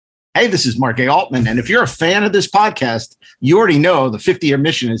Hey, this is Mark A. Altman, and if you're a fan of this podcast, you already know the 50-year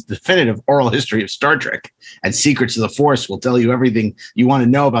mission is definitive oral history of Star Trek, and Secrets of the Force will tell you everything you want to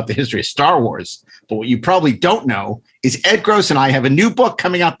know about the history of Star Wars. But what you probably don't know is Ed Gross and I have a new book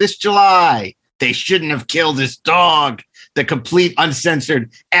coming out this July. They Shouldn't Have Killed His Dog, the complete, uncensored,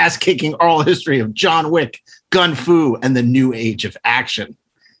 ass-kicking oral history of John Wick, Gun Fu, and the new age of action.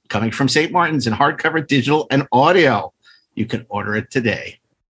 Coming from St. Martin's in hardcover, digital, and audio. You can order it today.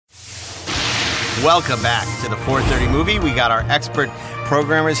 Welcome back to the 430 Movie. We got our expert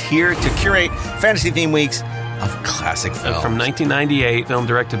programmers here to curate fantasy theme weeks of classic films. From 1998, film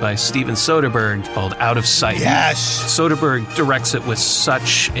directed by Steven Soderbergh called Out of Sight. Yes. Soderbergh directs it with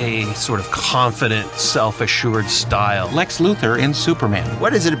such a sort of confident, self-assured style. Lex Luthor in Superman.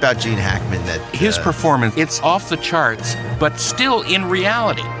 What is it about Gene Hackman that... His performance, it's off the charts, but still in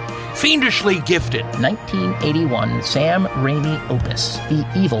reality. Fiendishly gifted. 1981 Sam Raimi opus, The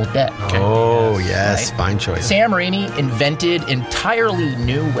Evil Dead. Oh, yes. Right? Fine choice. Sam Raimi invented entirely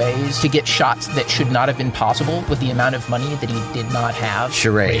new ways to get shots that should not have been possible with the amount of money that he did not have.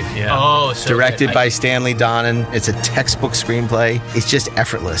 Charade. Yeah. Oh, so directed good. by Stanley Donen. It's a textbook screenplay. It's just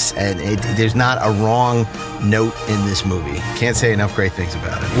effortless, and there's not a wrong note in this movie. Can't say enough great things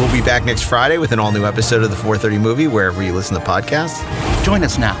about it. We'll be back next Friday with an all-new episode of the 430 Movie, wherever you listen to podcasts. Join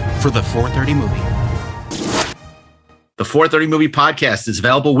us now for the 430 Movie. The 430 Movie Podcast is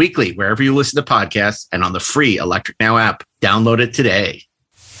available weekly wherever you listen to podcasts and on the free Electric Now app. Download it today.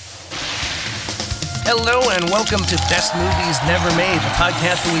 Hello and welcome to Best Movies Never Made, the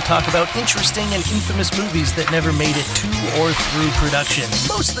podcast where we talk about interesting and infamous movies that never made it to or through production.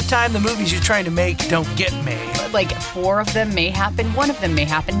 Most of the time, the movies you're trying to make don't get made. Like 4 of them may happen, 1 of them may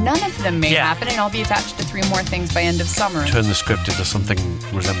happen, none of them may happen, and I'll be attached to 3 more things by end of summer. Turn the script into something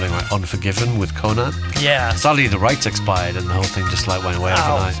resembling like Unforgiven with Conan. Yeah. Sadly, the rights expired and the whole thing just like went away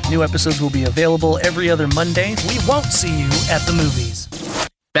overnight. New episodes will be available every other Monday. We won't see you at the movies.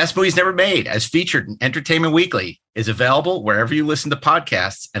 Best Movies Never Made, as featured in Entertainment Weekly, is available wherever you listen to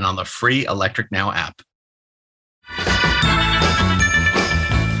podcasts and on the free Electric Now app.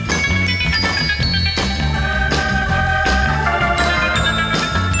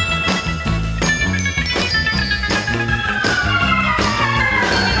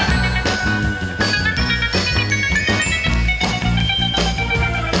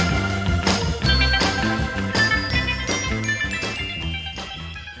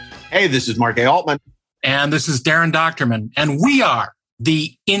 Hey, this is Mark A. Altman. And this is Darren Doctorman. And we are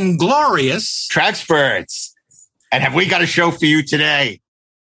the Inglorious Trexperts. And have we got a show for you today?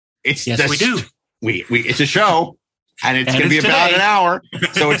 Yes, we do. It's a show, and it's going to be about today. an hour.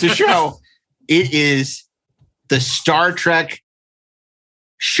 So it's a show. It is the Star Trek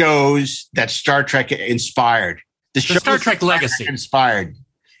shows that Star Trek inspired. The Star Trek legacy. Inspired.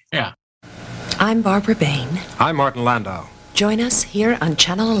 Yeah. I'm Barbara Bain. I'm Martin Landau. Join us here on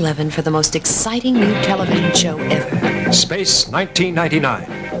Channel 11 for the most exciting new television show ever. Space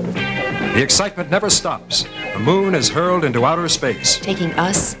 1999. The excitement never stops. The moon is hurled into outer space, taking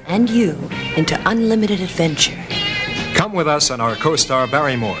us and you into unlimited adventure. Come with us and our co-star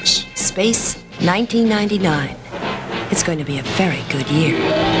Barry Morse. Space 1999. It's going to be a very good year.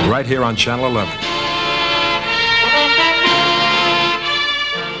 Right here on Channel 11.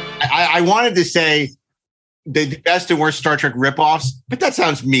 I wanted to say the best and worst Star Trek ripoffs, but that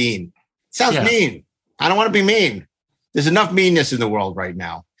sounds mean. It sounds mean. I don't want to be mean. There's enough meanness in the world right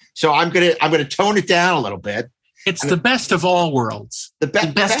now. So I'm gonna tone it down a little bit. It's the best of all worlds. The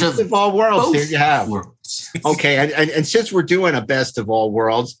best of all worlds. There you have. Worlds. Okay, and since we're doing a best of all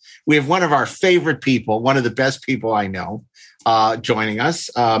worlds, we have one of our favorite people, one of the best people I know, joining us.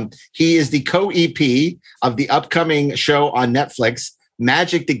 He is the co-EP of the upcoming show on Netflix,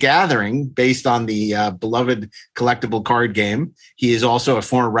 Magic the Gathering, based on the beloved collectible card game. He is also a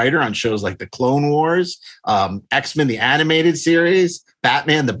former writer on shows like The Clone Wars, X-Men, the animated series,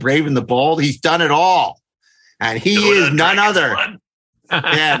 Batman, The Brave and the Bold. He's done it all. And he is none other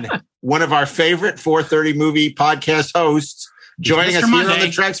than one of our favorite 430 Movie podcast hosts. Joining us here on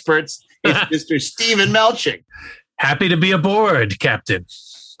the Trexperts is Mr. Stephen Melching. Happy to be aboard, Captain.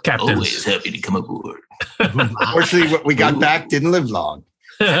 Always happy to come aboard. Unfortunately, what we got back didn't live long.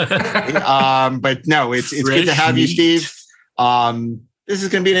 But no, it's good to have you, Steve. This is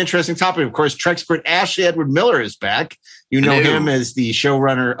going to be an interesting topic. Of course, Trexpert Ashley Edward Miller is back. You know him as the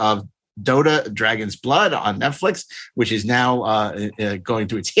showrunner of Dota Dragon's Blood on Netflix, which is now going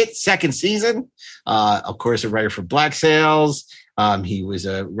to its hit second season. Of course, a writer for Black Sails. He was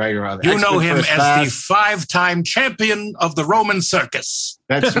a writer of You know him as the 5-time champion of the Roman circus.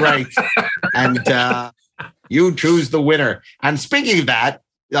 That's right. And you choose the winner. And speaking of that,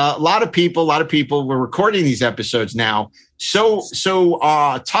 a lot of people were recording these episodes now so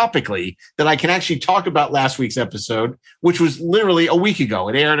topically that I can actually talk about last week's episode, which was literally a week ago.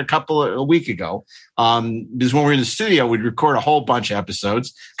 It aired a week ago. Because when we were in the studio, we'd record a whole bunch of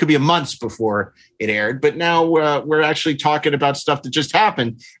episodes. Could be a month before it aired, but now we're actually talking about stuff that just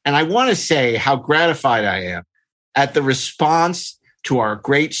happened. And I want to say how gratified I am at the response to our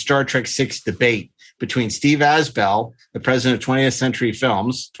great Star Trek VI debate between Steve Asbell, the president of 20th Century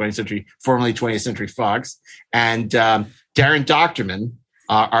Films, formerly 20th Century Fox, and Darren Doctorman,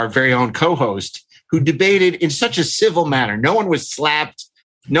 our very own co-host, who debated in such a civil manner. No one was slapped.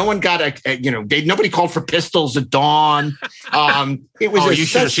 No one got nobody called for pistols at dawn. It was. You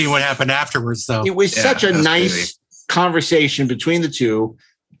should have seen what happened afterwards, though. It was such a nice conversation between the two,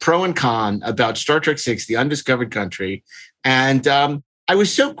 pro and con, about Star Trek VI, The Undiscovered Country, and I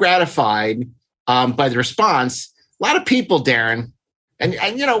was so gratified by the response. A lot of people, Darren, and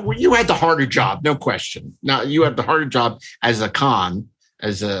you had the harder job, no question. Now you had the harder job as a con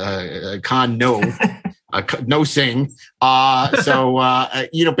no sing.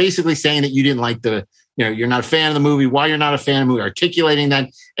 Basically saying that you didn't like you're not a fan of the movie, why you're not a fan of the movie, articulating that.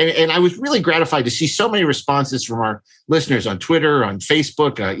 And I was really gratified to see so many responses from our listeners on Twitter, on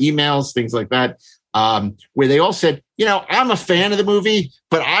Facebook, emails, things like that, where they all said, I'm a fan of the movie,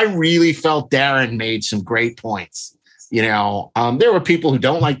 but I really felt Darren made some great points. There were people who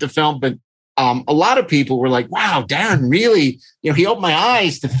don't like the film, but a lot of people were like, wow, Darren really, he opened my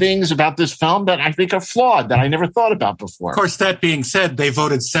eyes to things about this film that I think are flawed, that I never thought about before. Of course, that being said, they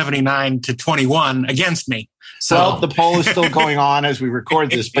voted 79-21 against me. So well, the poll is still going on as we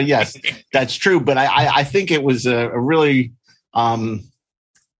record this, but yes, that's true. But I think it was a really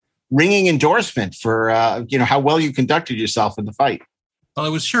ringing endorsement for, how well you conducted yourself in the fight. Well,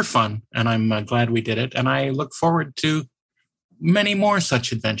 it was sure fun, and I'm glad we did it. And I look forward to many more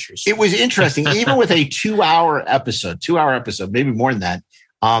such adventures. It was interesting, even with a 2-hour episode, maybe more than that.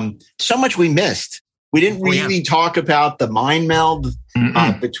 So much we missed. We didn't really talk about the mind meld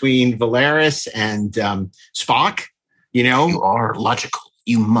between Valeris and Spock. You are logical.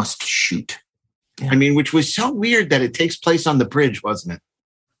 You must shoot. Yeah. I mean, which was so weird that it takes place on the bridge, wasn't it?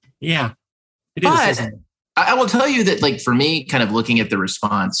 Yeah, it is. Isn't it? I will tell you that, like, for me, kind of looking at the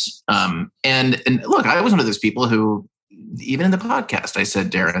response, and look, I was one of those people who, even in the podcast, I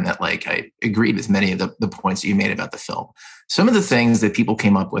said, Darren, that like I agreed with many of the points that you made about the film. Some of the things that people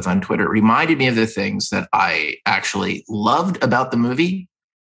came up with on Twitter reminded me of the things that I actually loved about the movie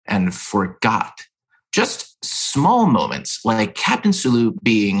and forgot. Just small moments like Captain Sulu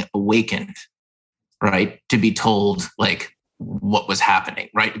being awakened, right? To be told like what was happening,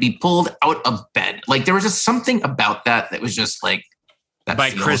 right? To be pulled out of bed. Like there was just something about that was just like,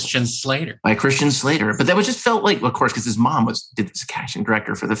 by Christian Slater. But that was just felt like, of course, because his mom did this casting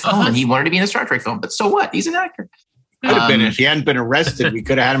director for the film, and he wanted to be in a Star Trek film. But so what? He's an actor. Could have been if he hadn't been arrested. We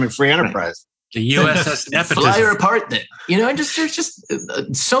could have had him in Free Enterprise. Right. The USS Nepotism. Fly her apart, then. And there's just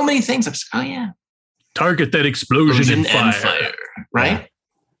so many things. I'm just, oh yeah, target that explosion and fire. Right. Yeah.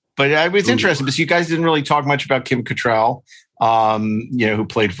 But it was interesting because you guys didn't really talk much about Kim Cattrall, who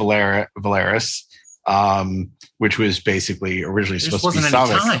played Valeris. Which was basically originally supposed to be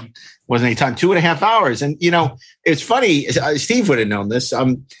Solid. Wasn't any time. 2.5 hours. And, it's funny. Steve would have known this.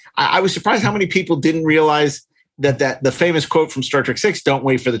 I was surprised how many people didn't realize that the famous quote from Star Trek VI, "Don't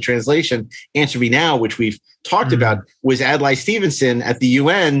wait for the translation, answer me now," which we've talked about, was Adlai Stevenson at the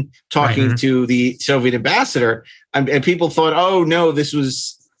UN talking to the Soviet ambassador. And people thought, oh, no, this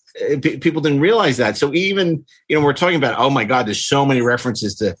was... People didn't realize that. So even, we're talking about, oh, my God, there's so many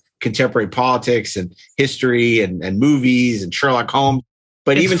references to contemporary politics and history and movies and Sherlock Holmes.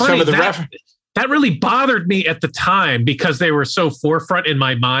 But it's even funny, some of the references. That really bothered me at the time because they were so forefront in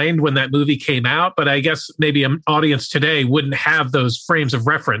my mind when that movie came out. But I guess maybe an audience today wouldn't have those frames of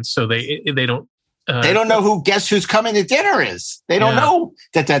reference. So they don't. They don't know who Guess Who's Coming to Dinner is. They don't know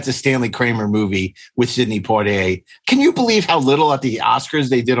that that's a Stanley Kramer movie with Sidney Poitier. Can you believe how little at the Oscars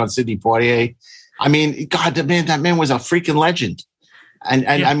they did on Sidney Poitier? I mean, God, that man was a freaking legend. And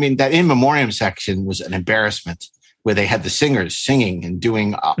I mean, that in memoriam section was an embarrassment where they had the singers singing and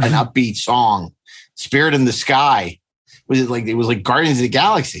doing an upbeat song. Spirit in the Sky. It was like Guardians of the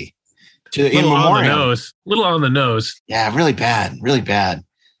Galaxy. In memoriam. Little on the nose. Yeah, really bad. Really bad.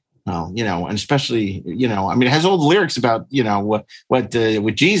 Oh, and especially, I mean, it has old lyrics about, what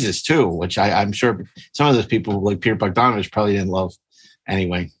with Jesus too, which I'm sure some of those people like Peter Bogdanovich probably didn't love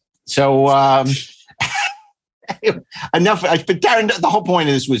anyway. So, enough. But Darren, the whole point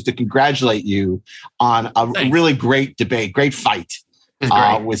of this was to congratulate you on a really great debate, great fight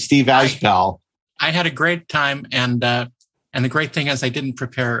with Steve Asbell. I had a great time, and And the great thing is I didn't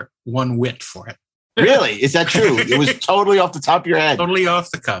prepare one whit for it. Really? Is that true? It was totally off the top of your head? Totally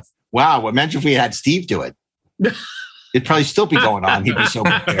off the cuff. Wow. Well, imagine if we had Steve do it. It'd probably still be going on. He'd be so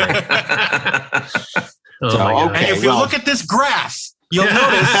prepared. And if you look at this graph, you'll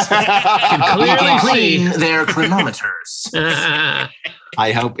notice clearly clean their chronometers.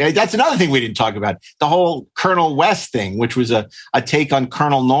 I hope that's another thing we didn't talk about. The whole Colonel West thing, which was a take on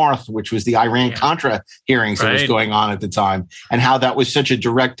Colonel North, which was the Iran-Contra hearings that was going on at the time, and how that was such a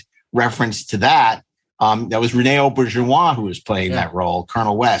direct reference to that. That was Rene Auberjonois who was playing that role,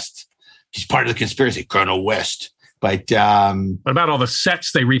 Colonel West. He's part of the conspiracy, Colonel West. But what about all the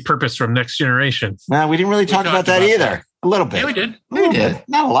sets they repurposed from Next Generation? Well, we didn't really talk about that either. A little bit. Yeah, we did. We did.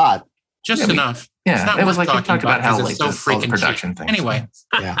 Not a lot. Just enough. Yeah, it was like we talked about how like so all the production things. Anyway.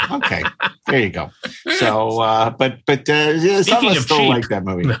 Yeah. Okay. There you go. So, but some of us still like that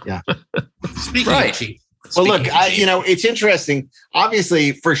movie. Yeah. Speaking of cheap. Well, look, it's interesting.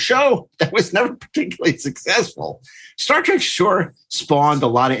 Obviously, for a show that was never particularly successful, Star Trek sure spawned a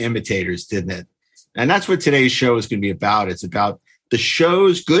lot of imitators, didn't it? And that's what today's show is going to be about. It's about the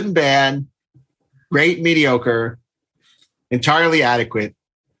shows, good and bad, great, mediocre, entirely adequate,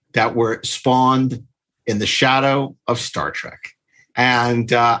 that were spawned in the shadow of Star Trek.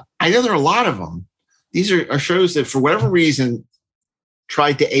 And I know there are a lot of them. These are shows that, for whatever reason,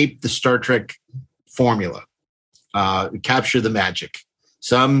 tried to ape the Star Trek formula, capture the magic.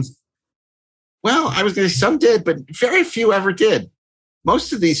 Some did, but very few ever did.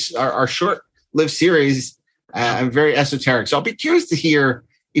 Most of these are short-lived series and very esoteric. So I'll be curious to hear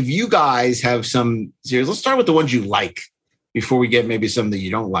if you guys have some series. Let's start with the ones you like before we get maybe some that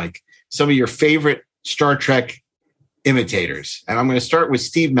you don't like. Some of your favorite Star Trek imitators. And I'm going to start with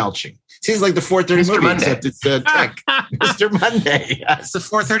Steve Melching. Seems like the 4:30 movie, Monday. except it's Trek. Mr. Monday. It's the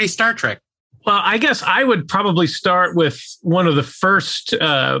 4:30 Star Trek. Well, I guess I would probably start with one of the first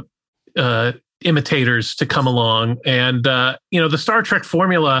imitators to come along. And, the Star Trek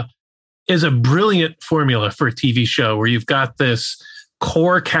formula is a brilliant formula for a TV show where you've got this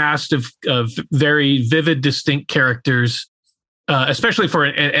core cast of very vivid, distinct characters, especially for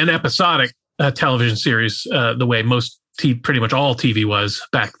an episodic television series, the way pretty much all TV was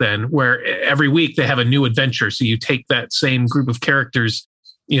back then, where every week they have a new adventure. So you take that same group of characters,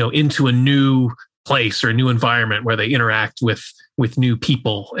 into a new place or a new environment where they interact with new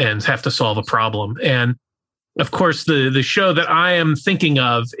people and have to solve a problem. And of course, the show that I am thinking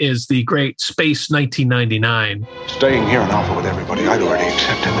of is the great Space 1999. Staying here in Alpha with everybody, I'd already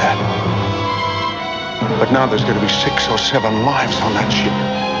accepted that. But now there's going to be 6 or 7 lives on that ship.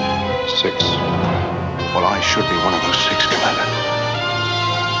 6. Well, I should be one of those 6, Commander.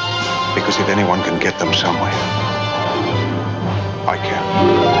 Because if anyone can get them somewhere, I can.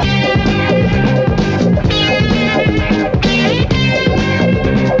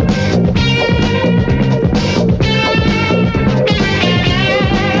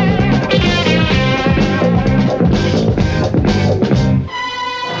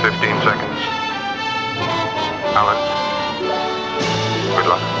 15 seconds. Alan, good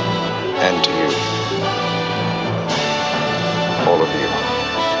luck. And to you. All of you.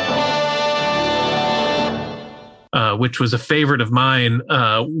 Which was a favorite of mine,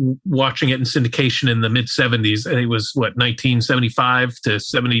 watching it in syndication in the mid-'70s. I think it was, 1975 to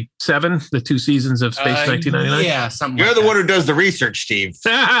 77, the 2 seasons of Space 1999? Yeah, something You're the one who does the research, Steve.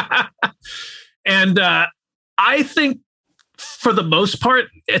 And I think, for the most part,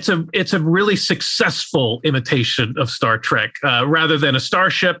 it's a really successful imitation of Star Trek. Rather than a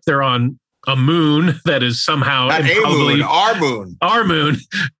starship, they're on a moon that is somehow our moon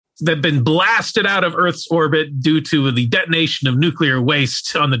that have been blasted out of Earth's orbit due to the detonation of nuclear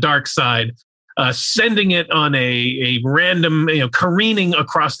waste on the dark side, sending it on a random, careening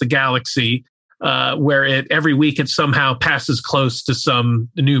across the galaxy, where every week it somehow passes close to some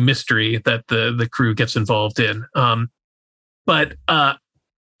new mystery that the crew gets involved in. But I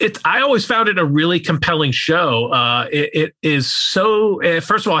always found it a really compelling show. It is so.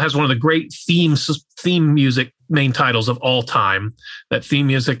 First of all, it has one of the great theme music main titles of all time. That theme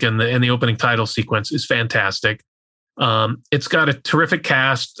music and the opening title sequence is fantastic. It's got a terrific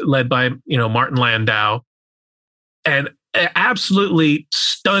cast led by Martin Landau, and absolutely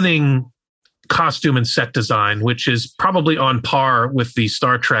stunning costume and set design, which is probably on par with the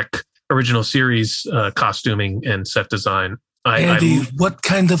Star Trek original series costuming and set design. Andy, what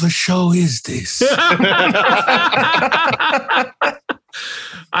kind of a show is this?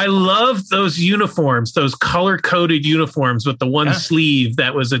 I love those uniforms, those color-coded uniforms with the one sleeve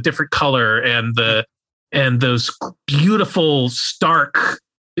that was a different color, and those beautiful, stark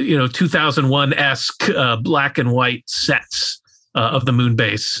 2001-esque black and white sets of the moon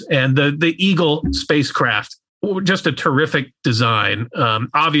base, and the Eagle spacecraft. Just a terrific design.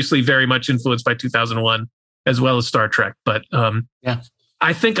 Obviously, very much influenced by 2001 as well as Star Trek. But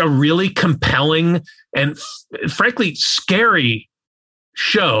I think a really compelling and frankly scary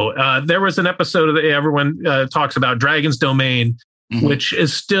show. There was an episode that everyone talks about, Dragon's Domain, which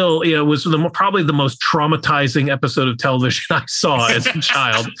is still, was probably the most traumatizing episode of television I saw as a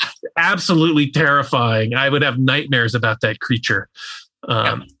child. Absolutely terrifying. I would have nightmares about that creature.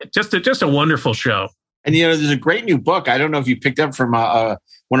 Just a wonderful show. And, there's a great new book. I don't know if you picked up from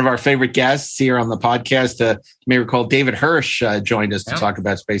one of our favorite guests here on the podcast. You may recall David Hirsch joined us to talk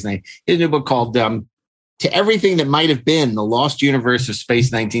about Space 9. His new book called To Everything That Might Have Been, The Lost Universe of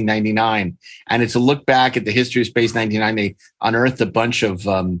Space 1999. And it's a look back at the history of Space 99. They unearthed a bunch of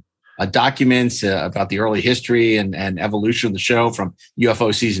documents about the early history and evolution of the show from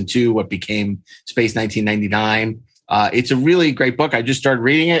UFO Season 2, what became Space 1999. It's a really great book. I just started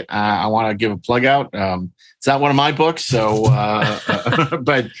reading it. I want to give a plug out. It's not one of my books, so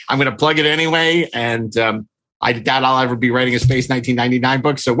but I'm going to plug it anyway. And I doubt I'll ever be writing a Space 1999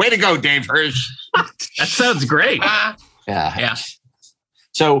 book. So way to go, Dave Hirsch. That sounds great. Yeah.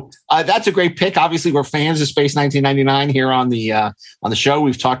 So that's a great pick. Obviously, we're fans of Space 1999 here on the show.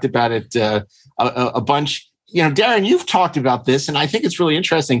 We've talked about it a bunch. Darren, you've talked about this, and I think it's really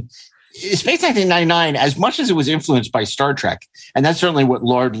interesting. Space 1999, as much as it was influenced by Star Trek, and that's certainly what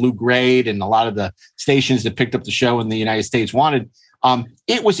Lord Lou Grade and a lot of the stations that picked up the show in the United States wanted,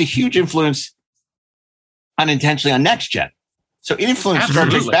 it was a huge influence unintentionally on Next Gen. So it influenced Star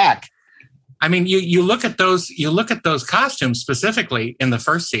Trek back. I mean, you look at those costumes specifically in the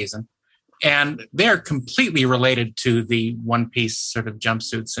first season, and they're completely related to the one-piece sort of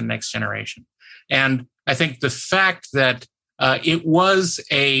jumpsuits in Next Generation. And I think the fact that it was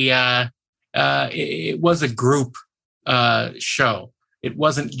a group show. It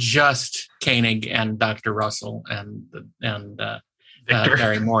wasn't just Koenig and Dr. Russell and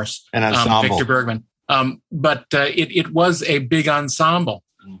Barry Morse and ensemble. Victor Bergman. But it was a big ensemble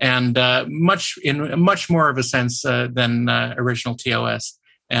and much more of a sense than original TOS.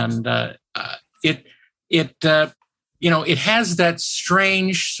 And it has that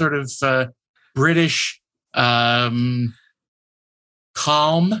strange sort of British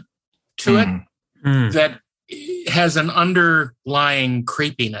calm to it that has an underlying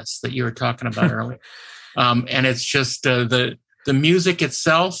creepiness that you were talking about earlier. And it's just the music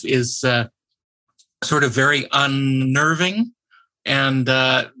itself is sort of very unnerving, and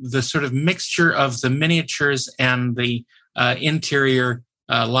the sort of mixture of the miniatures and the interior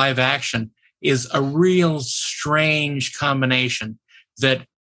live action is a real strange combination that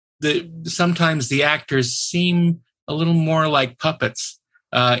sometimes the actors seem a little more like puppets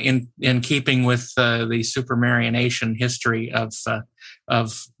in keeping with the supermarionation history of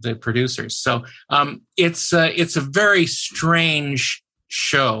the producers. So it's a very strange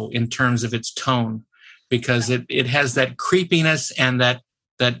show in terms of its tone, because it has that creepiness and that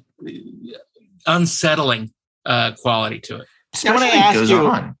unsettling quality to it. I want to ask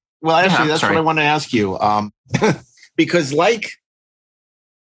you. Well, actually, that's what I want to ask you, because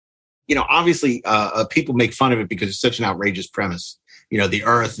obviously, people make fun of it because it's such an outrageous premise. The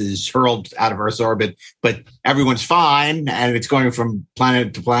Earth is hurled out of Earth's orbit, but everyone's fine, and it's going from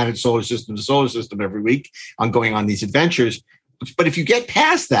planet to planet, solar system to solar system every week on going on these adventures. But if you get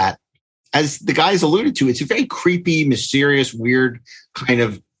past that, as the guys alluded to, it's a very creepy, mysterious, weird kind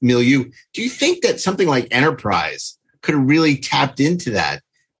of milieu. Do you think that something like Enterprise could have really tapped into that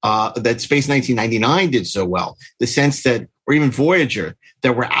Space 1999 did so well? The sense that, or even Voyager,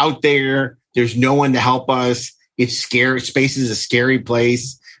 that we're out there, there's no one to help us. It's scary. Space is a scary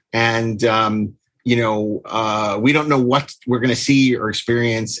place. And, we don't know what we're going to see or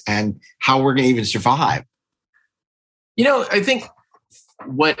experience and how we're going to even survive. I think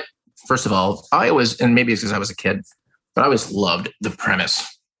first of all, I always, and maybe it's because I was a kid, but I always loved the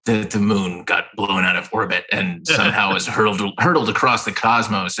premise that the moon got blown out of orbit and somehow was hurtled across the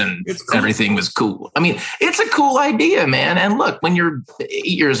cosmos, and everything was cool. I mean, it's a cool idea, man. And look, when you're 8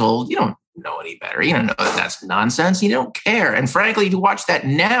 years old, you don't know any better. You don't know that that's nonsense. You don't care. And frankly, if you watch that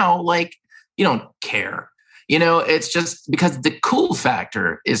now, you don't care. It's just because the cool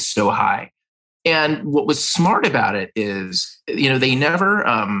factor is so high. And what was smart about it is, they never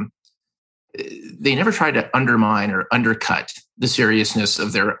tried to undermine or undercut the seriousness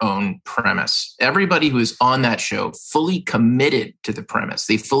of their own premise. Everybody who was on that show fully committed to the premise.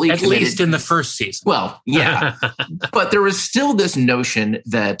 They fully committed. At least in the first season. Well, yeah. But there was still this notion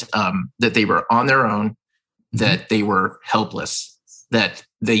that they were on their own, that they were helpless, that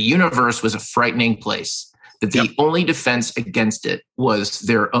the universe was a frightening place, that the only defense against it was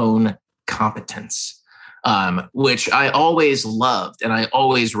their own competence, which I always loved and I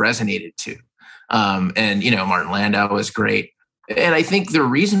always resonated to. And, you know, Martin Landau was great. And I think the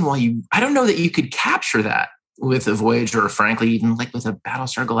reason why I don't know that you could capture that with a Voyager, or frankly, even like with a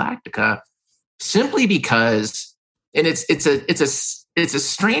Battlestar Galactica, simply because, and it's a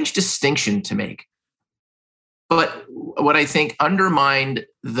strange distinction to make. But what I think undermined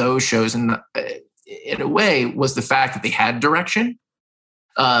those shows in a way was the fact that they had direction.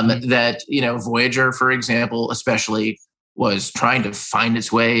 That, you know, Voyager, for example, especially was trying to find its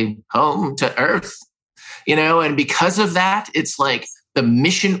way home to Earth, you know, and because of that, it's like the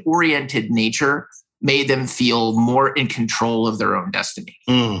mission-oriented nature made them feel more in control of their own destiny.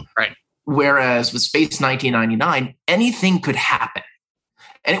 Right. Whereas with Space 1999, anything could happen.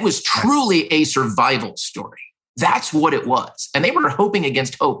 And it was truly a survival story. That's what it was. And they were hoping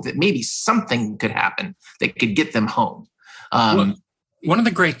against hope that maybe something could happen that could get them home. One of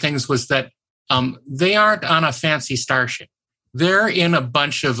the great things was that they aren't on a fancy starship. They're in a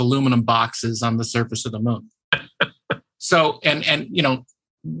bunch of aluminum boxes on the surface of the moon. So, and you know,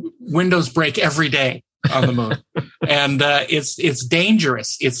 windows break every day on the moon, and it's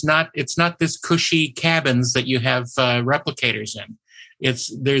dangerous. It's not this cushy cabins that you have replicators in.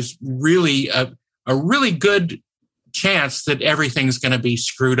 There's really a really good chance that everything's going to be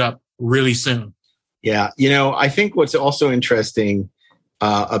screwed up really soon. Yeah, you know, I think what's also interesting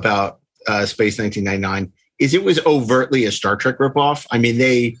about Space 1999 is it was overtly a Star Trek ripoff. I mean,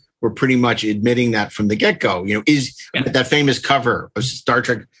 they were pretty much admitting that from the get-go. You know, that famous cover of Star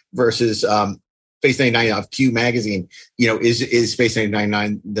Trek versus Space 99 of Q magazine, you know, is Space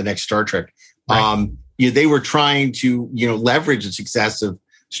 1999 the next Star Trek? Right. You know, they were trying to, you know, leverage the success of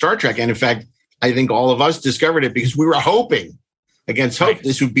Star Trek. And in fact, I think all of us discovered it because we were hoping against hope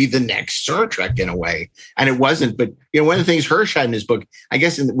this would be the next Star Trek in a way. And it wasn't. But, you know, one of the things Hirsch had in his book, I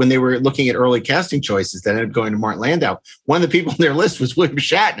guess when they were looking at early casting choices that ended up going to Martin Landau, one of the people on their list was William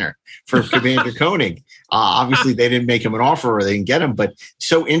Shatner for Commander Koenig. Obviously, they didn't make him an offer or they didn't get him, but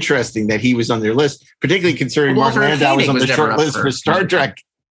so interesting that he was on their list, particularly considering Martin Landau was on the short list for Star Trek.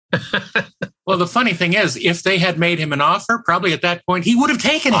 Well, the funny thing is, if they had made him an offer, probably at that point, he would have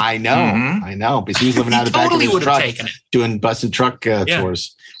taken it. I know, because he was living out of the back of his truck, doing bus and truck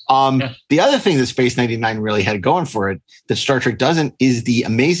tours. The other thing that Space 99 really had going for it that Star Trek doesn't is the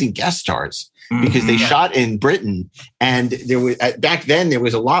amazing guest stars, because they shot in Britain, and there was back then there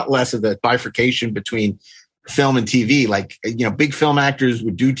was a lot less of the bifurcation between film and TV. Like, you know, big film actors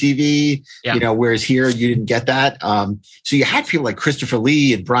would do TV, you know, whereas here you didn't get that. So you had people like Christopher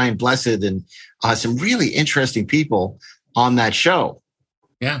Lee and Brian Blessed and some really interesting people on that show.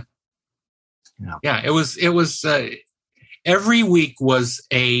 Yeah. It was every week was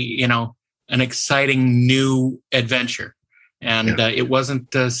an exciting new adventure. And it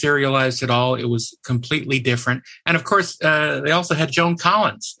wasn't serialized at all. It was completely different. And of course, they also had Joan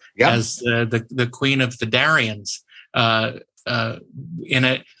Collins as the Queen of the Darians in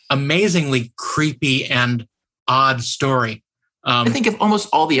an amazingly creepy and odd story. I think of almost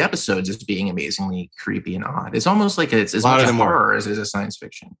all the episodes as being amazingly creepy and odd. It's almost like it's as much a horror as it is a science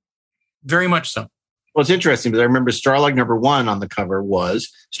fiction. Very much so. Well, it's interesting because I remember Starlog number 1 on the cover was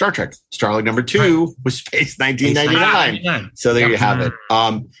Star Trek. Starlog number 2 was Space 1999. So there you have it.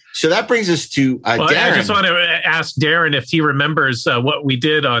 So that brings us to Darren. I just want to ask Darren if he remembers what we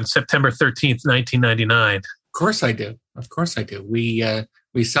did on September 13th, 1999. Of course I do.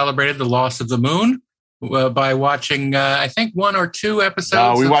 We celebrated the loss of the moon by watching, I think, 1 or 2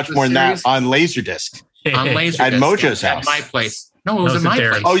 episodes. We watched more than that on Laserdisc. On Laserdisc. At Mojo's house. At my place. No, it was at my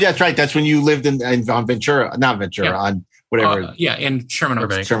place. Oh, that's right. That's when you lived on Ventura. Not Ventura, on whatever. In Sherman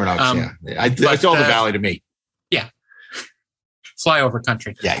Oaks. Sherman Oaks, it's all the valley to me. Yeah. Flyover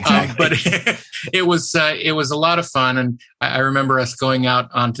country. Yeah, exactly. But it was a lot of fun. And I remember us going out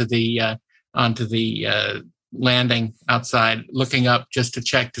onto the landing outside, looking up just to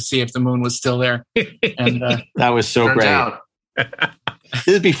check to see if the moon was still there. And that was so great.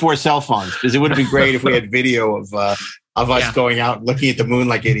 This is before cell phones, because it would be great if we had video of us going out and looking at the moon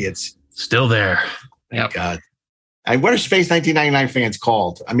like idiots. Still there. Yep. God. And what are Space 1999 fans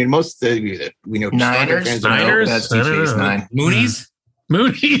called? I mean, most we know Niners. Fans Niners. That's Space 9. Moonies.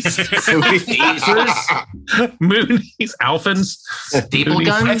 Moonies. Moonies. Alphins. Steeple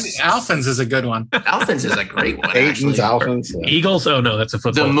guns. Alphins is a good one. Alphins is a great one. Titans, Alphins. Yeah. Eagles. Oh no, that's a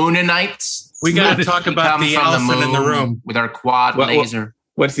football. The Mooninites. We got to talk about the elephant in the room with our quad laser.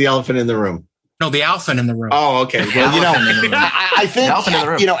 What's the elephant in the room? No, the elephant in the room. Oh, okay. Well, I think,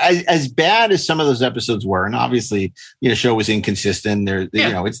 as bad as some of those episodes were, and obviously, the show was inconsistent.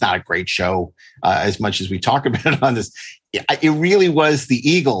 It's not a great show as much as we talk about it on this. It really was the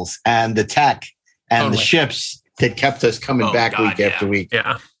Eagles and the tech and the ships that kept us coming back week after week.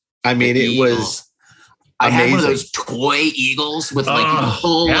 Yeah. I mean, it was I amazing. had one of those toy Eagles with you can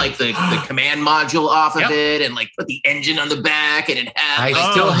pull like the command module off of it and like put the engine on the back, and it had.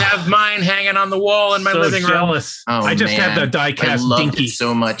 I still have mine hanging on the wall in my living room. Jealous. I just had the die-cast dinky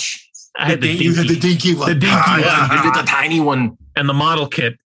so much. I had the dinky. You had the dinky one. You did the tiny one and the model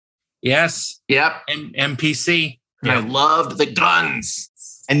kit. Yes. Yep. And MPC. I loved the guns.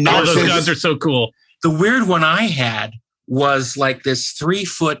 And those guns are so cool. The weird one I had was like this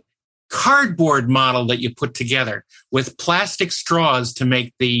 3-foot cardboard model that you put together with plastic straws to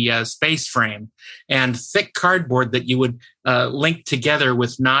make the space frame and thick cardboard that you would link together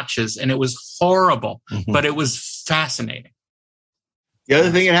with notches. And it was horrible, but it was fascinating. The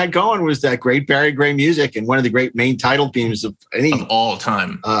other thing it had going was that great Barry Gray music and one of the great main title themes of all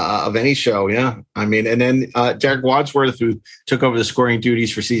time of any show. Yeah. I mean, and then Derek Wadsworth, who took over the scoring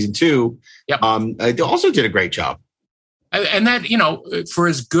duties for season 2, also did a great job. And that, for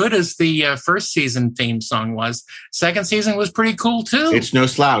as good as the first season theme song was, second season was pretty cool too. It's no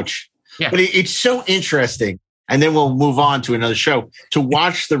slouch. Yeah. But it's so interesting. And then we'll move on to another show to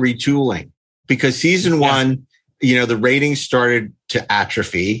watch the retooling, because season 1, the ratings started to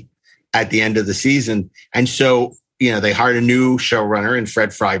atrophy at the end of the season. And so, they hired a new showrunner in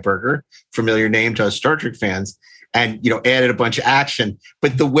Fred Freiberger, familiar name to us Star Trek fans, and, added a bunch of action.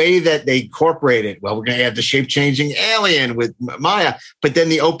 But the way that they incorporated, well, we're going to add the shape-changing alien with Maya, but then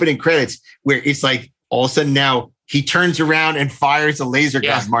the opening credits where it's like all of a sudden now he turns around and fires a laser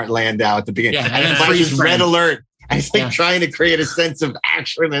gun, Martin Landau at the beginning. Yeah, and then flashes red alert. And it's like trying to create a sense of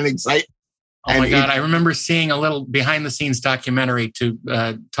action and excitement. Oh my God. I remember seeing a little behind the scenes documentary to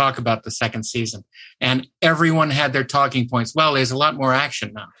talk about the second season, and everyone had their talking points. Well, there's a lot more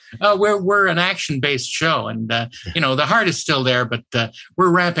action now. We're an action based show, and the heart is still there, but we're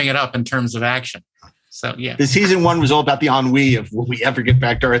ramping it up in terms of action. So yeah, the season 1 was all about the ennui of will we ever get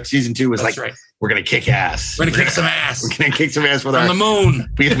back to Earth. Season 2 was we're going to kick ass. We're going to kick some ass. We're going to kick some ass with on the moon.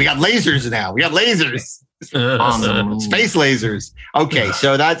 We got lasers now. We got lasers. Space lasers. Okay,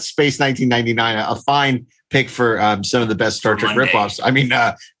 so that's Space 1999, a fine pick for some of the best Star Trek ripoffs. I mean,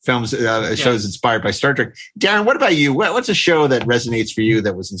 films, shows inspired by Star Trek. Darren, what about you? What's a show that resonates for you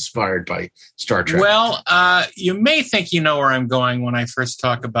that was inspired by Star Trek? Well, you may think you know where I'm going when I first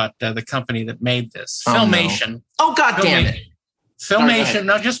talk about the company that made this, Filmation. No. Oh, God damn it. Filmation.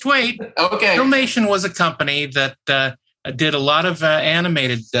 No, just wait. Okay. Filmation was a company that did a lot of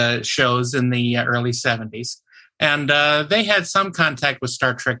animated shows in the early 70s. And they had some contact with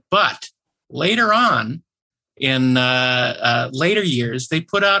Star Trek. But later on, in later years, they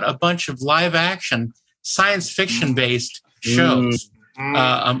put out a bunch of live-action, science fiction-based shows.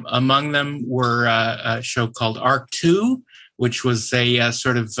 Among them were a show called Arc 2, which was a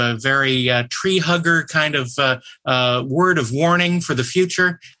sort of very tree hugger kind of word of warning for the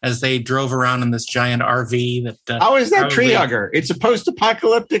future as they drove around in this giant RV. How is that tree hugger? It's a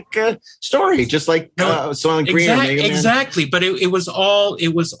post-apocalyptic story, just like Soylent Green. Exactly, but it was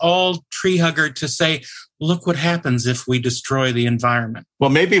all tree hugger to say, look what happens if we destroy the environment.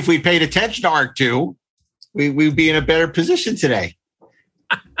 Well, maybe if we paid attention to Arc 2, we'd be in a better position today.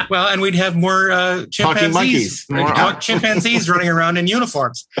 Well, and we'd have more chimpanzees, chimpanzees running around in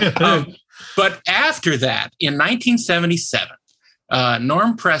uniforms. But after that, in 1977,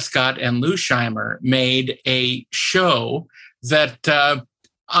 Norm Prescott and Lou Scheimer made a show that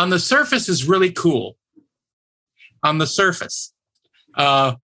on the surface is really cool. On the surface.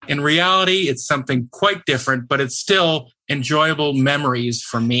 In reality, it's something quite different, but it's still enjoyable memories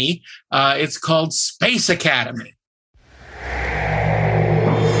for me. It's called Space Academy.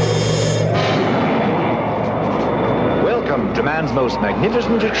 Welcome to man's most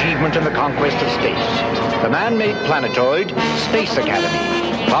magnificent achievement in the conquest of space, the man-made planetoid, Space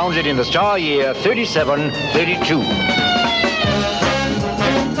Academy, founded in the star year 3732.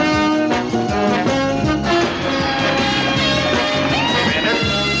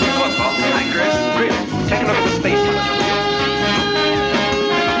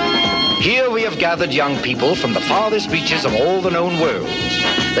 Here we have gathered young people from the farthest reaches of all the known worlds.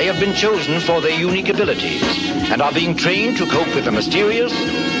 They have been chosen for their unique abilities and are being trained to cope with the mysterious,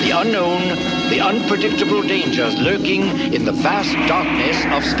 the unknown, the unpredictable dangers lurking in the vast darkness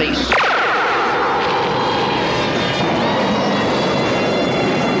of space.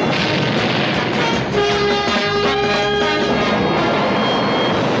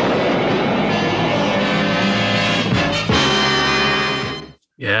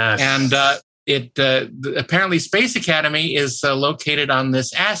 Yes. And apparently Space Academy is located on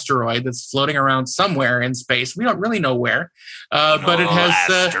this asteroid that's floating around somewhere in space. We don't really know where, but it has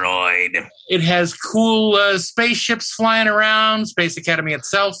asteroid. It has cool spaceships flying around. Space Academy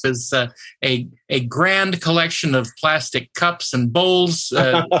itself is a grand collection of plastic cups and bowls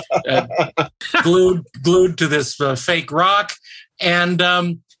glued to this fake rock, and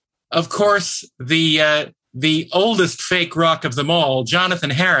of course the oldest fake rock of them all,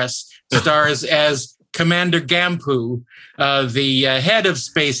 Jonathan Harris, stars as Commander Gampu, the head of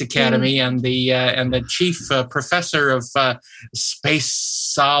Space Academy and the chief professor of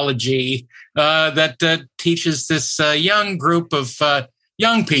spaceology that teaches this young group of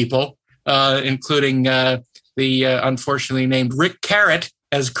young people, including the unfortunately named Rick Carrot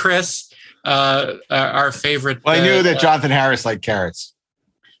as Chris, our favorite. Well, I knew that Jonathan Harris liked carrots.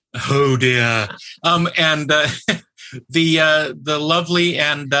 Oh dear. And the lovely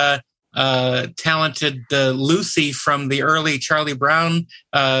and talented Lucy from the early Charlie Brown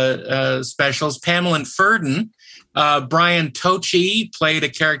specials, Pamela Ferdin. Brian Tochi played a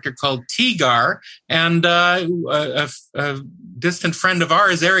character called Tigar, and a distant friend of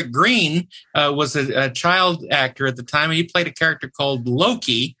ours, Eric Green, was a child actor at the time. He played a character called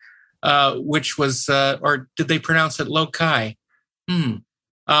Loki, which was, or did they pronounce it Loki? And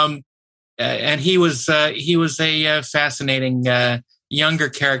he was a fascinating younger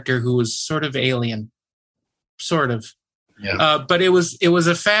character who was sort of alien, sort of. Yeah. But it was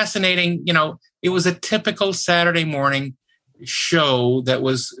a fascinating, it was a typical Saturday morning show that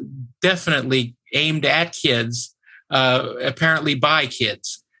was definitely aimed at kids, apparently by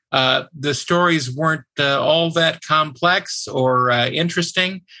kids. The stories weren't all that complex or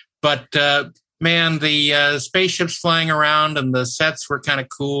interesting, but man, the spaceships flying around and the sets were kind of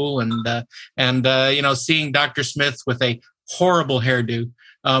cool, and seeing Dr. Smith with a horrible hairdo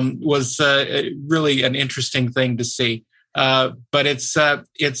was really an interesting thing to see. But it's a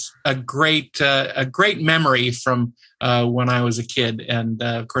great memory from when I was a kid, and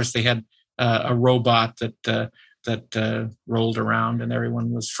of course they had a robot that rolled around, and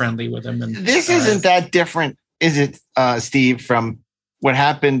everyone was friendly with him. And this isn't that different, is it, Steve, from what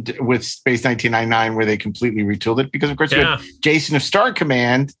happened with Space 1999, where they completely retooled it? Because of course, we had Jason of Star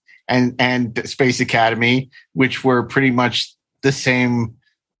Command and Space Academy, which were pretty much the same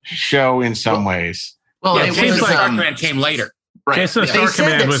show in some ways. Well, yeah, Jason of Star Command came later. Right. Jason of Star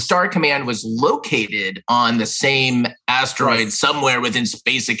Command Star Command was located on the same asteroid somewhere within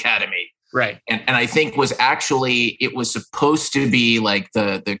Space Academy. Right. And I think it was supposed to be like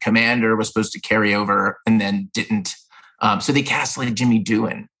the commander was supposed to carry over and then didn't. So they cast like Jimmy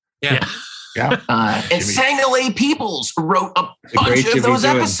Doohan. Yeah. And Sang-A Peoples wrote a bunch of those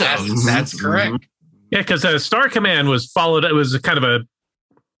episodes. That's correct. Yeah, because Star Command was followed. It was kind of a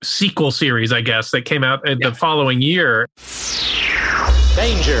sequel series, I guess, that came out the following year.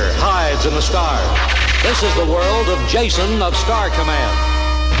 Danger hides in the stars. This is the world of Jason of Star Command.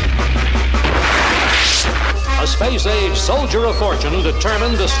 A space-age soldier of fortune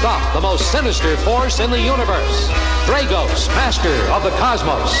determined to stop the most sinister force in the universe. Dragos, master of the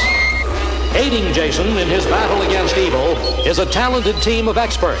cosmos. Aiding Jason in his battle against evil is a talented team of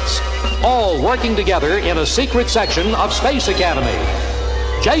experts, all working together in a secret section of Space Academy.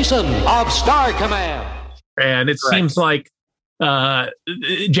 Jason of Star Command. And it seems like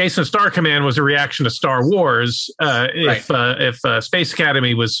Jason of Star Command was a reaction to Star Wars. If Space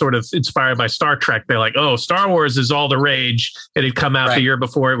Academy was sort of inspired by Star Trek, they're like, oh, Star Wars is all the rage. It had come out the year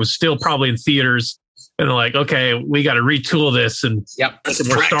before. It was still probably in theaters. And they're like, okay, we got to retool this and make it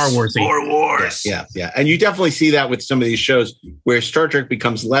more Star Wars-y. Star Wars. Yeah. And you definitely see that with some of these shows where Star Trek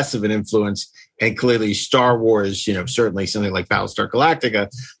becomes less of an influence. And clearly Star Wars, certainly something like Battlestar Galactica,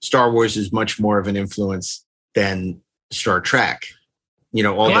 Star Wars is much more of an influence than Star Trek.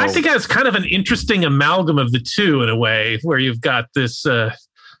 Although I think that's kind of an interesting amalgam of the two in a way, where you've got this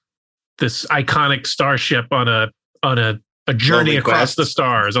this iconic starship on a journey across the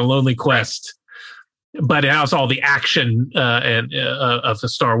stars, a lonely quest. But it has all the action of the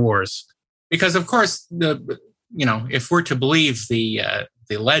Star Wars. Because of course, if we're to believe the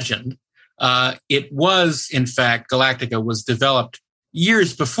legend, it was in fact Galactica was developed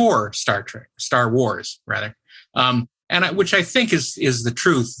years before Star Wars, rather, which I think is the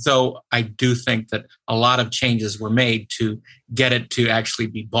truth. Though I do think that a lot of changes were made to get it to actually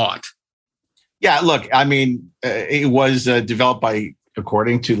be bought. Yeah, look, I mean, it was developed by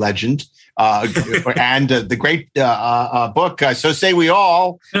according to legend, and the great book, So Say We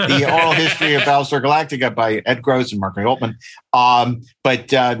All, The Oral History of Battlestar Galactica by Ed Gross and Mark Altman.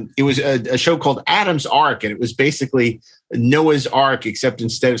 But it was a show called Adam's Ark, and it was basically Noah's Ark, except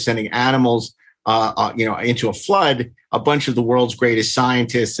instead of sending animals into a flood, a bunch of the world's greatest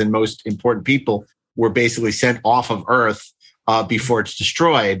scientists and most important people were basically sent off of Earth before it's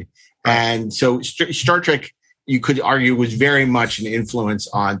destroyed. And so Star Trek, you could argue, was very much an influence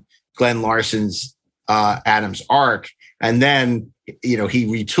on Glenn Larson's Adam's Ark. And then, he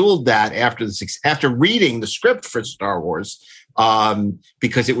retooled that after reading the script for Star Wars,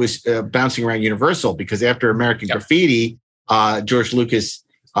 because it was bouncing around Universal, because after American Graffiti, George Lucas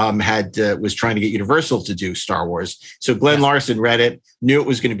was trying to get Universal to do Star Wars. So Glenn Larson read it, knew it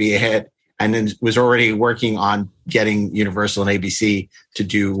was going to be a hit, and then was already working on getting Universal and ABC to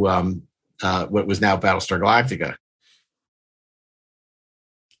do what was now Battlestar Galactica.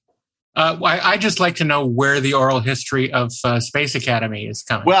 I just like to know where the oral history of Space Academy is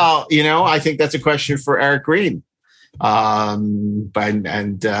coming. Well, I think that's a question for Eric Green. I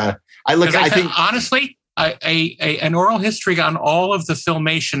think honestly, an oral history on all of the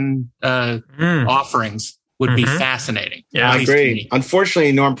Filmation offerings would be fascinating. Yeah, I agree.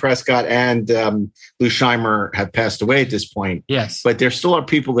 Unfortunately, Norm Prescott and Lou Scheimer have passed away at this point. Yes. But there still are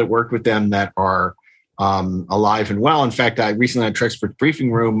people that work with them that are alive and well. In fact, I recently had Trexperts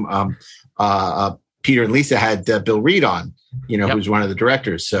Briefing Room. Peter and Lisa had Bill Reed on, who's one of the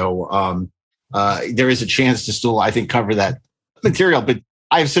directors. So there is a chance to still, I think, cover that material. But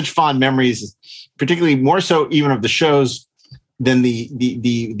I have such fond memories, particularly more so even of the shows than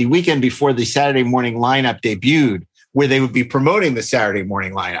the weekend before the Saturday morning lineup debuted, where they would be promoting the Saturday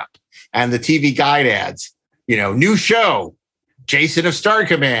morning lineup and the TV guide ads, new show, Jason of Star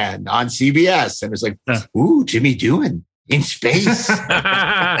Command on CBS. And it was like, ooh, Jimmy Doohan in space. That's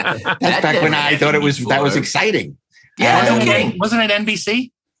back when I thought that was exciting. Yeah, no kidding. Wasn't it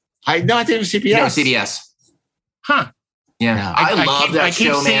NBC? I think it was CBS. No, CBS. Huh. Yeah. I love that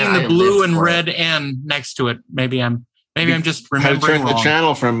show, man. I keep seeing the blue and red N next to it. Maybe I'm just remembering wrong. The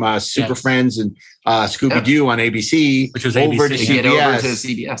channel from Super Friends and Scooby-Doo on ABC, which was over ABC. to CBS. Get over to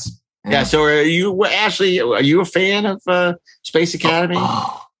CBS. Yeah. So Ashley, are you a fan of Space Academy?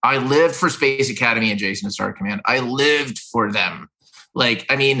 I lived for Space Academy and Jason of Star Command. I lived for them.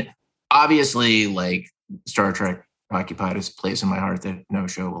 Obviously, Star Trek occupied a place in my heart that no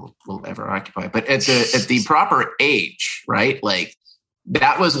show will ever occupy. But at the proper age, right?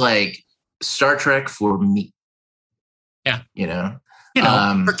 That was Star Trek for me. Yeah.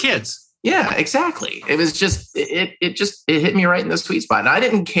 For kids. Yeah, exactly. It was just it hit me right in the sweet spot. And I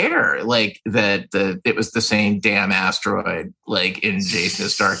didn't care that it was the same damn asteroid in Jason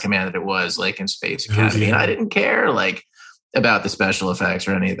of Star Command that it was in Space Academy. And I didn't care about the special effects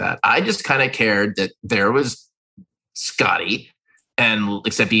or any of that. I just kind of cared that there was Scotty, and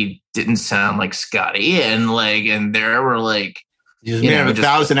except he didn't sound like Scotty, and there were he had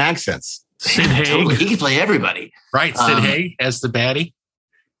 1,000 accents. Sid Haig. Totally. He could play everybody. Right, Sid Haig as the baddie.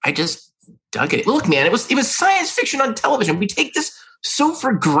 I just dug it. Look, man, it was science fiction on television. We take this so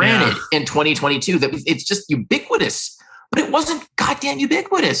for granted in 2022 that it's just ubiquitous, but it wasn't goddamn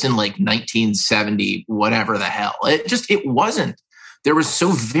ubiquitous in 1970, whatever the hell. It wasn't. There was so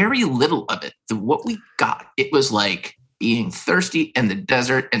very little of it. What we got, it was being thirsty in the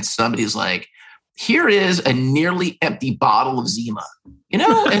desert, and somebody's here is a nearly empty bottle of Zima,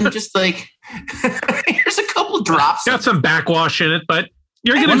 and just here's a couple of drops. Got some backwash in it, but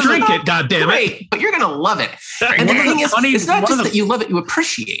you're going to drink it, goddammit. But you're going to love it. And the thing is, it's not just that you love it, you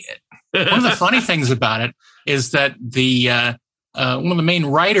appreciate it. One of the funny things about it is that one of the main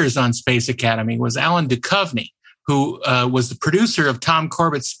writers on Space Academy was Alan Duchovny, who was the producer of Tom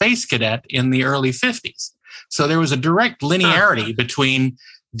Corbett's Space Cadet in the early 50s. So there was a direct linearity between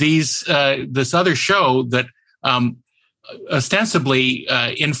this other show that ostensibly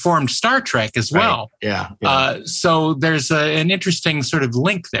informed Star Trek as well. Right. Yeah. So there's an interesting sort of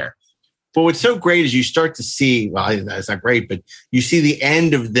link there. But what's so great is you start to see, well, it's not great, but you see the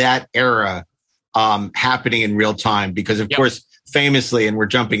end of that era happening in real time because, of course, famously, and we're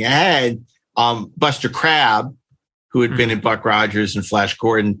jumping ahead, Buster Crabbe, who had been in Buck Rogers and Flash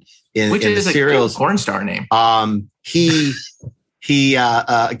Gordon in the serials. A porn star name. He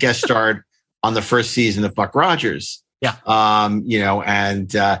guest starred on the first season of Buck Rogers. Yeah.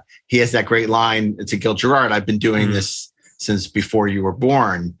 And he has that great line to Gil Gerard. I've been doing this since before you were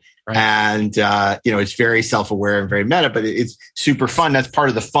born. Right. And, it's very self-aware and very meta, but it's super fun. That's part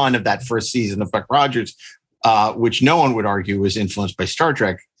of the fun of that first season of Buck Rogers, which no one would argue was influenced by Star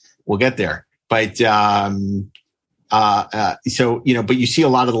Trek. We'll get there. But So, but you see a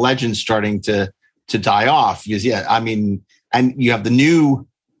lot of the legends starting to die off because, and you have the new,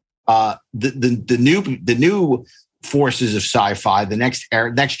 the new forces of sci-fi, the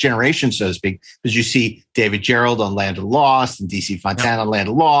next generation, so to speak, because you see David Gerald on Land of the Lost and DC Fontana on Land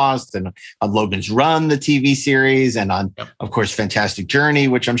of the Lost, and on Logan's Run, the TV series, and on, of course, Fantastic Journey,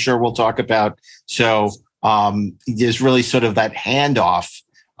 which I'm sure we'll talk about. So there's really sort of that handoff,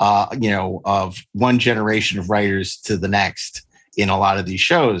 of one generation of writers to the next in a lot of these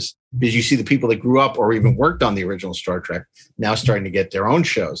shows, because you see the people that grew up or even worked on the original Star Trek now starting to get their own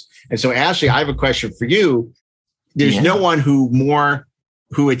shows. And so, Ashley, I have a question for you. There's no one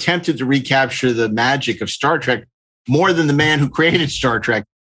who attempted to recapture the magic of Star Trek more than the man who created Star Trek,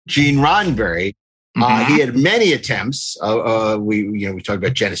 Gene Roddenberry. He had many attempts. We talked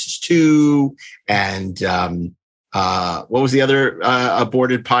about Genesis 2 and what was the other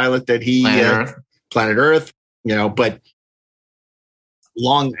aborted pilot that he Planet Earth, but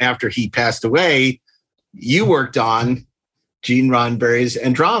long after he passed away, you worked on Gene Roddenberry's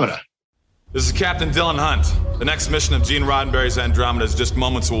Andromeda. This is Captain Dylan Hunt. The next mission of Gene Roddenberry's Andromeda is just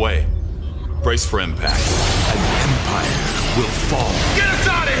moments away. Brace for impact. An empire will fall. Get us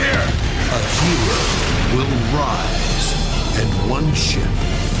out of here! A hero will rise. And one ship,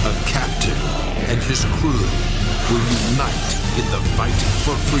 a captain, and his crew will unite in the fight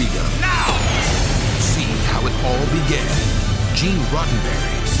for freedom. Now! See how it all began. Gene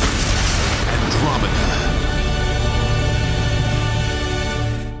Roddenberry's Andromeda.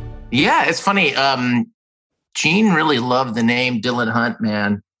 Yeah, it's funny. Gene really loved the name Dylan Hunt,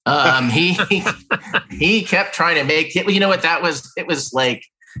 man. He kept trying to make it. You know what that was? It was like,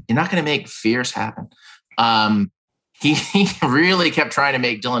 you're not going to make Fierce happen. He really kept trying to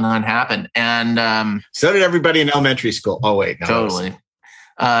make Dylan Hunt happen, and so did everybody in elementary school. Oh wait, no, totally.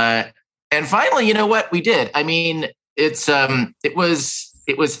 And finally, you know what we did? I mean, it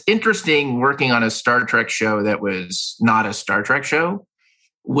was interesting working on a Star Trek show that was not a Star Trek show,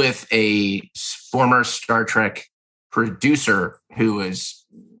 with a former Star Trek producer who was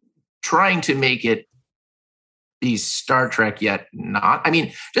trying to make it be Star Trek yet not. I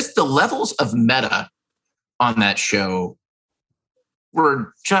mean, just the levels of meta on that show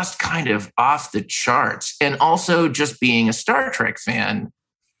were just kind of off the charts. And also just being a Star Trek fan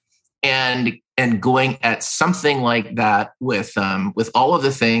and going at something like that with all of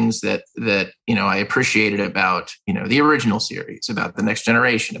the things that I appreciated about the original series, about the Next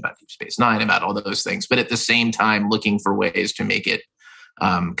Generation, about Deep Space Nine, about all those things, but at the same time looking for ways to make it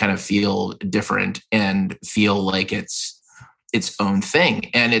kind of feel different and feel like it's its own thing.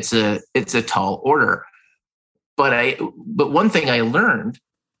 And it's a tall order. But one thing I learned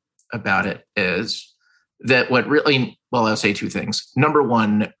about it is that I'll say two things. Number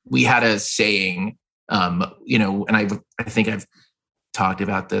one, we had a saying, and I think I've talked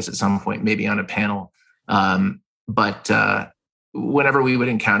about this at some point, maybe on a panel. But whenever we would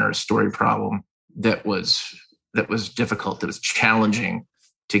encounter a story problem that was difficult, that was challenging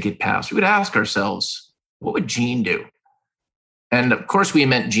to get past, we would ask ourselves, what would Gene do? And of course, we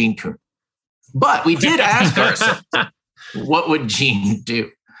meant Gene Kuhn. But we did ask ourselves, what would Gene do?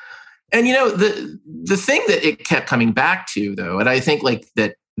 And the thing that it kept coming back to, though, and I think like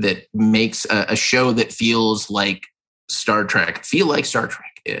that makes a show that feels like Star Trek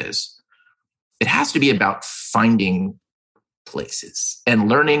is, it has to be about finding places and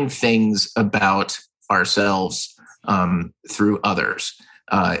learning things about ourselves through others.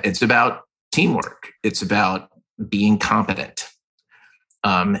 It's about teamwork. It's about being competent.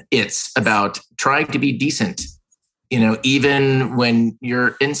 It's about trying to be decent, even when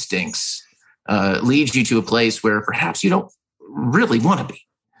your instincts lead you to a place where perhaps you don't really want to be,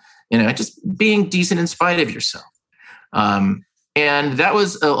 just being decent in spite of yourself. And that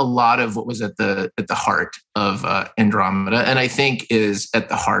was a lot of what was at the heart of Andromeda, and I think is at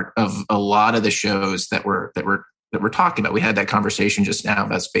the heart of a lot of the shows that we're talking about. We had that conversation just now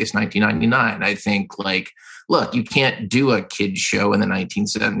about Space 1999. I think, look, you can't do a kid's show in the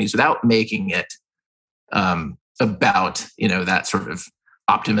 1970s without making it about that sort of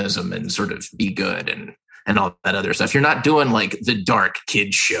optimism and sort of be good and all that other stuff. You're not doing like the dark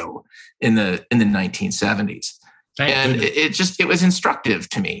kids show in the 1970s. It was instructive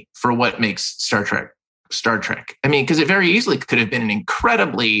to me for what makes Star Trek. I mean, because it very easily could have been an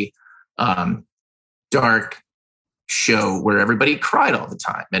incredibly dark show where everybody cried all the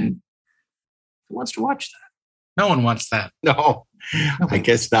time. And who wants to watch that? No one wants that. No, I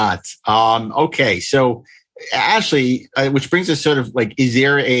guess not. Okay, so Ashley, which brings us sort of like, is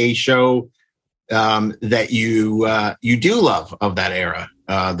there a show that you do love of that era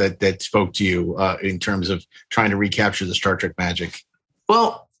that spoke to you in terms of trying to recapture the Star Trek magic?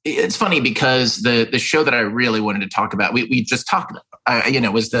 Well, it's funny because the show that I really wanted to talk about, we just talked about,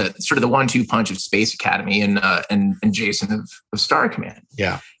 was the sort of the 1-2 punch of Space Academy and Jason of Star Command.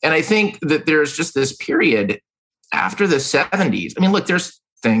 Yeah. And I think that there's just this period after the 70s. I mean, look, there's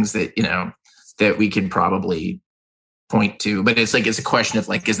things that, that we could probably point to, but it's a question of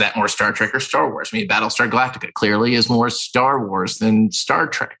is that more Star Trek or Star Wars? I mean, Battlestar Galactica clearly is more Star Wars than Star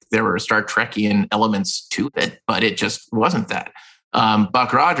Trek. There were Star Trekian elements to it, but it just wasn't that.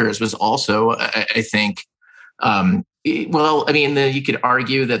 Buck Rogers was also, I think, you could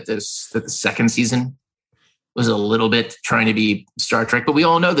argue that the second season was a little bit trying to be Star Trek, but we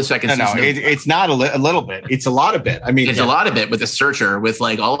all know the second season. No, it's not a little bit. It's a lot of bit. I mean, it's a lot of bit with the Searcher, with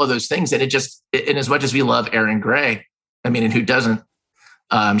all of those things. And and as much as we love Erin Gray, I mean, and who doesn't?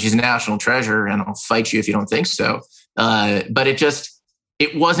 She's a national treasure, and I'll fight you if you don't think so. But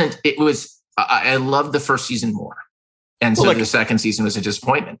I loved the first season more. And so the second season was a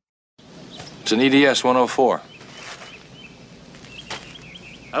disappointment. It's an EDS 104.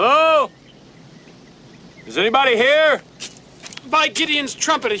 Hello? Is anybody here? By Gideon's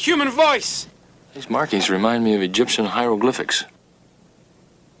trumpet, a human voice. These markings remind me of Egyptian hieroglyphics.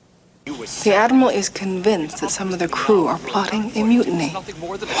 The Admiral is convinced that some of the crew are plotting a mutiny.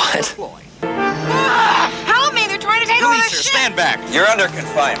 What? Help me! They're trying to take over the ship! Stand back. You're under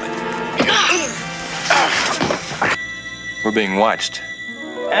confinement. We're being watched.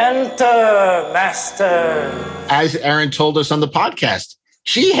 Enter, Master. As Erin told us on the podcast,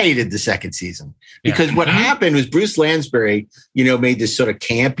 she hated the second season because what happened was Bruce Lansbury, made this sort of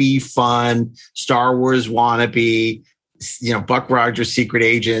campy, fun Star Wars wannabe, Buck Rogers, secret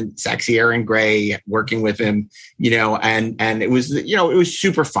agent, sexy Erin Gray working with him, and it was, it was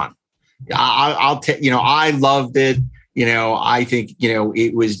super fun. I loved it. I think,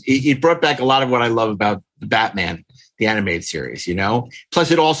 it brought back a lot of what I love about the Batman, the animated series,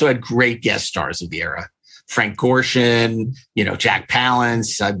 plus it also had great guest stars of the era. Frank Gorshin, Jack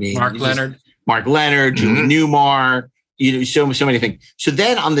Palance. I mean, Mark Leonard, Julie Newmar, so many things. So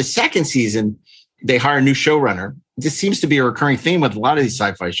then on the second season, they hire a new showrunner. This seems to be a recurring theme with a lot of these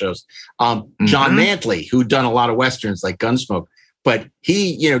sci-fi shows. John Mantley, who'd done a lot of Westerns like Gunsmoke, but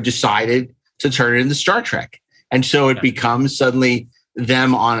he, decided to turn it into Star Trek. And so it becomes suddenly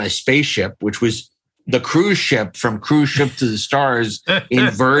them on a spaceship, which was the cruise ship from Cruise Ship to the Stars,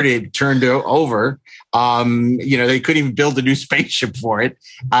 inverted, turned over. They couldn't even build a new spaceship for it,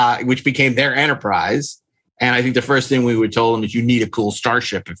 which became their Enterprise. And I think the first thing we would tell them is you need a cool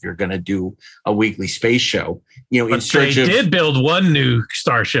starship if you're going to do a weekly space show. But they did build one new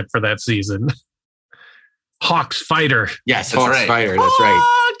starship for that season. Hawk's Fighter. Yes, Hawk's Fighter. That's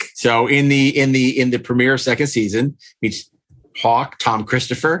right. So in the premiere second season, it's Hawk, Tom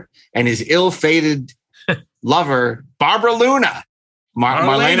Christopher, and his ill-fated lover, Barbara Luna.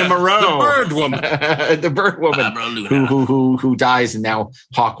 Marlena Moreau, the bird woman, the bird woman who dies, and now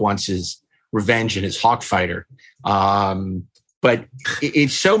Hawk wants his revenge in his Hawk Fighter. But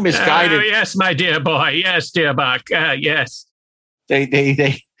it's so misguided. Yes, my dear boy. Yes, dear Buck. Yes.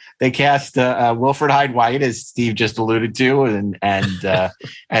 They cast Wilfred Hyde White, as Steve just alluded to, and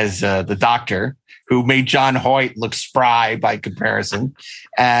as the Doctor, who made John Hoyt look spry by comparison,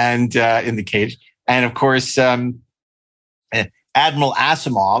 and in the cage, and of course. Admiral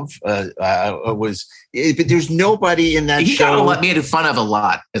Asimov was, but there's nobody in that show. He got made fun of a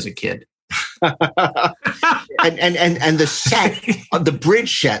lot as a kid. and the set, the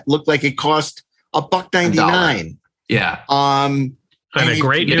bridge set looked like it cost $1.99. Yeah. And a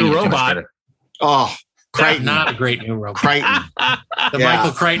great new robot. Oh, Crichton. Not a great new robot. Crichton. The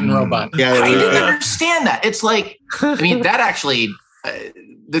Michael Crichton robot. Yeah, I didn't understand that. It's that actually,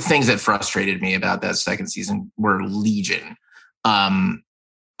 the things that frustrated me about that second season were legion.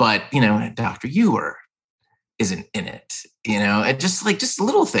 But Dr. Ewer isn't in it, and just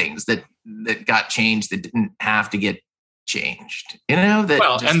little things that got changed that didn't have to get changed, and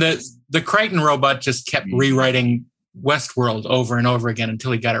the Crichton robot just kept rewriting Westworld over and over again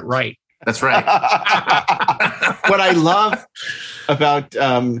until he got it right. That's right. What I love about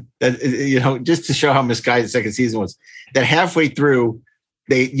that, just to show how misguided the second season was, that halfway through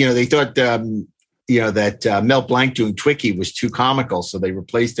they thought that Mel Blanc doing Twiki was too comical, so they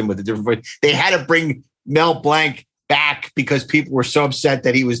replaced him with a different voice. They had to bring Mel Blanc back because people were so upset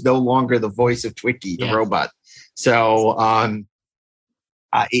that he was no longer the voice of Twiki, the robot. So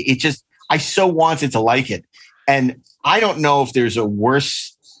I so wanted to like it. And I don't know if there's a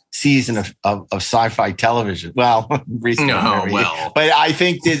worse season of sci-fi television. Well, recently, but I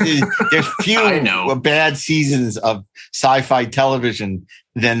think there's few bad seasons of sci-fi television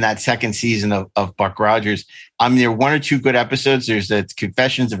than that second season of Buck Rogers. I mean, there are one or two good episodes. There's the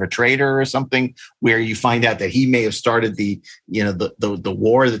Confessions of a Traitor or something where you find out that he may have started the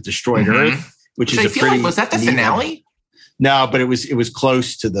war that destroyed Earth, which is was that the finale? No, but it was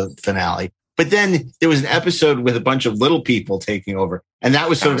close to the finale. But then there was an episode with a bunch of little people taking over, and that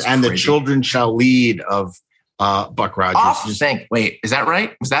was the children shall lead of Buck Rogers. Off-Think. Wait, is that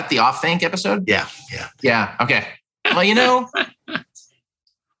right? Was that the Off-Think episode? Yeah. Okay. Well,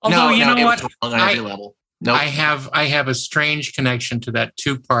 although you know what, Nope. I have a strange connection to that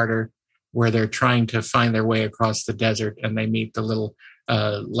two-parter where they're trying to find their way across the desert and they meet the little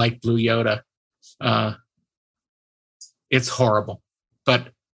light blue Yoda. It's horrible, but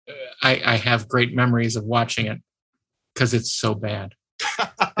I have great memories of watching it because it's so bad.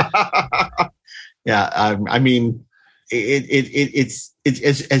 Yeah, I mean, it's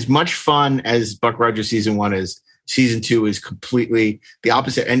as much fun as Buck Rogers season 1 is. Season 2 is completely the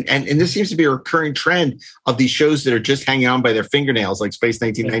opposite, and this seems to be a recurring trend of these shows that are just hanging on by their fingernails, like Space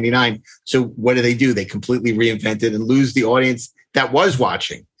 1999. So what do? They completely reinvent it and lose the audience that was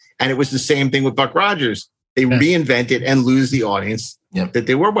watching. And it was the same thing with Buck Rogers. They reinvent it and lose the audience that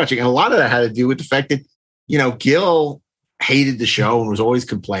they were watching. And a lot of that had to do with the fact that, Gil hated the show and was always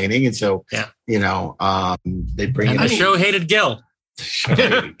complaining. And so, they bring and in the show hated Gil.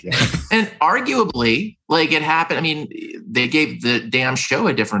 And arguably, like it happened. I mean, they gave the damn show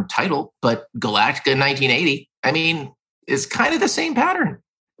a different title, but Galactica 1980, I mean, is kind of the same pattern.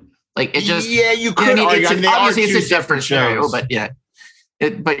 Like it just, you could argue. Obviously, it's a different show, but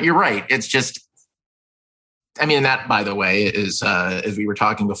but you're right. It's just, I mean, that, by the way, is as we were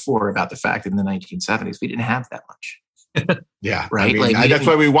talking before about the fact that in the 1970s we didn't have that much. Yeah, right. I mean, that's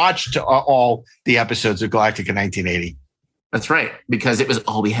why we watched all the episodes of Galactica 1980. That's right, because it was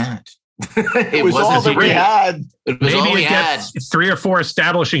all we had. It was all that we had. It was all we had. 3 or 4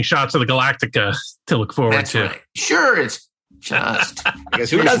 establishing shots of the Galactica to look forward to. Right. Sure, it's just. I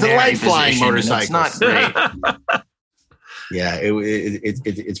guess who doesn't like flying motorcycles? It's not great. Yeah,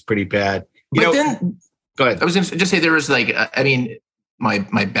 it's pretty bad. Then, go ahead. I was going to just say there was my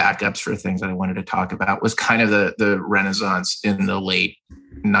backups for things that I wanted to talk about was kind of the renaissance in the late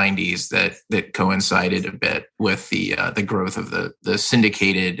 90s that coincided a bit with the growth of the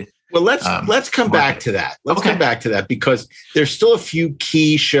syndicated. Well, let's come back to that. Let's come back to that because there's still a few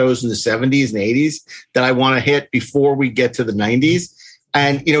key shows in the 70s and 80s that I want to hit before we get to the 90s.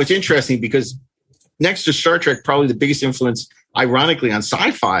 And it's interesting because next to Star Trek, probably the biggest influence, ironically, on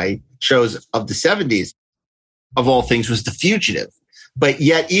sci-fi shows of the 70s, of all things, was The Fugitive. But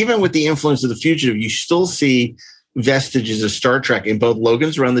yet, even with the influence of The Fugitive, you still see vestiges of Star Trek in both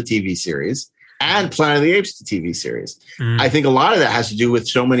Logan's Run, the TV series, and Planet of the Apes, the TV series. I think a lot of that has to do with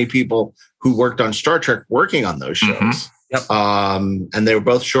so many people who worked on Star Trek working on those shows. And they were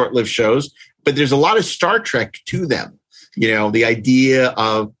both short-lived shows, but there's a lot of Star Trek to them. The idea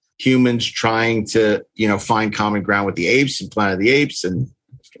of humans trying to, find common ground with the apes and Planet of the Apes, and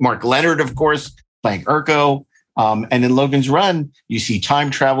Mark Leonard, of course, playing Urko. And in Logan's Run, you see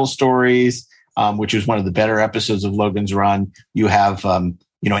time travel stories, which is one of the better episodes of Logan's Run. You have, an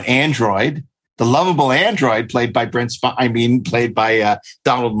android, the lovable android played by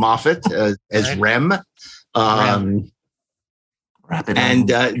Donald Moffat as Rem.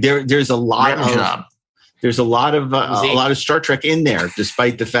 There's a lot of Star Trek in there,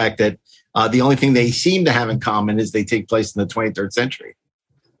 despite the fact that the only thing they seem to have in common is they take place in the 23rd century.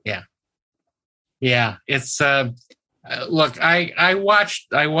 Yeah, it's look, I watched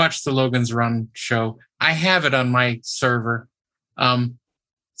the Logan's Run show. I have it on my server.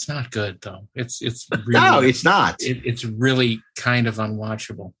 It's not good though. It's really, no, it's not. It's really kind of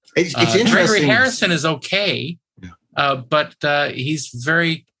unwatchable. It's interesting. Gregory Harrison is okay, but he's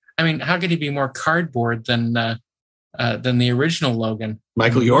very. I mean, how could he be more cardboard than the original Logan?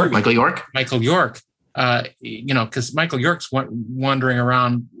 Michael York. Because Michael York's wandering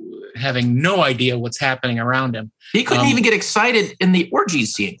around having no idea what's happening around him. He couldn't even get excited in the orgy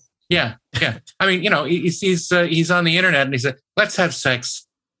scene. Yeah. I mean, he's on the internet and he said, "Let's have sex."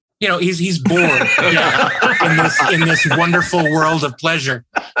 He's bored in this wonderful world of pleasure.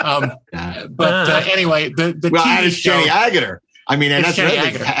 Anyway, the TV show, Jenny Agutter. I mean, and that's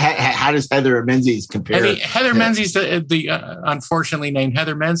how does Heather Menzies compare? I mean, Heather Menzies, the unfortunately named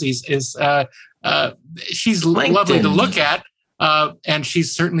Heather Menzies, is she's lovely to look at, and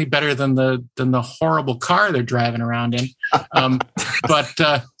she's certainly better than the horrible car they're driving around in.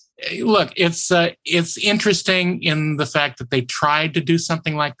 But look, it's interesting in the fact that they tried to do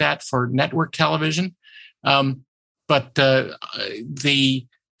something like that for network television, but the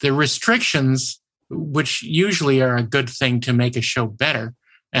restrictions, which usually are a good thing to make a show better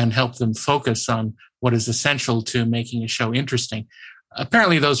and help them focus on what is essential to making a show interesting,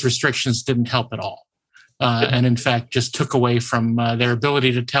 apparently those restrictions didn't help at all, and in fact just took away from their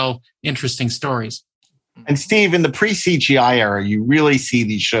ability to tell interesting stories. And Steve, in the pre-CGI era, you really see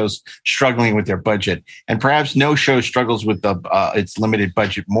these shows struggling with their budget, and perhaps no show struggles with its limited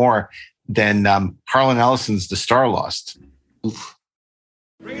budget more than Harlan Ellison's The Star Lost. Oof.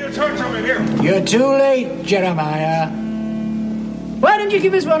 Bring your torch over here. You're too late, Jeremiah. Why don't you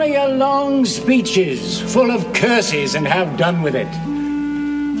give us one of your long speeches full of curses and have done with it?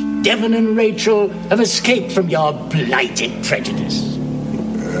 Devon and Rachel have escaped from your blighted prejudice.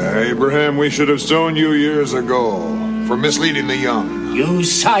 Abraham, we should have stoned you years ago for misleading the young. You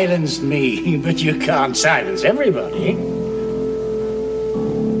silenced me, but you can't silence everybody.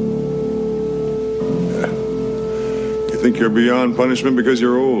 You think you're beyond punishment because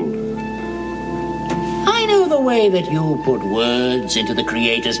you're old? I know the way that you put words into the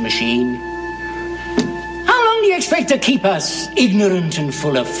Creator's machine. How long do you expect to keep us ignorant and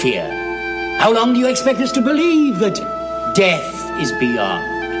full of fear? How long do you expect us to believe that death is beyond?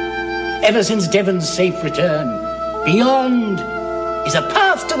 Ever since Devon's safe return, beyond is a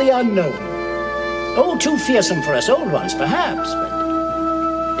path to the unknown. Oh, too fearsome for us old ones, perhaps, but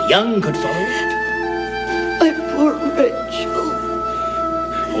the young could follow it. My poor Rachel.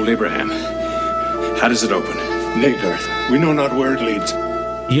 Old Abraham, how does it open? Darth, we know not where it leads.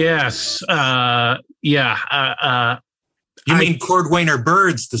 Yes. You mean Cordwainer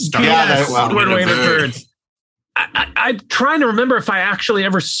Bird's The Star? Yes, Cordwainer Bird's. I'm trying to remember if I actually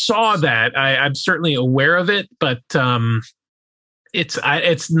ever saw that. I'm certainly aware of it, but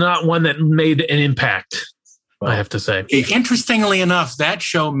it's not one that made an impact, I have to say. Interestingly enough, that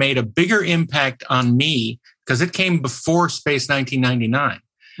show made a bigger impact on me because it came before Space 1999.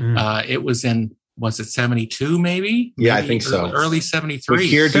 It was in, was it 72 maybe? Yeah, I think so. Early 73.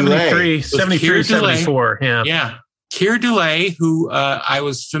 Keir Dullea. 73, 74, yeah. Yeah. Keir Dullea, who I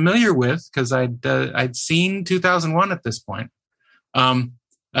was familiar with because I'd seen 2001 at this point.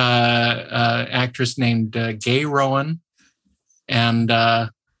 Actress named Gay Rowan and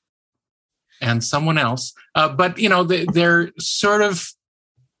someone else. But you know, they're sort of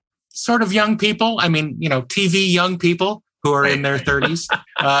young people. I mean, you know, TV young people who are in their 30s.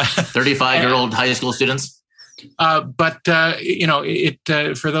 35-year-old high school students. But you know, it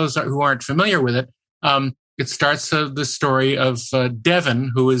for those who aren't familiar with it. It starts the story of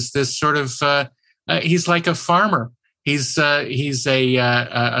Devon, who is this sort of he's like a farmer. He's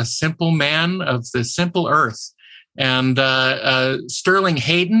a simple man of the simple earth, and Sterling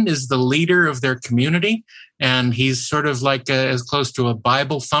Hayden is the leader of their community, and he's sort of like as close to a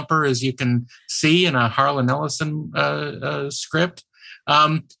Bible thumper as you can see in a Harlan Ellison script.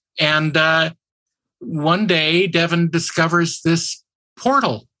 And one day, Devon discovers this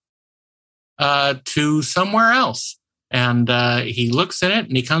portal to somewhere else. And he looks in it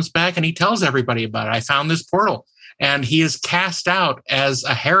and he comes back and he tells everybody about it. I found this portal. And he is cast out as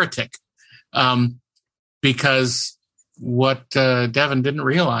a heretic because what Devon didn't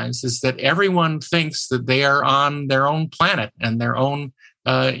realize is that everyone thinks that they are on their own planet and their own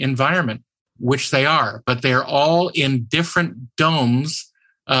environment, which they are. But they're all in different domes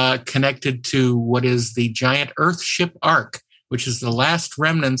connected to what is the giant Earthship Ark, which is the last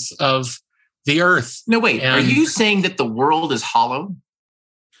remnants of the Earth. No, wait. Are you saying that the world is hollow?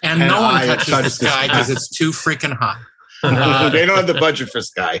 And no one touches the sky because it's too freaking hot. They don't have the budget for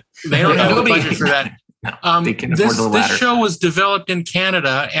sky. They don't have the budget for that. They can afford the ladder. This show was developed in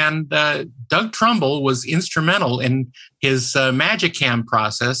Canada, and Doug Trumbull was instrumental in his Magicam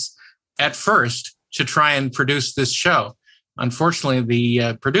process at first to try and produce this show. Unfortunately,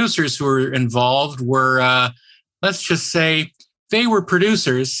 the producers who were involved were, let's just say, they were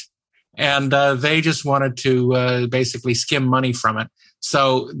producers. And they just wanted to basically skim money from it.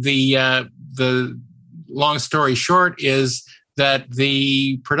 So the long story short is that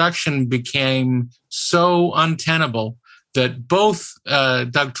the production became so untenable that both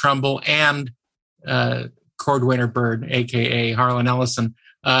Doug Trumbull and Cordwainer Bird, a.k.a. Harlan Ellison,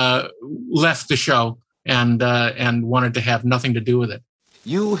 left the show and wanted to have nothing to do with it.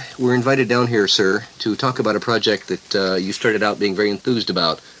 You were invited down here, sir, to talk about a project that you started out being very enthused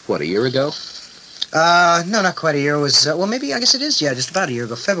about, what, a year ago? No, not quite a year. It was, well, maybe, I guess it is, yeah, just about a year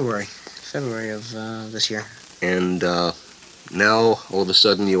ago, February of this year. And now, all of a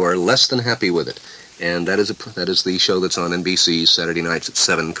sudden, you are less than happy with it. and that is the show that's on NBC Saturday nights at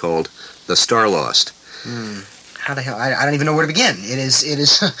 7 called The Star Lost. How the hell? I don't even know where to begin. It is.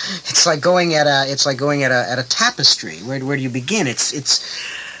 It's like going at a tapestry. Where do you begin?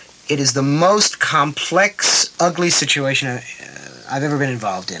 It is the most complex, ugly situation I've ever been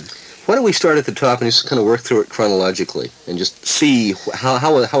involved in. Why don't we start at the top and just kind of work through it chronologically and just see how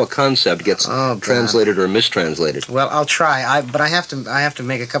a concept gets translated or mistranslated? Well, I'll try. But I have to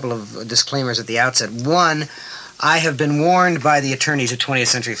make a couple of disclaimers at the outset. One, I have been warned by the attorneys at 20th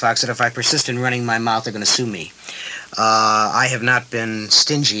Century Fox that if I persist in running my mouth, they're going to sue me. I have not been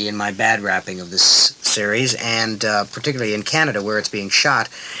stingy in my bad rapping of this series, and particularly in Canada where it's being shot,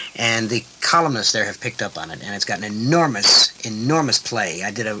 and the columnists there have picked up on it, and it's got an enormous play.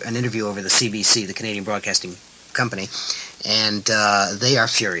 I did an interview over the CBC, the Canadian Broadcasting Company, and they are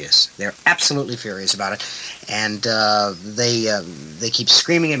furious. They're absolutely furious about it, and they keep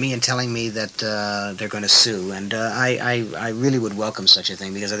screaming at me and telling me that they're going to sue, and I really would welcome such a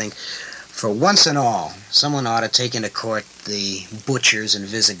thing, because I think for once and all, someone ought to take into court the butchers and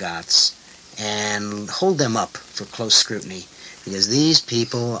Visigoths and hold them up for close scrutiny, because these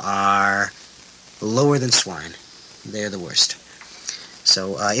people are lower than swine. They're the worst.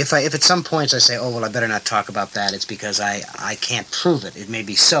 So if at some points I say, oh, well, I better not talk about that, it's because I can't prove it. It may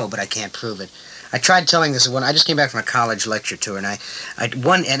be so, but I can't prove it. I tried telling this when I just came back from a college lecture tour, and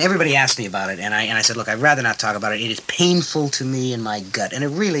and everybody asked me about it, and I said, look, I'd rather not talk about it. It is painful to me in my gut, and it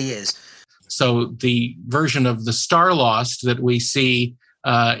really is. So the version of The Star Lost that we see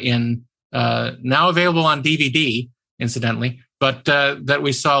in now available on DVD, incidentally, but that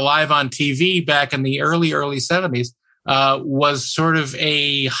we saw live on TV back in the early 70s, was sort of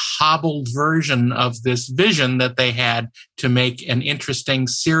a hobbled version of this vision that they had to make an interesting,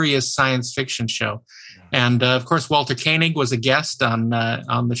 serious science fiction show. And of course, Walter Koenig was a guest on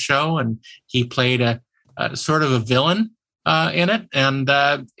the show, and he played a sort of a villain in it. And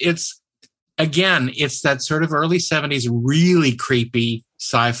it's that sort of early 70s, really creepy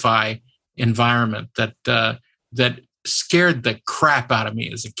sci-fi environment that scared the crap out of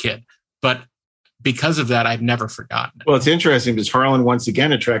me as a kid. But because of that, I've never forgotten it. Well, it's interesting because Harlan once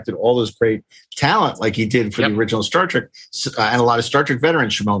again attracted all this great talent like he did for the original Star Trek, and a lot of Star Trek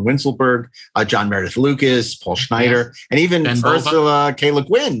veterans, Shimon Winselberg, John Meredith Lucas, Paul Schneider, and even Ursula K. Le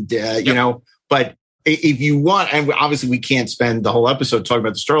Guin, you know. But if you want, and obviously we can't spend the whole episode talking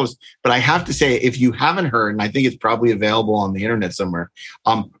about the Star Lost, but I have to say, if you haven't heard, and I think it's probably available on the internet somewhere,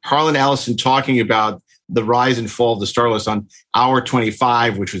 Harlan Ellison talking about the rise and fall of the Star Lost on Hour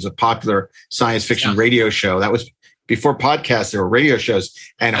 25, which was a popular science fiction radio show. That was before podcasts, there were radio shows.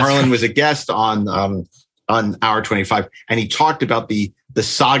 And Harlan was a guest on Hour 25. And he talked about the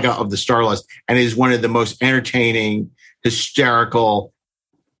saga of the Star Lost. And it is one of the most entertaining, hysterical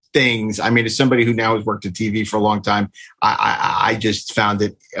things. I mean, as somebody who now has worked at TV for a long time, I just found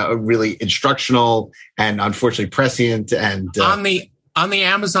it really instructional and unfortunately prescient. And on the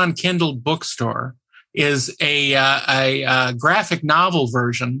Amazon Kindle bookstore is a graphic novel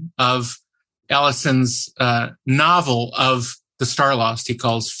version of Ellison's novel of the Star Lost. He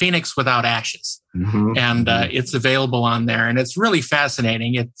calls Phoenix Without Ashes, and it's available on there, and it's really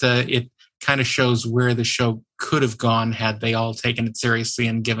fascinating. It kind of shows where the show could have gone had they all taken it seriously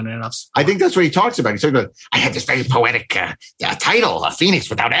and given it enough support. I think that's what he talks about. He's talking about, I had this very poetic title, Phoenix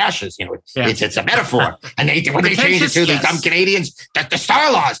Without Ashes. You know, it's a metaphor, and they changed it to the dumb Canadians, the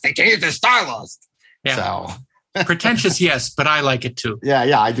Star Lost. They changed it to Star Lost. Yeah. So pretentious, yes, but I like it too.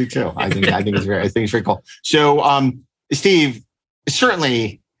 Yeah, I do too. I think it's very cool. So, Steve,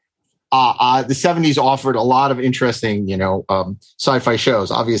 certainly, the 70s offered a lot of interesting, sci-fi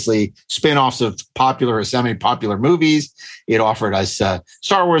shows. Obviously, spin-offs of popular or semi-popular movies. It offered us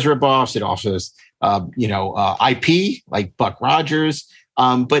Star Wars ripoffs. It offers IP like Buck Rogers.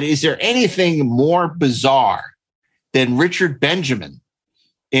 But is there anything more bizarre than Richard Benjamin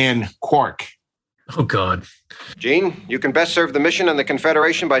in Quark? Oh, God. Gene, you can best serve the mission and the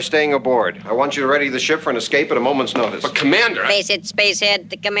Confederation by staying aboard. I want you to ready the ship for an escape at a moment's notice. But, Commander... Face it, Spacehead.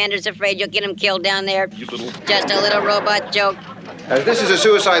 The commander's afraid you'll get him killed down there. Just a little robot joke. As this is a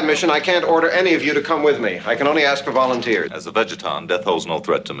suicide mission, I can't order any of you to come with me. I can only ask for volunteers. As a Vegeton, death holds no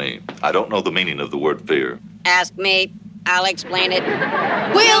threat to me. I don't know the meaning of the word fear. Ask me. I'll explain it.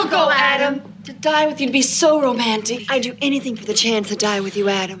 We'll go, Adam. To die with you'd be so romantic. I'd do anything for the chance to die with you,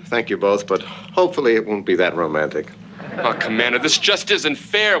 Adam. Thank you both, but hopefully it won't be that romantic. Oh, Commander, this just isn't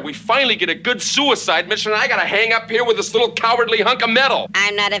fair. We finally get a good suicide mission, and I gotta hang up here with this little cowardly hunk of metal.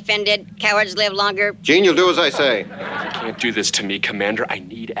 I'm not offended. Cowards live longer. Gene, you'll do as I say. You can't do this to me, Commander. I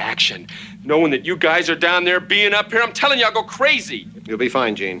need action. Knowing that you guys are down there being up here, I'm telling you, I'll go crazy. You'll be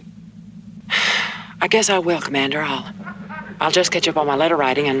fine, Gene. I guess I will, Commander. I'll just catch up on my letter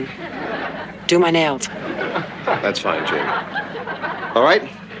writing and do my nails. That's fine, Jane. All right,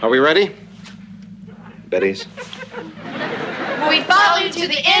 are we ready? Betty's. We follow you to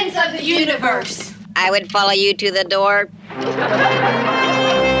the ends of the universe. I would follow you to the door.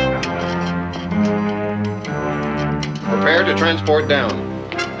 Prepare to transport down.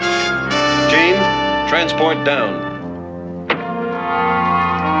 Gene, transport down.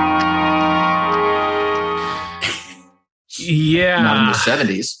 Yeah. Not in the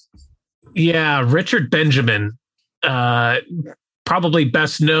 70s. Yeah, Richard Benjamin, probably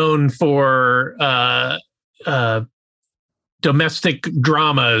best known for domestic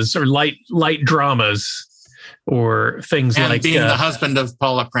dramas or light dramas or things and like being the husband of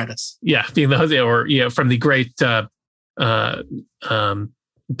Paula Prentice. Yeah, being the husband, or from the great Diary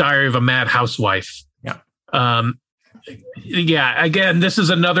of a Mad Housewife. Yeah. Again, this is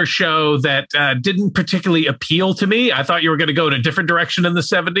another show that didn't particularly appeal to me. I thought you were going to go in a different direction in the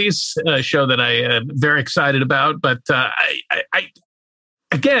 70s, a show that I am very excited about. But I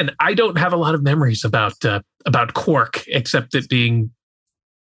don't have a lot of memories about Quark, except it being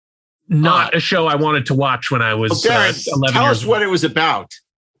not a show I wanted to watch when I was 11 tell years us old. what it was about.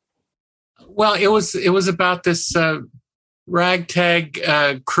 Well, it was about this ragtag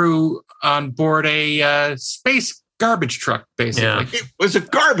crew on board a space garbage truck, basically. Yeah. It was a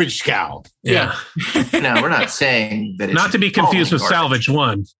garbage cow. Yeah. No, we're not saying that it's Not to be confused with garbage. Salvage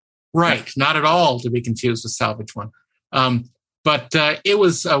One. Right. Not at all to be confused with Salvage One. But it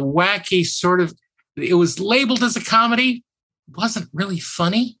was a wacky sort of, it was labeled as a comedy. It wasn't really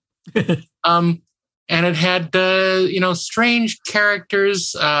funny. And it had, strange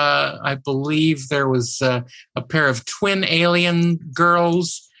characters. I believe there was a pair of twin alien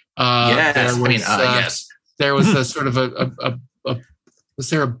girls. Yes. There was a sort of was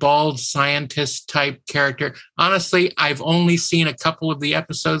there a bald scientist type character? Honestly, I've only seen a couple of the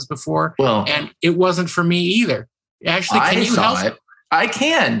episodes before, and it wasn't for me either. Actually, can you help? It. I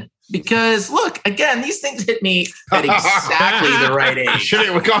can, because look, again, these things hit me at exactly the right age. Should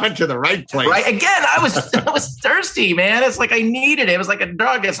have gone to the right place. Right? Again, I was thirsty, man. It's like I needed it. It was like a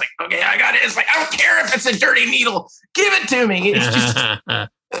drug. It's like, okay, I got it. It's like, I don't care if it's a dirty needle. Give it to me. It's just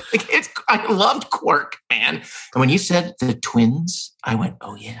I loved Quark, man. And when you said the twins, I went,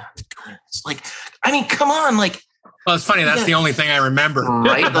 oh yeah, the twins. Like, I mean, come on, like. Well, it's funny. That's the only thing I remember.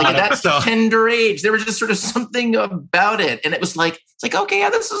 Right? Like at that tender age, there was just sort of something about it. And it was like, it's like, okay, yeah,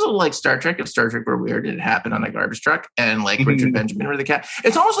 this is like Star Trek. If Star Trek were weird, it happened on a garbage truck. And like Richard Benjamin or the cat.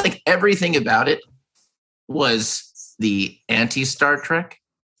 It's almost like everything about it was the anti-Star Trek.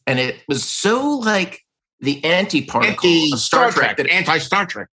 And it was so like the anti-particle of Star Trek. Anti-Star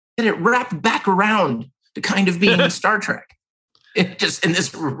Trek. That it wrapped back around to kind of being Star Trek. It just in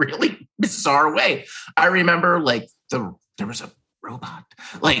this really bizarre way. I remember like there was a robot.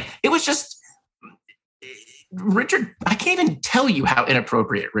 Like it was just Richard. I can't even tell you how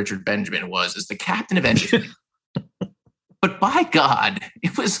inappropriate Richard Benjamin was as the captain of anything. But by God,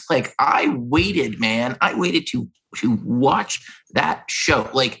 it was like I waited, man. I waited to watch that show.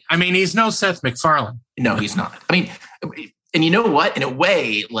 Like, I mean, he's no Seth MacFarlane. No, he's not. I mean, and you know what? In a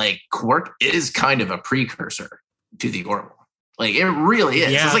way, like Quark is kind of a precursor to the Orville. Like it really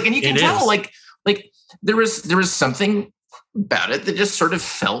is. Yeah, it's like, and you can tell, like there was something about it that just sort of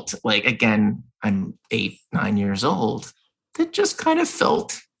felt like, again, I'm 8-9 years old, that just kind of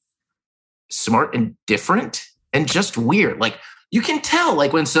felt smart and different and just weird. Like you can tell,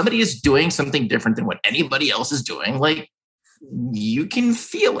 like when somebody is doing something different than what anybody else is doing, like you can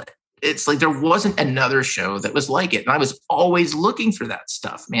feel it. It's like there wasn't another show that was like it. And I was always looking for that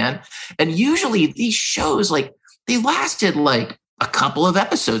stuff, man. And usually these shows, like, they lasted like a couple of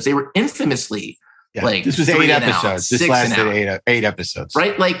episodes. They were infamously like this was 8 episodes. This lasted 8 episodes,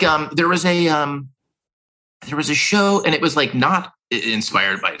 right? Like there was a show, and it was like not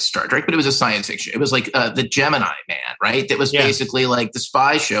inspired by Star Trek, but it was a science fiction. It was like the Gemini Man, right? That was basically like the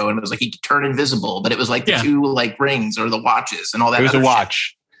spy show, and it was like he could turn invisible, but it was like the two like rings or the watches and all that. It was a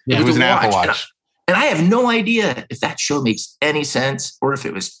watch. Yeah, it was an Apple Watch. And I have no idea if that show makes any sense or if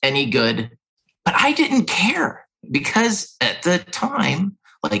it was any good, but I didn't care. Because at the time,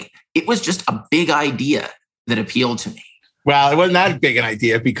 like it was just a big idea that appealed to me. Well, it wasn't that big an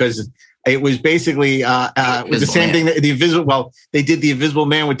idea because it was basically it was the same thing. The Invisible. Well, they did the Invisible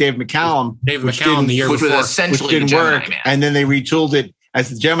Man with Dave McCallum, the year which before, was essentially which didn't the Gemini work, Man. and then they retooled it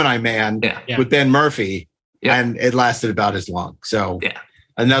as the Gemini Man with Ben Murphy, and it lasted about as long. So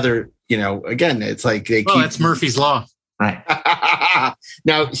another, again, it's like it's Murphy's Law. Right.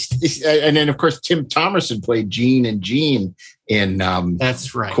 Now, and then of course Tim Thomerson played Gene and Gene in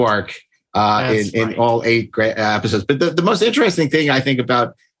that's right. Quark, in all 8 episodes. But the most interesting thing I think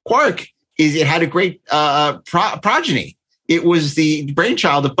about Quark is it had a great progeny. It was the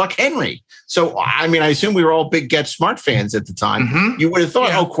brainchild of Buck Henry. So, I mean, I assume we were all big Get Smart fans at the time. Mm-hmm. You would have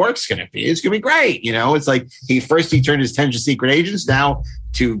thought, Quark's going to be great. You know, it's like he turned his 10 secret agents, now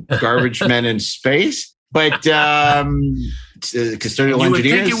to garbage men in space. But custodial you would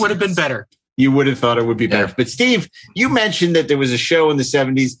engineers. think it would have been better. You would have thought it would be better. But Steve, you mentioned that there was a show in the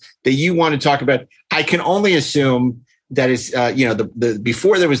 70s that you want to talk about. I can only assume that is, the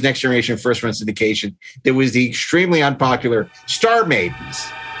before there was Next Generation first run syndication, there was the extremely unpopular Star Maidens.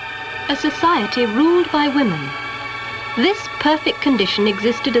 A society ruled by women. This perfect condition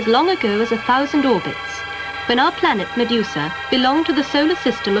existed as long ago as 1,000 orbits, when our planet Medusa belonged to the solar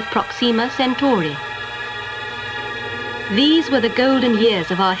system of Proxima Centauri. These were the golden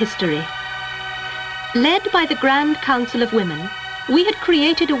years of our history. Led by the Grand Council of Women, we had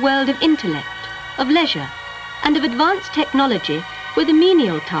created a world of intellect, of leisure, and of advanced technology where the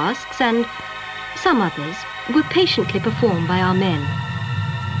menial tasks and some others were patiently performed by our men.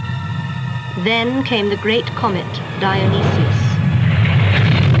 Then came the great comet Dionysius.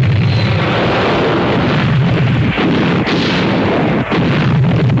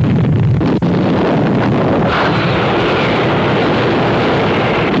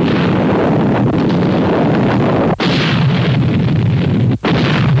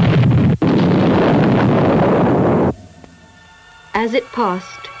 As it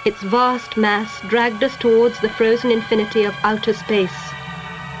passed, its vast mass dragged us towards the frozen infinity of outer space.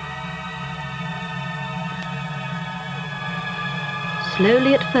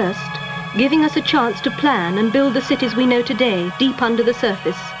 Slowly at first, giving us a chance to plan and build the cities we know today deep under the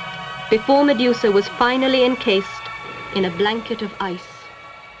surface, before Medusa was finally encased in a blanket of ice.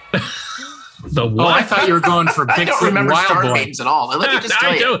 The what? Oh, I thought you were going for Bigfoot. I don't remember Wild Star Boy. Maidens at all. Let me just tell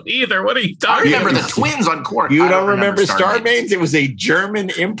I you. don't either. What are you talking about? I remember the twins on Quark. You I don't remember Star Maidens. Maidens? It was a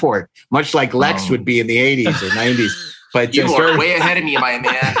German import, much like Lex would be in the 80s or 90s. But you are way ahead of me, my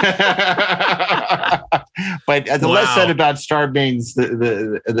man. But the less said about Star Maidens,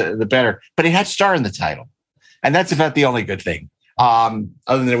 the better. But it had Star in the title. And that's about the only good thing. Other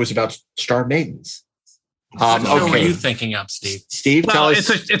than it was about Star Maidens. What show were you thinking of, Steve? Steve, tell us.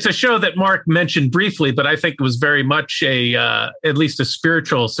 It's a show that Mark mentioned briefly, but I think it was very much at least a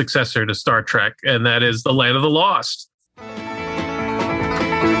spiritual successor to Star Trek, and that is The Land of the Lost.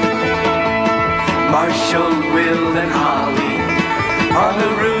 Marshall, Will, and Holly on a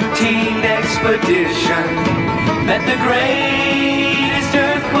routine expedition met the greatest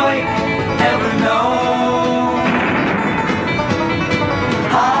earthquake ever known.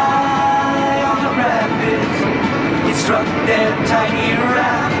 High on the rapids, it struck their tiny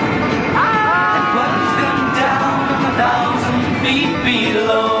raft and plunged them down 1,000 feet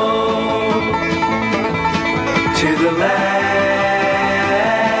below to the land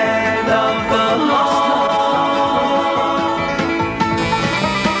of the lost.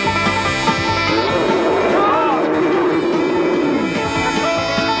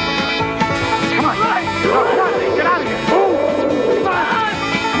 Come on, get out of here.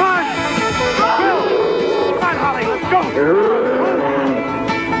 Come on, Holly, let's go.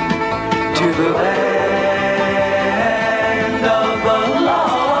 To the land of the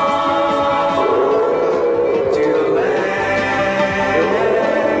lost. To the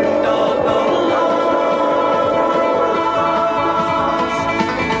land of the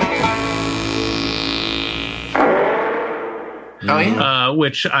Oh yeah.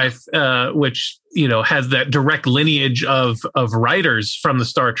 Which has that direct lineage of writers from the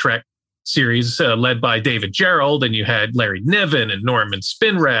Star Trek series, led by David Gerrold, and you had Larry Niven and Norman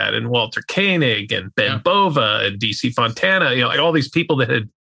Spinrad and Walter Koenig and Ben Bova and DC Fontana, like all these people that had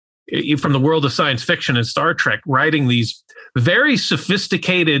from the world of science fiction and Star Trek writing these very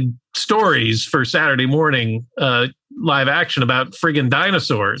sophisticated stories for Saturday morning live action about friggin'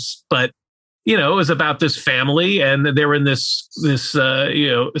 dinosaurs. But it was about this family, and they were in this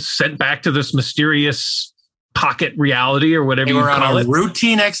sent back to this mysterious pocket reality or whatever you call it. They were on a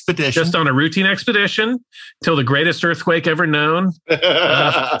routine expedition. Just on a routine expedition till the greatest earthquake ever known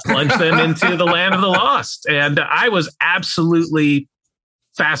plunged them into the land of the lost. And I was absolutely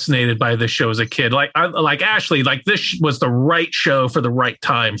fascinated by this show as a kid. Like Ashley, like this was the right show for the right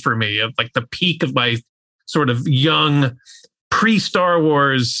time for me. Like the peak of my sort of young pre-Star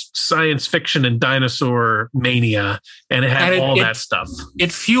Wars science fiction and dinosaur mania, and it had all that stuff.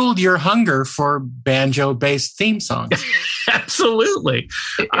 It fueled your hunger for banjo-based theme songs. Absolutely.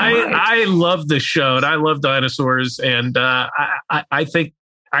 I love this show, and I love dinosaurs, and I think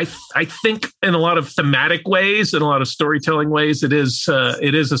I think in a lot of thematic ways, in a lot of storytelling ways, it is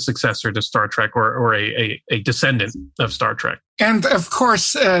a successor to Star Trek or a descendant of Star Trek. And of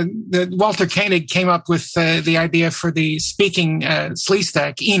course, Walter Koenig came up with the idea for the speaking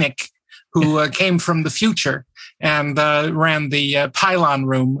sleestack, Enoch, who came from the future and ran the pylon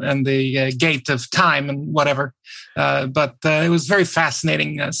room and the gate of time and whatever. But it was very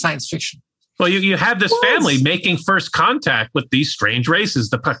fascinating science fiction. Well, you had this family making first contact with these strange races,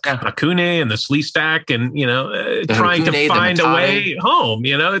 the Hakune and the Sleestack, and trying to find a way home.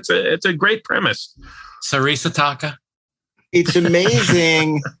 It's a great premise. Sarisataka. It's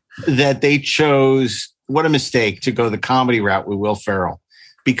amazing that they chose, what a mistake, to go the comedy route with Will Ferrell,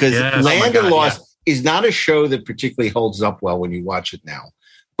 because Land of the Lost is not a show that particularly holds up well when you watch it now.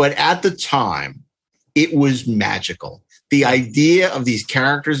 But at the time, it was magical. The idea of these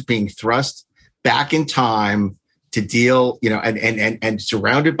characters being thrust back in time to deal, and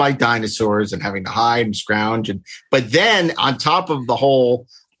surrounded by dinosaurs and having to hide and scrounge. But then on top of the whole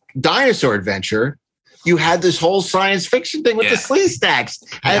dinosaur adventure, you had this whole science fiction thing with the Sleestacks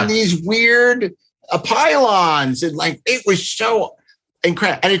and these weird pylons. And it was so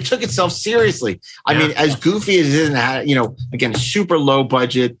incredible. And it took itself seriously. I mean, as goofy as it is, again, super low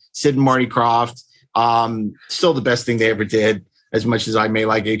budget, Sid and Marty Krofft, still the best thing they ever did, as much as I may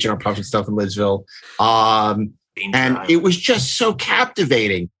like H&R Puff and stuff in Lidsville. And it was just so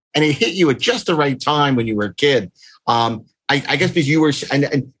captivating. And it hit you at just the right time when you were a kid. I guess because you were,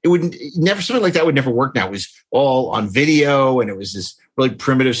 and it would never, something like that would never work now. It was all on video and it was this really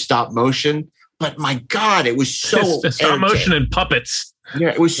primitive stop motion. But my God, it was so stop motion and puppets. Yeah,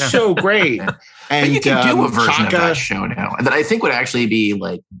 it was so great. And but you can do a version of that show now that I think would actually be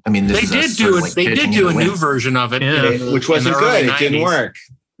like, I mean, they did do a new version of it, which wasn't good. It didn't work.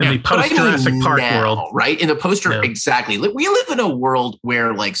 In the post-Jurassic Park world. Right? In the poster, exactly. We live in a world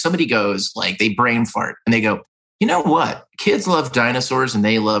where somebody goes, they brain fart and they go, you know what? Kids love dinosaurs and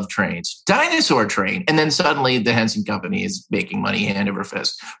they love trains. Dinosaur train. And then suddenly the Henson Company is making money hand over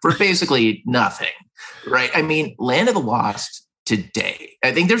fist for basically nothing. Right? I mean, Land of the Lost today,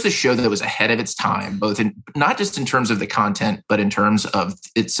 I think there's a show that was ahead of its time, both in not just in terms of the content, but in terms of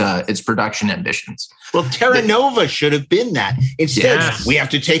its production ambitions. Well, Terra Nova should have been that. Instead, we have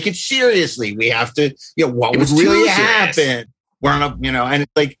to take it seriously. We have to, what would really happen? We're on and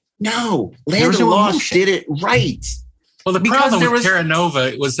it's no, Land of the Lost did it right. Well, the problem with Terra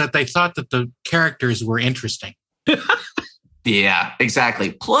Nova was that they thought that the characters were interesting. Yeah,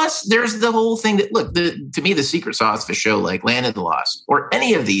 exactly. Plus, there's the whole thing that, look, to me, the secret sauce of a show like Land of the Lost or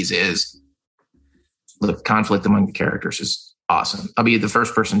any of these is, look, conflict among the characters is awesome. I'll be the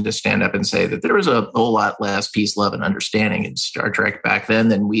first person to stand up and say that there was a whole lot less peace, love, and understanding in Star Trek back then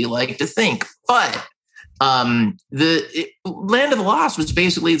than we like to think. But Land of the Lost was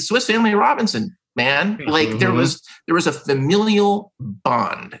basically the Swiss Family Robinson, man. There was a familial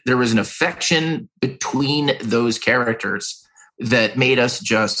bond. There was an affection between those characters that made us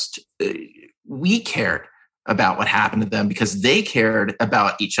just, we cared about what happened to them because they cared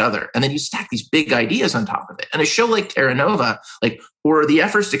about each other. And then you stack these big ideas on top of it. And a show like Terra Nova, or the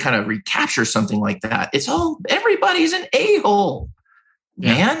efforts to kind of recapture something like that, it's all, everybody's an a-hole,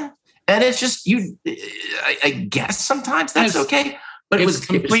 man. And it's just, I guess sometimes that's okay. But it's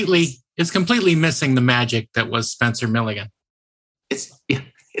completely missing the magic that was Spencer Milligan. It's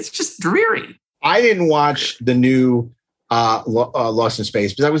just dreary. I didn't watch the new Lost in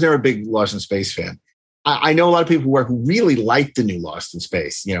Space because I was never a big Lost in Space fan. I know a lot of people who really liked the new Lost in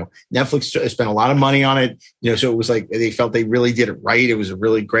Space. Netflix spent a lot of money on it. So it was they felt they really did it right. It was a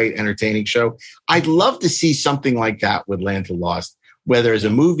really great, entertaining show. I'd love to see something like that with Land of the Lost, whether it's a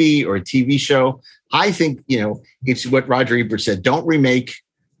movie or a TV show. I think, it's what Roger Ebert said. Don't remake,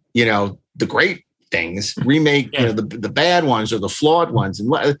 the great things. Remake, the bad ones or the flawed ones. And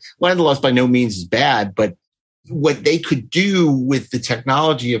Land of the Lost by no means is bad, but what they could do with the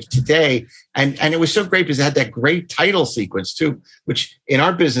technology of today. And it was so great because it had that great title sequence too, which in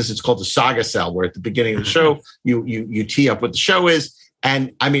our business, it's called the saga cell, where at the beginning of the show, you tee up what the show is.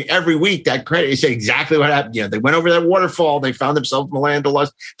 And I mean, every week that credit, you say exactly what happened. They went over that waterfall. They found themselves in the Land of the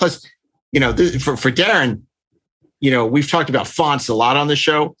Lost. Plus, for Darren, we've talked about fonts a lot on the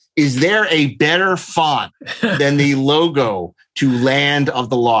show. Is there a better font than the logo to Land of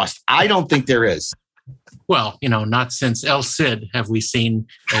the Lost? I don't think there is. Well, not since El Cid have we seen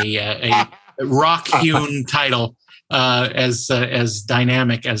a rock-hewn title as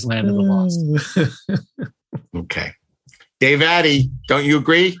dynamic as Land of the Lost. Okay. Dave Addy, don't you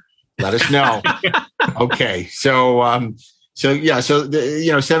agree? Let us know. Okay. So So the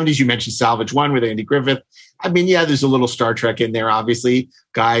 70s, you mentioned Salvage One with Andy Griffith. I mean, yeah, there's a little Star Trek in there, obviously.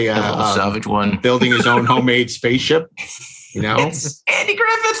 Guy Salvage One building his own homemade spaceship. It's Andy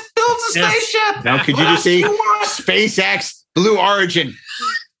Griffith builds a spaceship. Now, could you just see SpaceX, Blue Origin,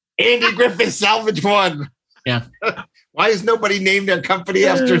 Andy Griffith, Salvage One? Yeah. Why is nobody named their company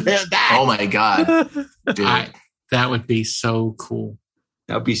after that? Oh my God, dude. That would be so cool.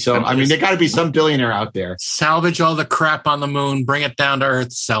 That would be so. I mean, there got to be some billionaire out there. Salvage all the crap on the moon, bring it down to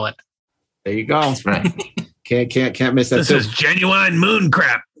Earth, sell it. There you go. That's right. Can't miss that. This is genuine moon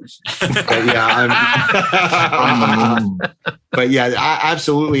crap. But yeah,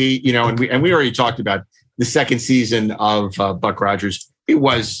 absolutely. And we already talked about the second season of Buck Rogers. It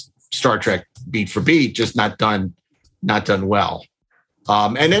was Star Trek beat for beat, just not done well.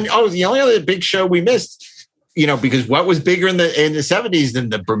 And then the only other big show we missed, because what was bigger in the 70s than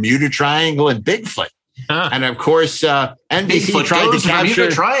the Bermuda Triangle and Bigfoot? And of course, NBC Bigfoot tried to capture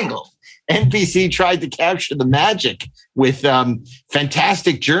Bermuda Triangle. NBC tried to capture the magic with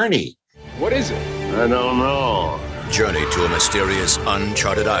Fantastic Journey. What is it? I don't know. Journey to a mysterious,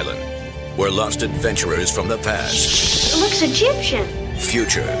 uncharted island where lost adventurers from the past, It looks Egyptian.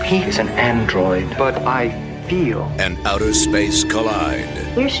 future, He is an android, but I feel. and outer space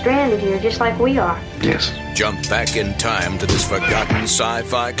collide. You're stranded here just like we are. Yes. Jump back in time to this forgotten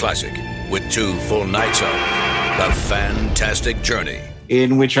sci-fi classic with 2 full nights of The Fantastic Journey,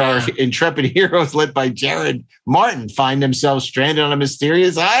 in which our intrepid heroes, led by Jared Martin, find themselves stranded on a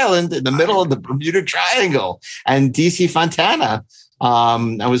mysterious island in the middle of the Bermuda Triangle. And DC Fontana,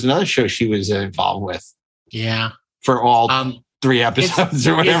 that was another show she was involved with. Yeah. For all 3 episodes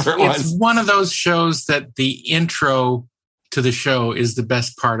or whatever it was. It's one of those shows that the intro to the show is the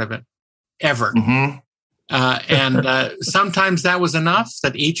best part of it ever. Mm-hmm. And sometimes that was enough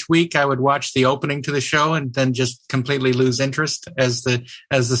that each week I would watch the opening to the show and then just completely lose interest as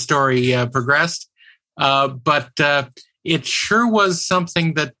the story progressed. But it sure was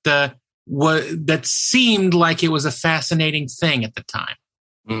something that seemed like it was a fascinating thing at the time.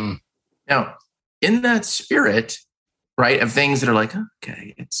 Mm. Now, in that spirit, right, of things that are like,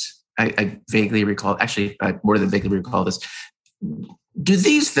 okay, I vaguely recall, actually, I more than vaguely recall this. Do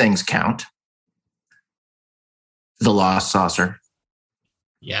these things count? The Lost Saucer.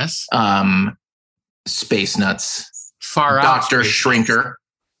 Yes. Space Nuts. Far Out. Dr. Shrinker.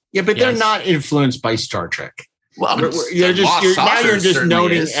 Yeah, but they're not influenced by Star Trek. Well, you're just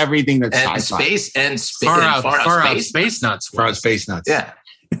noting everything that's sci-fi. Far Out Space Nuts. Far Out Space Nuts. Yeah.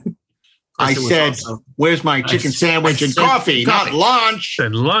 I said, where's my chicken sandwich and coffee? Not lunch.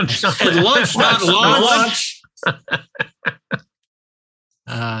 And lunch. And lunch, not lunch.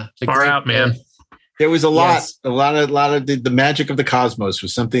 Far Out, man. There was a lot of the magic of the cosmos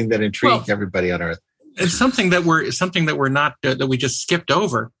was something that intrigued everybody on Earth. It's something that we're not that we just skipped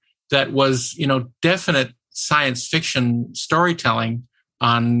over. That was definite science fiction storytelling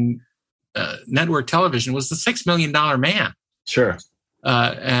on network television was the $6 Million Man. Sure,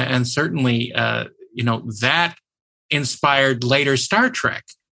 and certainly that inspired later Star Trek.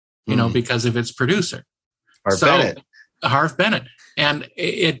 Because of its producer, Harv Bennett, and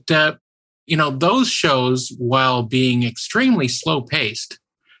it. Those shows, while being extremely slow-paced,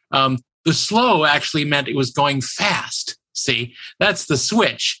 the slow actually meant it was going fast. See, that's the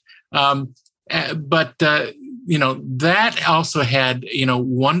switch. But that also had,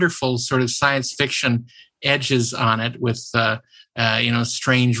 wonderful sort of science fiction edges on it with,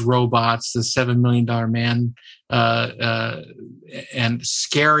 strange robots, the $7 Million Man, and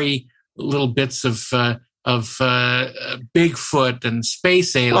scary little bits of Bigfoot and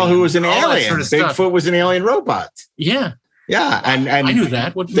space alien. Oh, who was an alien? Sort of Bigfoot stuff. was an alien robot. Yeah. Yeah, and I knew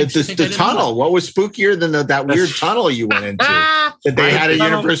that. What the tunnel? What was spookier than that weird tunnel you went into that they had at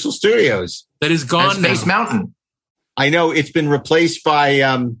Universal Studios? That is gone. Space Mountain. I know it's been replaced by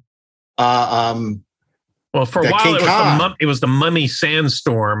well, for a while it was the Mummy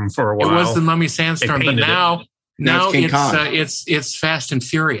Sandstorm. For a while, it was the Mummy Sandstorm, but now it's Fast and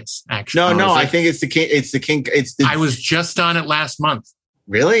Furious. Actually, no, I think it's the King. It's the King. I was just on it last month.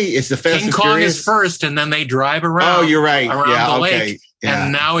 Really? It's the Fast King and Kong Furious? is first, and then they drive around. Oh, you're right. Around the okay. lake, Yeah.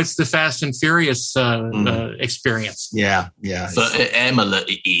 and now it's the Fast and Furious experience. Yeah. So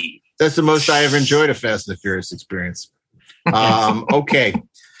Emily, that's the most I ever enjoyed a Fast and Furious experience. Okay,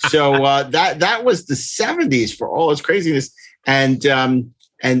 so that was the 70s for all its craziness, and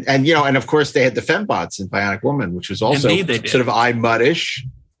of course they had the fembots in Bionic Woman, which was also sort of iMud-ish.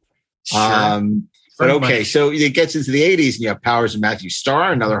 Sure. But okay, so it gets into the 80s, and you have Powers and Matthew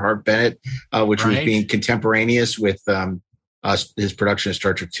Starr, another Harv Bennett, which was being contemporaneous with his production of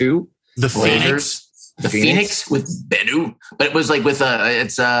Star Trek II. The Phoenix. The Phoenix with Bennu, but it was like with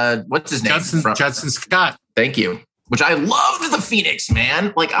it's what's his name? Judson Scott. Thank you. Which I loved the Phoenix,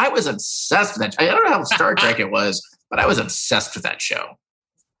 man. Like I was obsessed with that. I don't know how Star Trek it was, but I was obsessed with that show.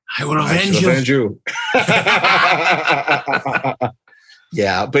 I will avenge you.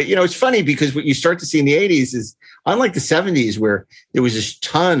 Yeah, but it's funny because what you start to see in the 80s is unlike the 70s where there was this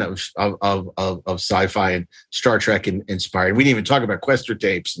ton of sci-fi and Star Trek inspired. We didn't even talk about Questor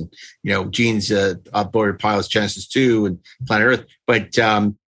tapes and Gene's Outboard Pilots Genesis 2 and Planet Earth. But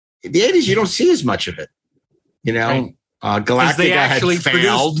the 80s you don't see as much of it. Right. Galactica had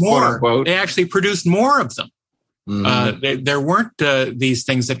failed, quote unquote. They actually produced more of them. Mm-hmm. There weren't these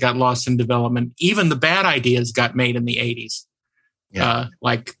things that got lost in development. Even the bad ideas got made in the 80s. Yeah.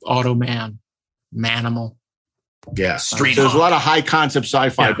 Like Automan, Manimal. Yeah. Street so there's a Hawk. lot of high concept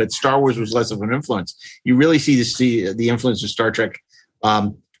sci-fi, but Star Wars was less of an influence. You really see the influence of Star Trek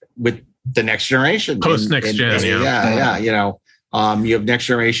with the Next Generation. Post Next Gen, yeah. You have Next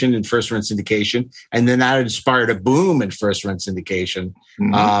Generation and first run syndication, and then that inspired a boom in first run syndication,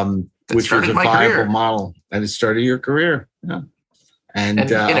 which was a viable model, and it started your career. Yeah.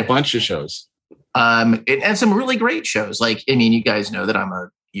 And a bunch of shows. And some really great shows. Like, I mean, you guys know that I'm a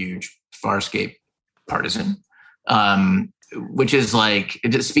huge Farscape partisan, which is like,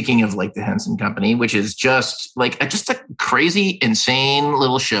 speaking of like the Henson Company, which is just like just a crazy, insane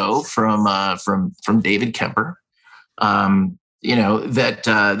little show from David Kemper,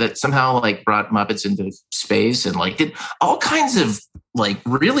 that somehow like brought Muppets into space and like did all kinds of like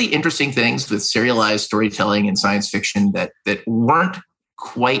really interesting things with serialized storytelling and science fiction that weren't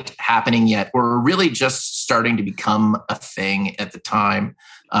quite happening yet, or really just starting to become a thing at the time.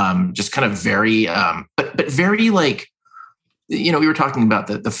 Just kind of very, but very like, we were talking about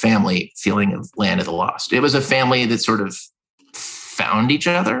the family feeling of Land of the Lost. It was a family that sort of found each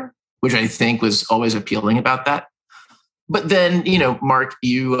other, which I think was always appealing about that. But then, Mark,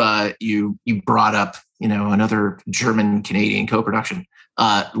 you brought up, another German-Canadian co-production,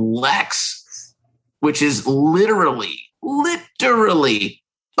 Lex, which is literally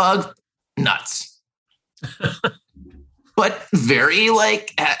bug nuts. But very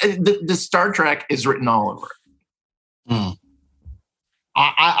like the Star Trek is written all over it.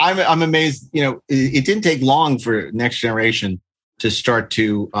 I'm amazed. It didn't take long for Next Generation to start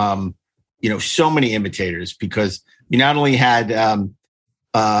to, so many imitators, because you not only had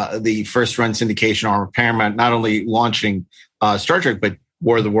the first run syndication arm of Paramount, not only launching Star Trek, but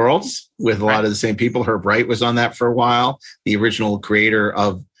War of the Worlds with a lot of the same people. Herb Wright was on that for a while. The original creator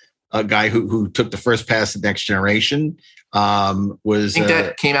of a guy who took the first pass at Next Generation was. I think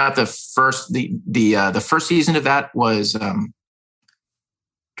that came out the first season of that was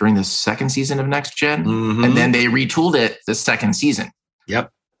during the second season of Next Gen, and then they retooled it the second season.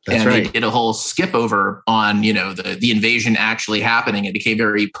 Yep. That's and right. They did a whole skip over on, the invasion actually happening. It became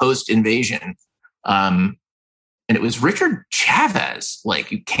very post-invasion. And it was Richard Chavez,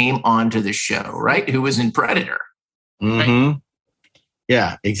 who came onto the show, right? Who was in Predator. Mm-hmm. Right?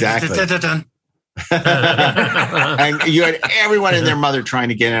 Yeah, exactly. And you had everyone and their mother trying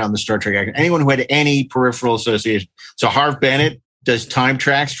to get in on the Star Trek action. Anyone who had any peripheral association. So Harv Bennett does time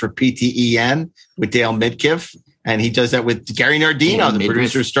tracks for PTEN with Dale Midkiff. And he does that with Gary Nardino, the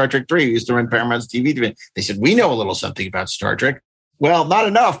producer of Star Trek 3, who used to run Paramount's TV division. They said, we know a little something about Star Trek. Well, not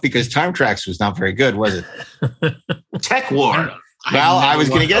enough, because Time Tracks was not very good, was it? Tech War. Well, I was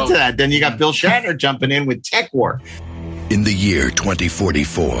going to get to that. Then you got Bill Shatner jumping in with Tech War. In the year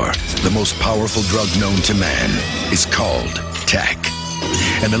 2044, the most powerful drug known to man is called tech.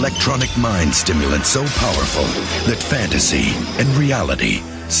 An electronic mind stimulant so powerful that fantasy and reality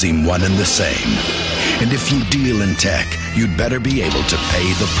seem one and the same. And if you deal in tech, you'd better be able to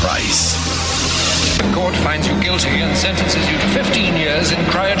pay the price. The court finds you guilty and sentences you to 15 years in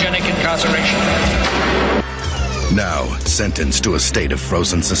cryogenic incarceration. Now, sentenced to a state of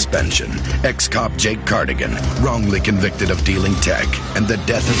frozen suspension, ex-cop Jake Cardigan, wrongly convicted of dealing tech and the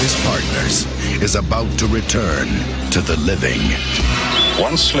death of his partners, is about to return to the living.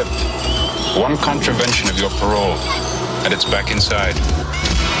 One slip, one contravention of your parole, and it's back inside.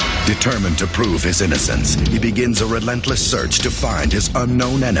 Determined to prove his innocence, he begins a relentless search to find his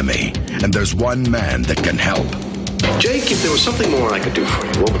unknown enemy. And there's one man that can help. Jake, if there was something more I could do for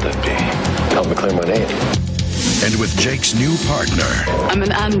you, what would that be? Help me clear my name. And with Jake's new partner... I'm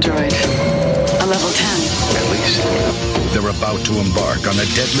an android. A level 10. At least. They're about to embark on a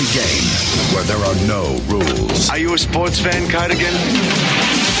deadly game where there are no rules. Are you a sports fan, Cardigan?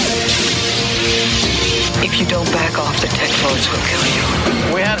 If you don't back off, the tech lords will kill you.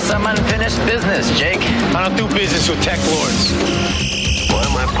 We have some unfinished business, Jake. I don't do business with tech lords.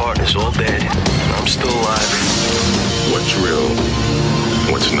 While my partner's all dead, I'm still alive. What's real,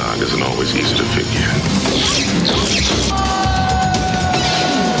 what's not, isn't always easy to figure.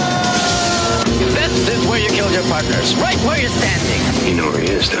 This is where you killed your partners, right where you're standing. You know where he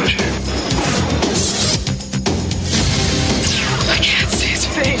is, don't you? I can't see his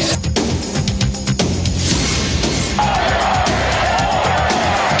face.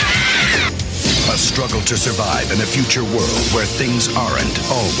 A struggle to survive in a future world where things aren't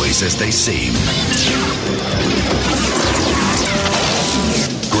always as they seem.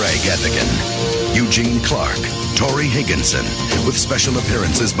 Greg Evigan, Eugene Clark, Tori Higginson, with special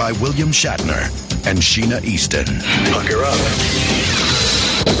appearances by William Shatner and Sheena Easton. Lock her up.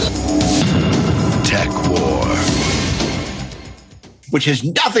 Tech War. Which has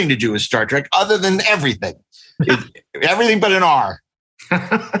nothing to do with Star Trek other than everything. Everything but an R.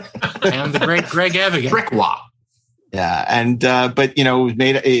 And the great Greg Evigan. Brickwa. Yeah, and but it was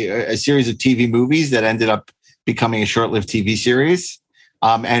made a series of TV movies that ended up becoming a short-lived TV series.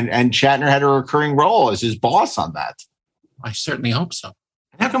 And Shatner had a recurring role as his boss on that. I certainly hope so.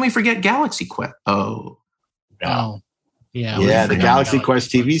 How can we forget Galaxy Quest? Oh, yeah, the Galaxy Quest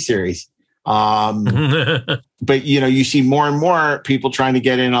TV series. But you see more and more people trying to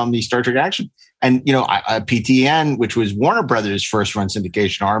get in on the Star Trek action. And, PTN, which was Warner Brothers' first run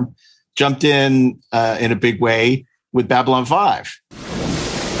syndication arm, jumped in a big way with Babylon 5.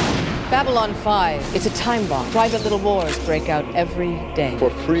 Babylon 5, it's a time bomb. Private little wars break out every day. For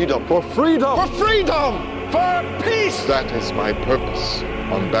freedom, for freedom, For freedom! for peace. That is my purpose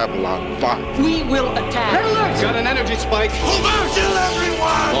on Babylon 5. We will attack. Got an energy spike. Hold on, kill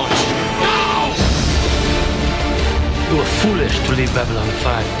everyone! Launch. Now! You were foolish to leave Babylon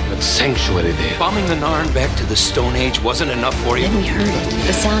 5. But sanctuary there. Bombing the Narn back to the Stone Age wasn't enough for you? Then we heard it.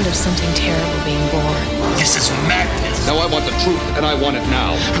 The sound of something terrible being born. This is madness. Now I want the truth, and I want it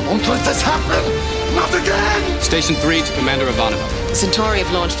now. I won't let this happen! Not again! Station 3 to Commander Ivanova. Centauri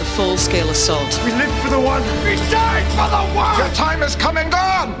have launched a full-scale assault. We live for the one. We die for the one! Your time has come and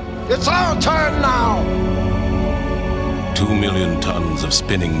gone! It's our turn now! 2 million tons of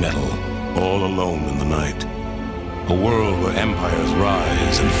spinning metal, all alone in the night. A world where empires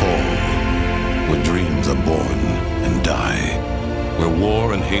rise and fall, where dreams are born and die, where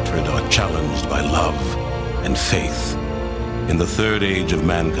war and hatred are challenged by love and faith. In the third age of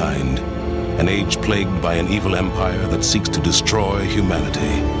mankind, an age plagued by an evil empire that seeks to destroy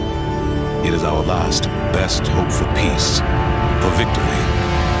humanity. It is our last, best hope for peace, for victory,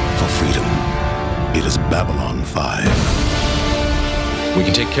 for freedom. It is Babylon 5. We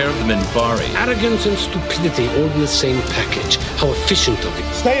can take care of them in Bari. Arrogance and stupidity all in the same package. How efficient of it.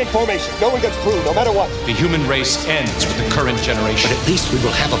 Stay in formation. No one gets through, no matter what. The human race ends with the current generation. But at least we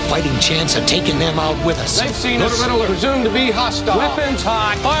will have a fighting chance of taking them out with us. They've seen us. Presumed to be hostile. Weapons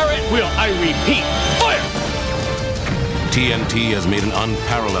hot. Fire at will. I repeat, fire! TNT has made an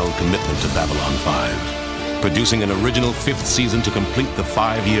unparalleled commitment to Babylon 5, producing an original 5th season to complete the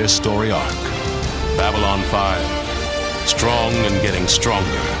 5-year story arc. Babylon 5. Strong and getting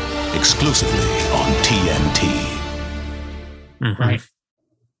stronger, exclusively on TNT. Mm-hmm. Right.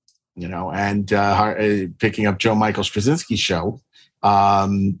 And picking up Joe Michael Straczynski's show,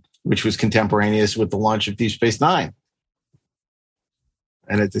 which was contemporaneous with the launch of Deep Space Nine.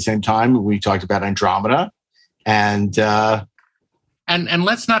 And at the same time, we talked about Andromeda. And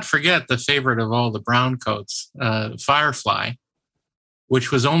let's not forget the favorite of all the brown coats, Firefly,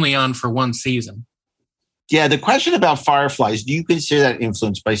 which was only on for one season. Yeah, the question about Fireflies, do you consider that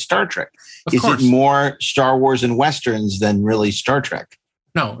influenced by Star Trek? Is course. it more Star Wars and Westerns than really Star Trek?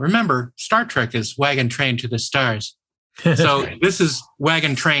 No, remember, Star Trek is Wagon Train to the Stars. So this is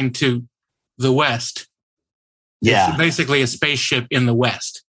Wagon Train to the West. Yeah. It's basically a spaceship in the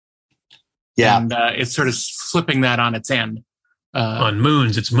West. Yeah. And it's sort of flipping that on its end. On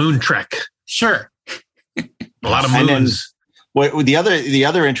moons, it's Moon Trek. Sure. A lot of moons. The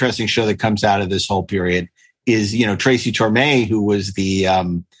other interesting show that comes out of this whole period is, Tracy Torme, who was the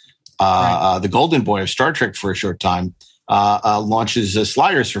golden boy of Star Trek for a short time, launches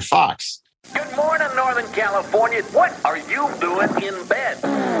Sliders for Fox. Good morning, Northern California. What are you doing in bed?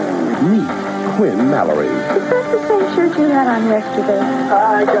 Me, Quinn Mallory. Is that the same shirt you had on yesterday?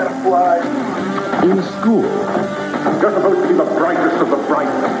 I gotta fly. In school. You're supposed to be the brightest of the bright,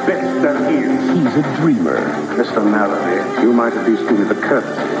 the best there is. He's a dreamer. Mr. Mallory, you might at least do me the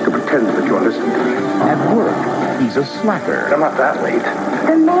courtesy to pretend that you're listening to me. At work. he's a slacker. I'm not that late.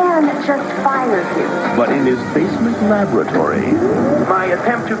 The man just fired you. But in his basement laboratory, My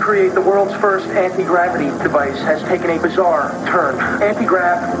attempt to create the world's first anti-gravity device has taken a bizarre turn.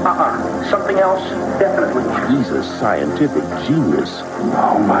 Anti-grav, something else, definitely. he's a scientific genius.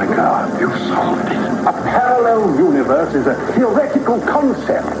 Oh my God, you've solved it. A parallel universe is a theoretical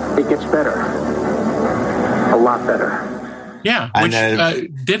concept. It gets better. A lot better. Yeah, which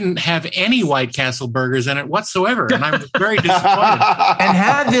didn't have any White Castle burgers in it whatsoever, and I was very disappointed. And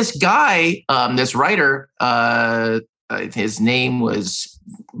had this guy, this writer, his name was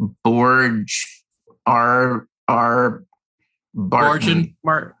Borg R. Barton.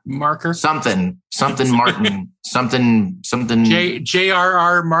 Marker? Something Martin. something.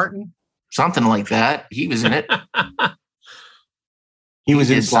 J.R.R. Martin? Something like that. He was in it. He was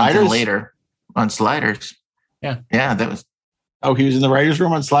in Sliders? Later on Sliders. Yeah. Yeah, that was. Oh, he was in the writer's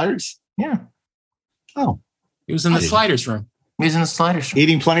room on Sliders? Yeah. Oh. He was in the Sliders room. He was in the Sliders room.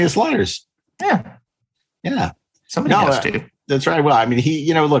 Eating plenty of sliders. Yeah. Yeah. Somebody has to. That's right. Well, I mean,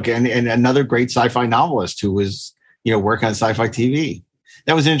 he, look, and another great sci-fi novelist who was, working on sci-fi TV.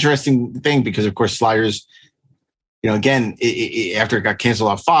 That was an interesting thing because, of course, Sliders, again, after it got canceled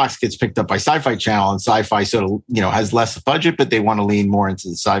on Fox, gets picked up by Sci-Fi Channel, and Sci-Fi sort of, has less budget, but they want to lean more into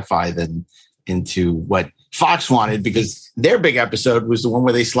the sci-fi than into what Fox wanted, because their big episode was the one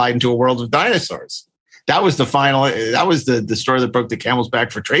where they slide into a world of dinosaurs. That was the final. That was the story that broke the camel's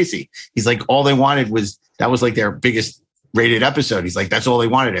back for Tracy. He's like, all they wanted was, that was like their biggest rated episode. He's like, that's all they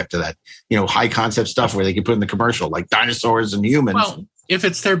wanted after that, high concept stuff where they could put in the commercial, like dinosaurs and humans. Well, if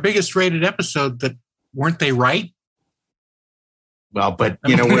it's their biggest rated episode, that weren't they right? Well, but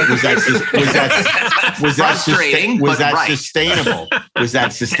was that sustainable? Was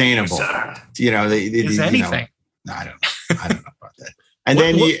that sustainable? Is anything? I don't know about that. And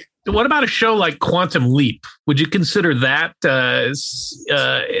then what about a show like Quantum Leap? Would you consider that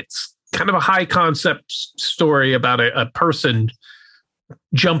it's kind of a high concept story about a person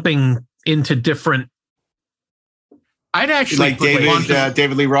jumping into different? I'd actually like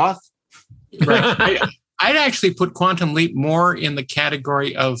David Lee Roth. Right. I'd actually put Quantum Leap more in the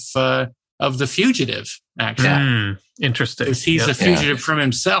category of The Fugitive, actually. Interesting. Because he's a fugitive from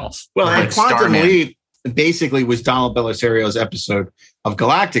himself. Well, and Quantum Leap basically was Donald Bellisario's episode of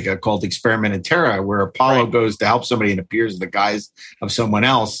Galactica called Experiment in Terra, where Apollo goes to help somebody and appears in the guise of someone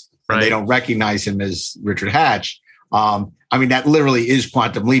else, and they don't recognize him as Richard Hatch. I mean, that literally is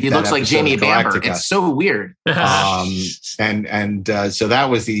Quantum Leap. He looks like Jamie Bamber. It's so weird. So that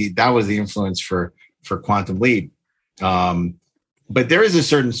was the influence for Quantum Leap. But there is a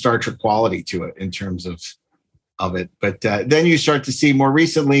certain Star Trek quality to it in terms of it. But then you start to see more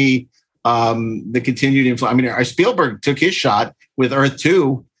recently the continued influence. I mean, Spielberg took his shot with Earth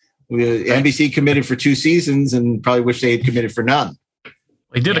 2. NBC committed for 2 seasons and probably wish they had committed for none.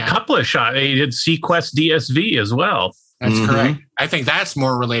 They did a couple of shots. They did Sequest DSV as well. That's correct. I think that's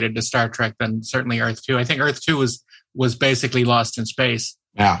more related to Star Trek than certainly Earth 2. I think Earth 2 was basically Lost in Space.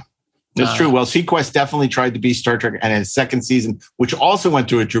 Yeah. That's true. Well, Sequest definitely tried to be Star Trek, and in second season, which also went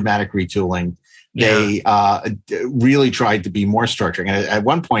through a dramatic retooling, they really tried to be more Star Trek. And at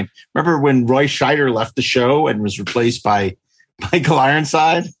one point, remember when Roy Scheider left the show and was replaced by Michael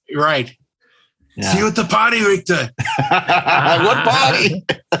Ironside? Right. Yeah. See you at the party, Richter. What party?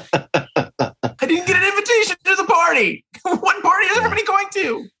 I didn't get an invitation to the party. What party is everybody going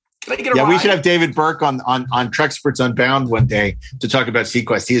to? Can I get a ride? We should have David Burke on Trexperts Unbound one day to talk about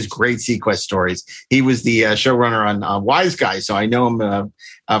Sequest. He has great Sequest stories. He was the showrunner on Wise Guy, so I know him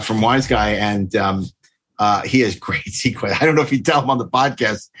from Wise Guy, and he has great Sequest. I don't know if you tell him on the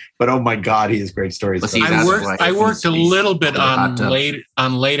podcast, but oh my God, he has great stories. I worked a little bit on later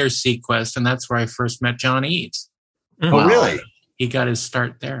Sequest, and that's where I first met John Eads. Oh, really? He got his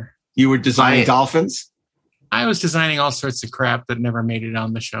start there. You were designing dolphins? I was designing all sorts of crap that never made it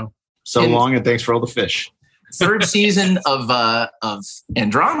on the show. So long, and thanks for all the fish. Third season of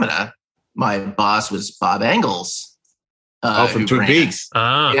Andromeda, my boss was Bob Engels. From Twin Peaks.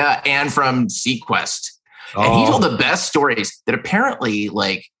 Yeah, and from Sequest. And he told the best stories that apparently,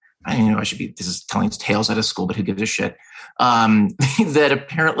 like, I don't know, this is telling tales out of school, but who gives a shit? That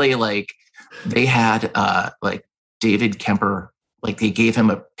apparently, like, they had, like, David Kemper, like, they gave him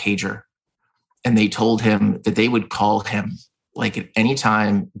a pager. And they told him that they would call him like at any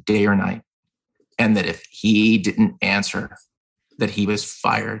time, day or night. And that if he didn't answer, that he was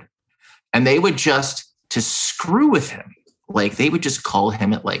fired. And they would just, to screw with him, like they would just call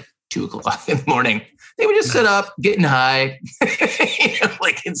him at like 2:00 in the morning. They would just sit up, getting high,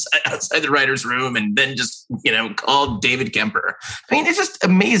 like and outside the writer's room and then just, called David Kemper. I mean, it's just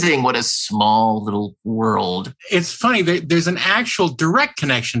amazing what a small little world. It's funny. There's an actual direct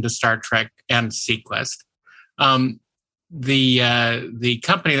connection to Star Trek and Sequest. The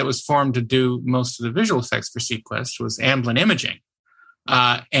company that was formed to do most of the visual effects for Sequest was Amblin Imaging.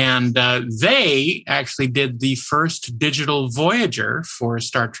 And they actually did the first digital Voyager for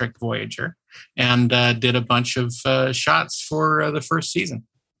Star Trek Voyager and did a bunch of shots for the first season.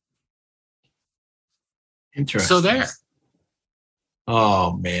 Interesting. So there.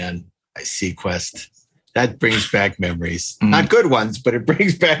 Oh, man. Sequest. That brings back memories. Not good ones, but it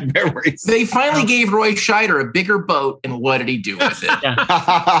brings back memories. They finally gave Roy Scheider a bigger boat, and what did he do with it?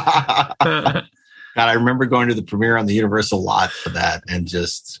 God, I remember going to the premiere on the Universal lot for that, and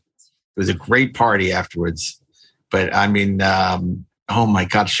just it was a great party afterwards. But I mean, oh my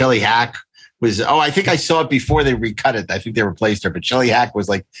God, Shelley Hack was. Oh, I think I saw it before they recut it. I think they replaced her, but Shelley Hack was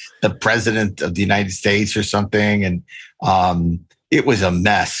like the president of the United States or something, and it was a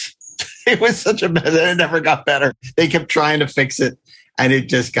mess. It was such a mess, and it never got better. They kept trying to fix it, and it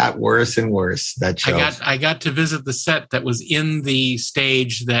just got worse and worse. That show. I got to visit the set that was in the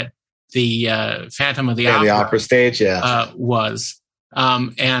stage that the Phantom of the Opera, the opera stage, was.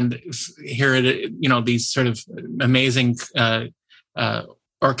 And here, these sort of amazing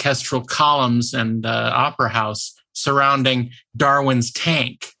orchestral columns and opera house surrounding Darwin's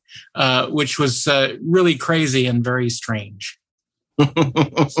tank, which was really crazy and very strange.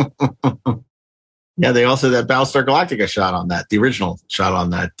 Yeah, they also that Battlestar Galactica shot on that, the original shot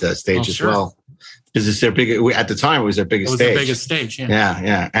on that stage as well. Because it's their big. At the time, it was their biggest stage. It was the biggest stage.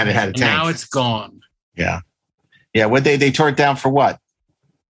 Yeah, and it had a tank. Now it's gone. Yeah. What they tore it down for what?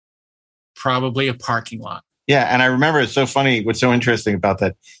 Probably a parking lot. Yeah, and I remember it's so funny. What's so interesting about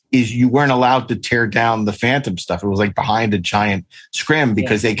that is you weren't allowed to tear down the Phantom stuff. It was like behind a giant scrim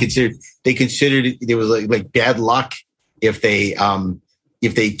because they considered it was like bad luck if they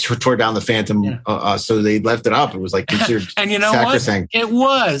tore down the Phantom. So they left it up. It was like considered and you know sacrosanct. What? It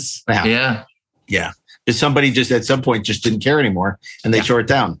was. Yeah. Because somebody just at some point just didn't care anymore, and they tore it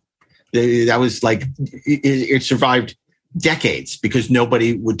down. That was like it survived decades because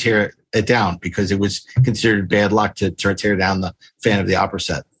nobody would tear it down because it was considered bad luck to tear down the Phantom of the Opera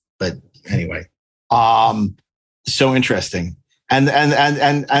set. But anyway, so interesting, and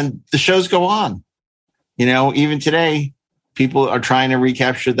the shows go on. Even today, people are trying to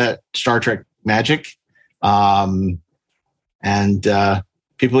recapture that Star Trek magic, and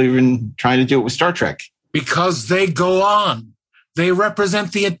people are even trying to do it with Star Trek because they go on. They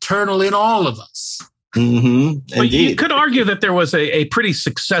represent the eternal in all of us. Mm-hmm. But you could argue that there was a pretty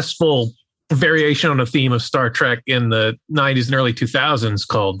successful variation on a theme of Star Trek in the 90s and early 2000s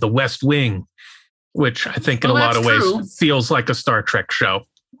called The West Wing, which I think in a lot of ways feels like a Star Trek show.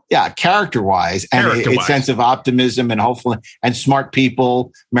 Yeah, character-wise, and a sense of optimism and hopefully and smart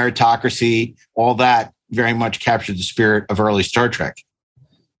people, meritocracy, all that very much captured the spirit of early Star Trek.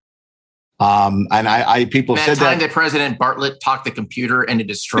 And I people said that President Bartlett talked the computer into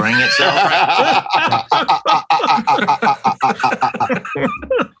destroying itself.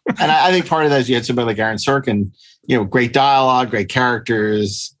 And I think part of that is you had somebody like Aaron Sorkin, great dialogue, great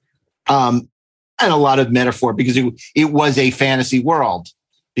characters, and a lot of metaphor because it was a fantasy world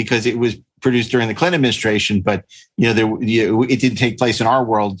because it was produced during the Clinton administration, but it didn't take place in our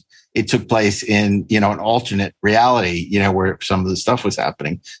world. It took place in, an alternate reality, where some of the stuff was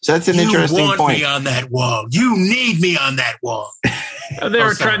happening. So that's an interesting point. You want me on that wall. You need me on that wall. There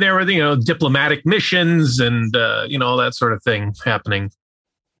were diplomatic missions and, all that sort of thing happening.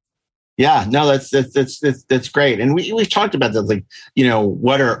 Yeah, no, that's great. And we've talked about that, like,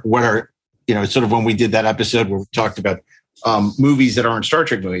 what are, sort of when we did that episode where we talked about movies that aren't Star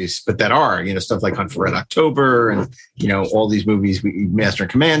Trek movies, but that are, stuff like Hunt for Red October and, all these movies, Master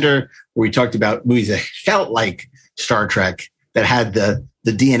and Commander, where we talked about movies that felt like Star Trek that had the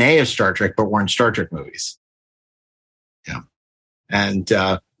DNA of Star Trek, but weren't Star Trek movies. Yeah. And,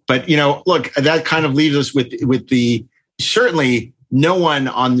 but, look, that kind of leaves us with the, certainly no one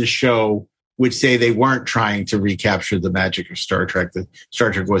on the show would say they weren't trying to recapture the magic of Star Trek, that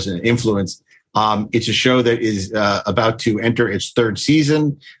Star Trek was an influence. It's a show that is about to enter its third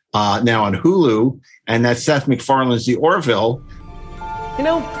season now on Hulu, and that's Seth MacFarlane's The Orville.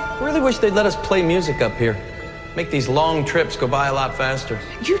 I really wish they'd let us play music up here. Make these long trips go by a lot faster.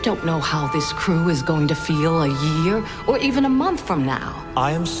 You don't know how this crew is going to feel a year or even a month from now.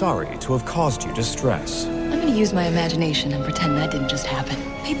 I am sorry to have caused you distress. I'm going to use my imagination and pretend that didn't just happen.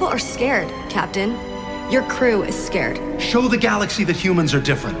 People are scared, Captain. Your crew is scared. Show the galaxy that humans are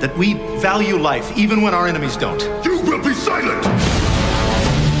different, that we value life even when our enemies don't. You will be silent!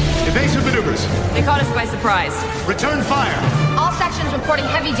 Stormtroopers. They caught us by surprise. Return fire. All sections reporting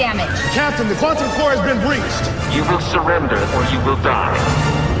heavy damage. Captain, the quantum core has been breached. You will surrender or you will die.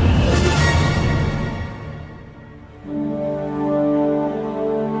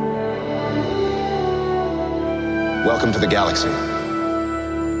 Welcome to the galaxy.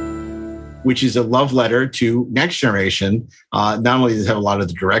 Which is a love letter to Next Generation. Not only does it have a lot of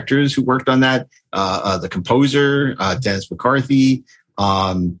the directors who worked on that, the composer, Dennis McCarthy,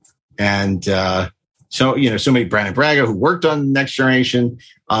 so many Brandon Braga who worked on Next Generation,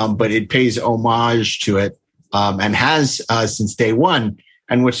 but it pays homage to it and has since day one.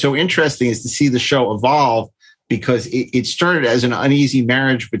 And what's so interesting is to see the show evolve, because it started as an uneasy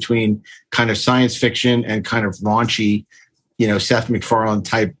marriage between kind of science fiction and kind of raunchy, Seth MacFarlane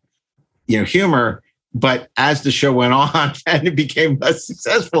type, humor. But as the show went on and it became less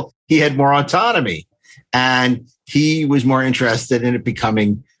successful, he had more autonomy and he was more interested in it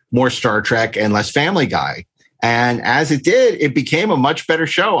becoming more Star Trek and less Family Guy. And as it did, it became a much better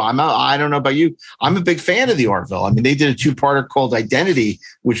show. I don't know about you. I'm a big fan of the Orville. I mean, they did a 2-parter called Identity,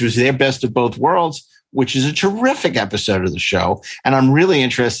 which was their best of both worlds, which is a terrific episode of the show. And I'm really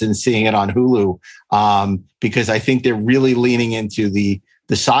interested in seeing it on Hulu because I think they're really leaning into the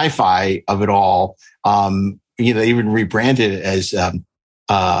sci-fi of it all. They even rebranded it as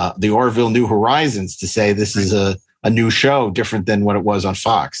the Orville New Horizons to say this is a new show, different than what it was on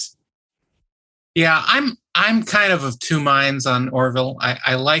Fox. Yeah, I'm kind of two minds on Orville.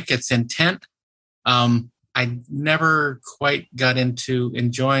 I like its intent. I never quite got into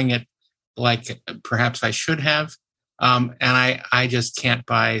enjoying it like perhaps I should have. And I just can't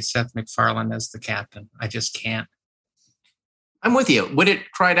buy Seth MacFarlane as the captain. I just can't. I'm with you. What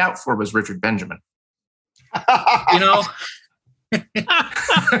it cried out for was Richard Benjamin. I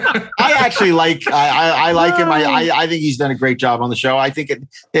actually like him. I think he's done a great job on the show. I think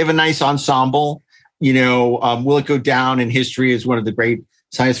they have a nice ensemble. Will it go down in history as one of the great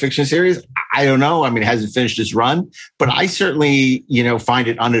science fiction series? I don't know. I mean, it hasn't finished its run, but I certainly, find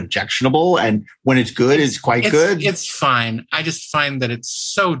it unobjectionable. And when it's good, it's quite good. It's fine. I just find that it's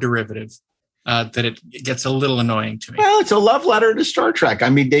so derivative that it gets a little annoying to me. Well, it's a love letter to Star Trek. I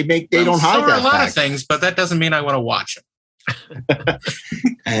mean, they don't hide that. A lot of things, but that doesn't mean I want to watch it.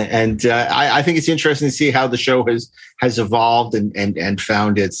 and I think it's interesting to see how the show has evolved and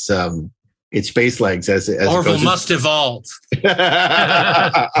found its space legs as Orville must evolve.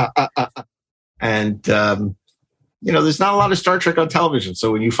 And there's not a lot of Star Trek on television,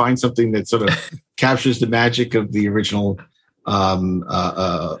 so when you find something that sort of captures the magic of the original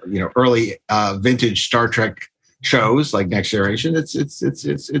early vintage Star Trek shows like Next Generation,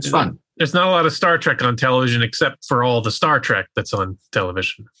 it's fun. There's not a lot of Star Trek on television except for all the Star Trek that's on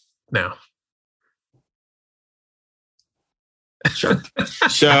television now. Sure.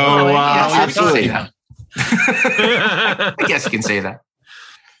 So absolutely. I guess you can say that.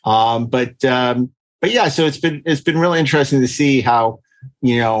 But yeah, so it's been really interesting to see how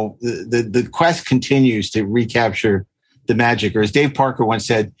the quest continues to recapture the magic, or as Dave Parker once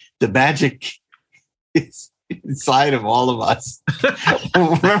said, the magic is inside of all of us.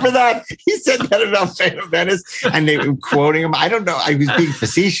 Remember that? He said that about Phantom Menace, and they were quoting him. I don't know. I was being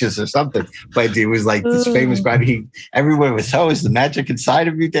facetious or something, but it was like this famous quote. Everyone was, is the magic inside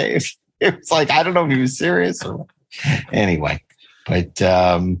of you, Dave? It was like, I don't know if he was serious or anyway. But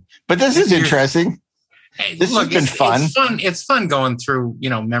this is interesting. Hey, this has been fun. It's fun going through,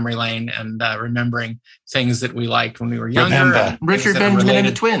 memory lane and remembering things that we liked when we were younger. Richard Benjamin and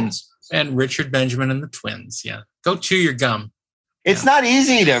the Twins. And Richard Benjamin and the Twins. Yeah. Go chew your gum. It's not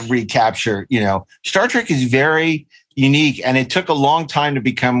easy to recapture. Star Trek is very unique, and it took a long time to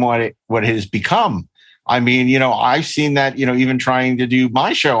become what it has become. I mean, I've seen that, even trying to do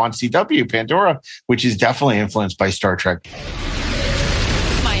my show on CW, Pandora, which is definitely influenced by Star Trek.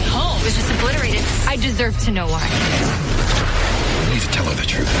 My home was just obliterated. I deserve to know why. You need to tell her the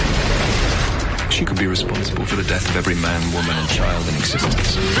truth. She could be responsible for the death of every man, woman, and child in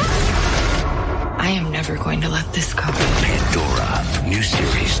existence. I am never going to let this go. Pandora, new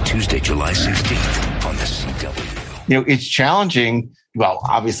series, Tuesday, July 16th on the CW. It's challenging. Well,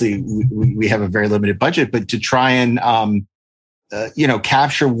 obviously, we have a very limited budget, but to try and,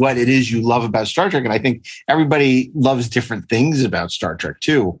 capture what it is you love about Star Trek. And I think everybody loves different things about Star Trek,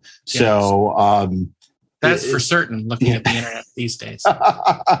 too. Yes. So that's for certain, looking at the internet these days.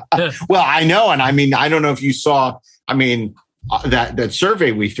 Well, I know. And I mean, I don't know if you saw, that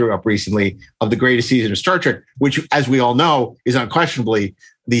survey we threw up recently of the greatest season of Star Trek, which, as we all know, is unquestionably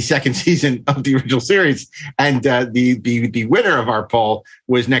the second season of the original series. And the winner of our poll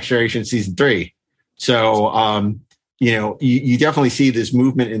was Next Generation Season 3. So, you definitely see this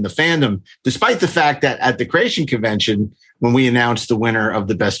movement in the fandom, despite the fact that at the Creation Convention, when we announced the winner of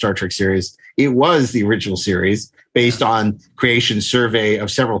the best Star Trek series, it was the original series based on Creation's survey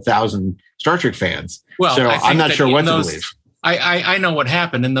of several thousand Star Trek fans. Well, so I'm not sure what to believe. I know what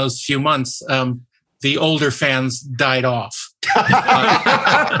happened in those few months. The older fans died off.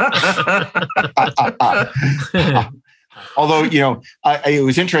 Although, it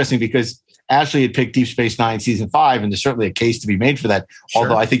was interesting because Ashley had picked Deep Space Nine season 5, and there's certainly a case to be made for that. Sure.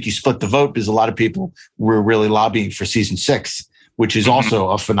 Although I think you split the vote because a lot of people were really lobbying for season 6, which is also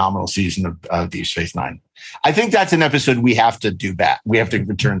a phenomenal season of Deep Space Nine. I think that's an episode we have to do back. We have to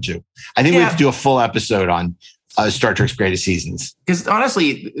return to. I think we have to do a full episode on Star Trek's greatest seasons. Because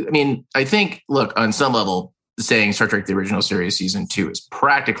honestly, I mean, I think, look, on some level, saying Star Trek, the original series, season 2 is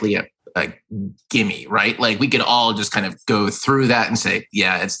practically a gimme, right? Like we could all just kind of go through that and say,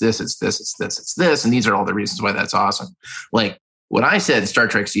 yeah, it's this, it's this, it's this, it's this. And these are all the reasons why that's awesome. Like when I said Star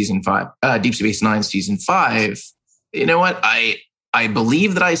Trek season 5, Deep Space Nine season 5, you know what? I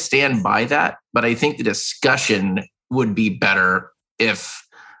believe that I stand by that, but I think the discussion would be better if,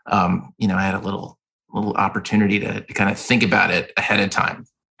 I had a little opportunity to kind of think about it ahead of time.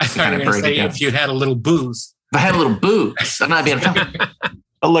 I thought you were going to say if you had a little booze. If I had a little booze, I'm not being.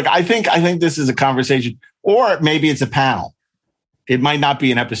 Look, I think this is a conversation, or maybe it's a panel. It might not be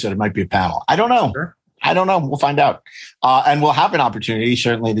an episode. It might be a panel. I don't know. Sure. I don't know. We'll find out. And we'll have an opportunity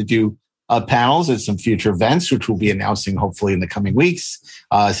certainly to do panels at some future events, which we'll be announcing hopefully in the coming weeks.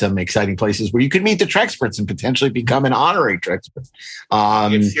 Some exciting places where you could meet the Treksperts and potentially become an honorary Trekspert.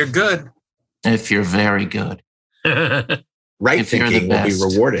 If you're good. If you're very good. Right thinking will be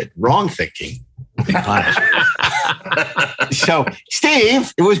rewarded. Wrong thinking will be punished. So,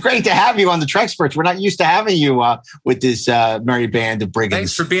 Steve, it was great to have you on the Treksperts. We're not used to having you with this merry band of brigands.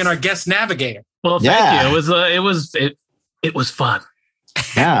 Thanks for being our guest navigator. Well, thank you. It was fun.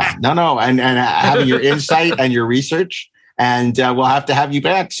 Yeah, no, and having your insight and your research, and we'll have to have you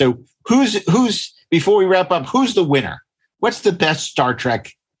back. So, who's before we wrap up? Who's the winner? What's the best Star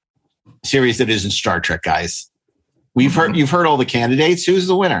Trek series that isn't Star Trek, guys? You've heard all the candidates. Who's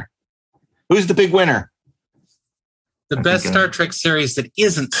the winner? Who's the big winner? The best Star Trek series that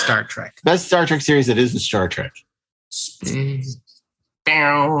isn't Star Trek. Best Star Trek series that isn't Star Trek.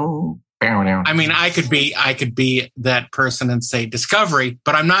 I mean, I could be that person and say Discovery,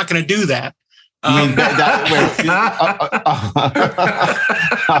 but I'm not going to do that. I'm not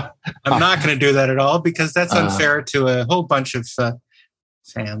going to do that at all because that's unfair to a whole bunch of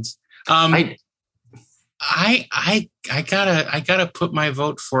fans. I gotta put my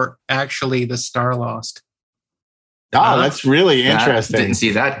vote for actually the Star Lost. Oh, that's really interesting. Didn't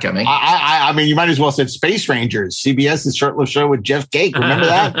see that coming. I mean, you might as well said Space Rangers, CBS's short-lived show with Jeff Cake. Remember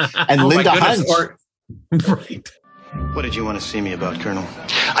that? And Linda Hunt. Right. What did you want to see me about, Colonel?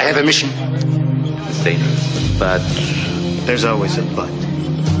 I have a mission. It's dangerous, but there's always a but.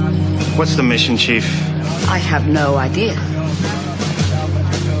 What's the mission, Chief? I have no idea.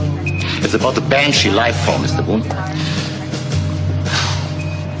 It's about the Banshee life form, Mr. Boone.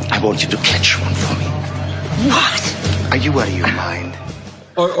 I want you to catch one for me. What? Are you out of your mind?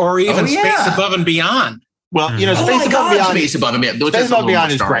 Or even Space Above and Beyond. Well, Space Above and Beyond. Space Above and Beyond. Space Above and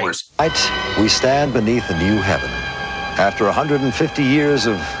Beyond is great. Tonight, we stand beneath a new heaven. After 150 years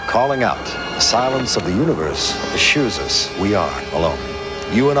of calling out, the silence of the universe assures us we are alone.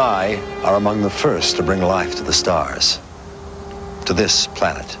 You and I are among the first to bring life to the stars, to this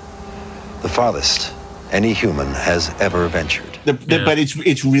planet, the farthest any human has ever ventured. But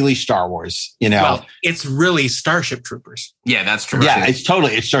it's really Star Wars, Well, it's really Starship Troopers. Yeah, that's true. Yeah, it's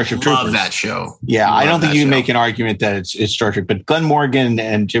Starship Troopers. Love that show. Yeah, I don't think you can make an argument that it's Star Trek. But Glenn Morgan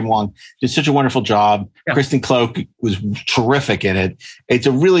and Jim Wong did such a wonderful job. Yeah. Kristen Cloak was terrific in it. It's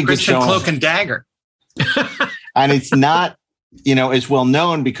a really good show. Kristen Cloak and Dagger. And it's not, it's well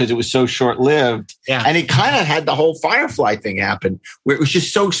known because it was so short-lived. Yeah. And it kind of had the whole Firefly thing happen, where it was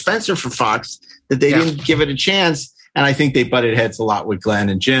just so expensive for Fox that they didn't give it a chance. And I think they butted heads a lot with Glenn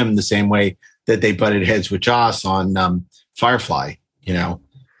and Jim the same way that they butted heads with Joss on Firefly,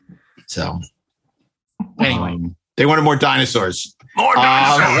 So anyway, they wanted more dinosaurs. More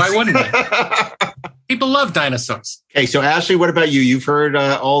dinosaurs. Why wouldn't they? People love dinosaurs. Okay, so Ashley, what about you? You've heard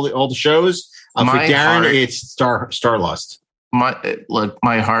all the shows. For Darren, it's Star Lost.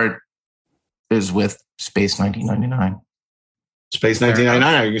 My heart is with Space 1999. Space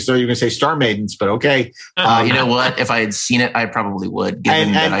 1999. So you're going to say Star Maidens, but okay. You know what? If I had seen it, I probably would,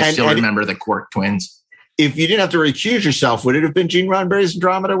 given that I still remember the Quark twins. If you didn't have to recuse yourself, would it have been Gene Roddenberry's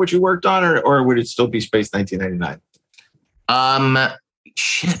Andromeda, which you worked on, or would it still be Space 1999?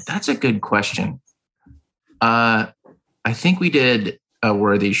 Shit, that's a good question. I think we did a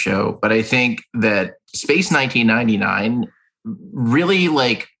worthy show, but I think that Space 1999 really,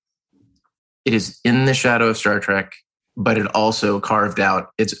 like, it is in the shadow of Star Trek, but it also carved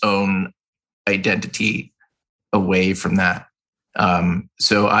out its own identity away from that.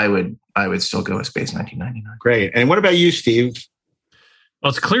 So I would still go with Space 1999. Great. And what about you, Steve? Well,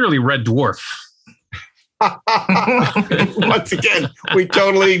 it's clearly Red Dwarf. Once again, we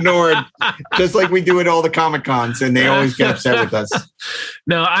totally ignored, just like we do at all the Comic Cons, and they always get upset with us.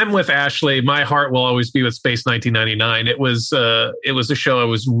 No, I'm with Ashley. My heart will always be with Space 1999. It was a show I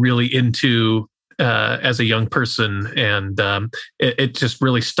was really into as a young person, and it just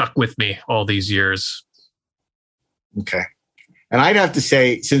really stuck with me all these years. Okay. And I'd have to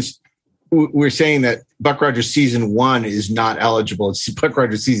say, since we're saying that Buck Rogers season 1 is not eligible, it's Buck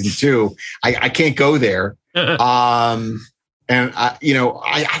Rogers season 2, I can't go there. And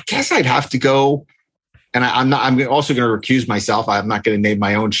I guess I'd have to go. And I'm also going to recuse myself. I'm not going to name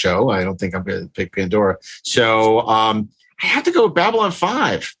my own show. I don't think I'm going to pick Pandora. So I have to go with Babylon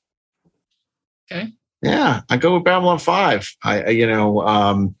 5. Okay. Yeah, I go with Babylon 5.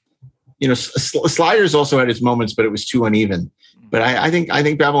 Sliders also had its moments, but it was too uneven. But I think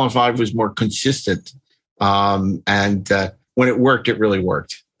Babylon 5 was more consistent, and when it worked, it really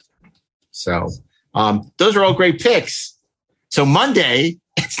worked. So those are all great picks. So Monday,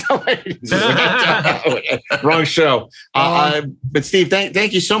 wrong show. But Steve,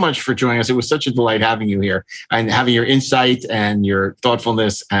 thank you so much for joining us. It was such a delight having you here and having your insight and your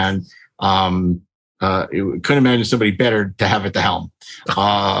thoughtfulness, and couldn't imagine somebody better to have at the helm.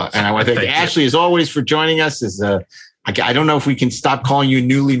 And I want to thank Ashley, as always, for joining us. I don't know if we can stop calling you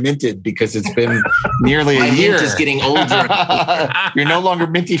newly minted, because it's been nearly a year. Mint is getting older. You're no longer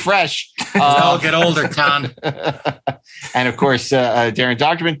minty fresh. I'll get older, Con. And of course, Darren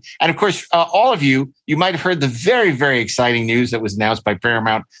Dockerman. And of course, all of you might have heard the very, very exciting news that was announced by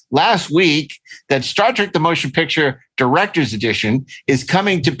Paramount last week that Star Trek: The Motion Picture Director's Edition is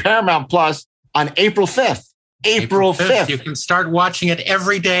coming to Paramount Plus on April 5th. April 5th. You can start watching it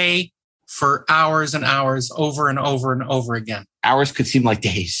every day for hours and hours, over and over and over again. Hours could seem like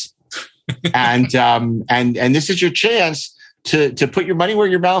days. And this is your chance to put your money where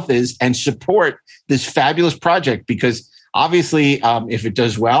your mouth is and support this fabulous project, because obviously, if it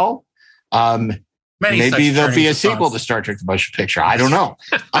does well, maybe there'll be a sequel to Star Trek: The Motion Picture. I don't know.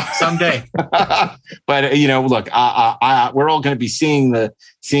 Someday. But look, we're all going to be seeing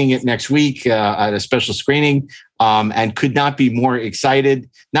it next week at a special screening, and could not be more excited,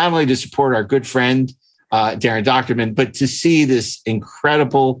 not only to support our good friend Darren Dockerman, but to see this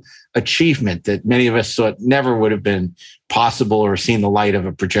incredible achievement that many of us thought never would have been possible or seen the light of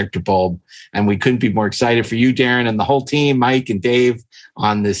a projector bulb. And we couldn't be more excited for you, Darren, and the whole team, Mike and Dave,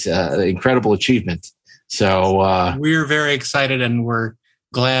 on this incredible achievement. So we're very excited, and we're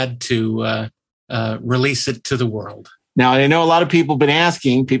glad to release it to the world. Now, I know a lot of people have been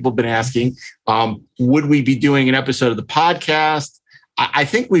asking, would we be doing an episode of the podcast? I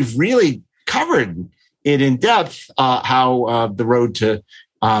think we've really covered it in depth, how the road to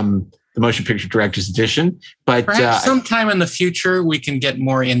the Motion Picture Director's Edition. But perhaps sometime in the future, we can get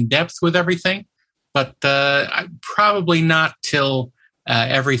more in depth with everything, but probably not till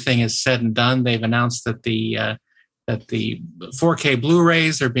everything is said and done. They've announced that the 4K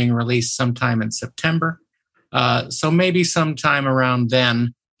Blu-rays are being released sometime in September. So maybe sometime around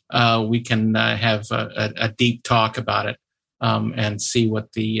then we can have a deep talk about it and see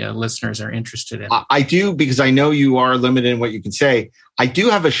what the listeners are interested in. I do, because I know you are limited in what you can say. I do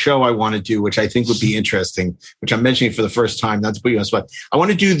have a show I want to do, which I think would be interesting, which I'm mentioning for the first time, not to put you on the spot. I want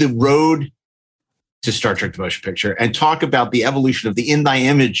to do the road to Star Trek: The Motion Picture and talk about the evolution of the In Thy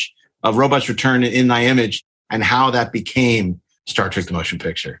Image, of Robots Return and In Thy Image, and how that became Star Trek: The Motion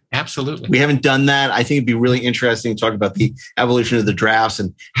Picture. Absolutely. We haven't done that. I think it'd be really interesting to talk about the evolution of the drafts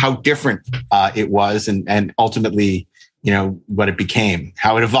and how different it was, and ultimately, what it became,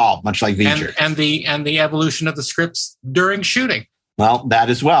 how it evolved, much like V'ger. And the evolution of the scripts during shooting. Well, that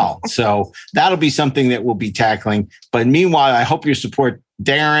as well. So that'll be something that we'll be tackling. But meanwhile, I hope you support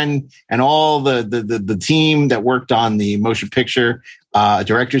Darren and all the team that worked on the motion picture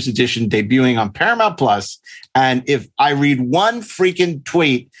Director's Edition debuting on Paramount Plus. And if I read one freaking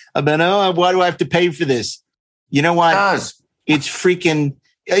tweet about, why do I have to pay for this? You know what?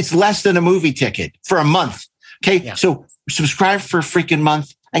 It's less than a movie ticket for a month. Okay. Yeah. So subscribe for a freaking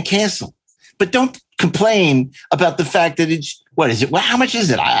month and cancel. But don't complain about the fact that it's, what is it? Well, how much is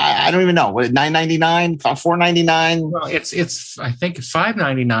it? I don't even know. What, $9.99, $4.99? Well, it's I think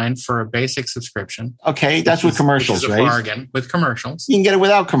 $5.99 for a basic subscription. Okay, that's with commercials, which is right? A bargain with commercials. You can get it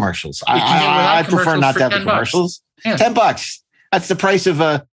without commercials. I prefer not to have the commercials. Yeah. $10. That's the price of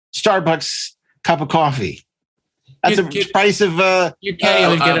a Starbucks cup of coffee. That's the price of you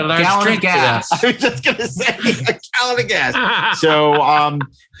can't even get a large gallon drink of gas. I was just going to say a gallon of gas. So, I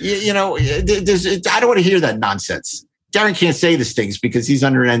don't want to hear that nonsense. Darren can't say these things because he's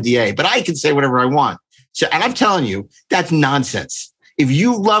under an NDA, but I can say whatever I want. So, and I'm telling you, that's nonsense. If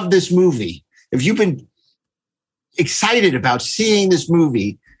you love this movie, if you've been excited about seeing this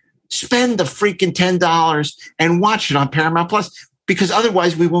movie, spend the freaking $10 and watch it on Paramount Plus. Because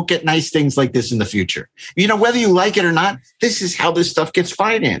otherwise we won't get nice things like this in the future. Whether you like it or not, this is how this stuff gets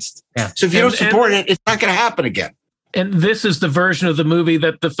financed. Yeah. So if you don't support it, it's not going to happen again. And this is the version of the movie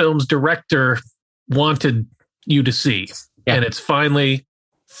that the film's director wanted you to see. Yeah. And it's finally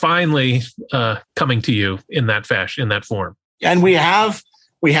coming to you in that fashion, in that form. And we have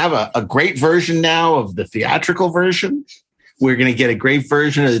a great version now of the theatrical version. We're going to get a great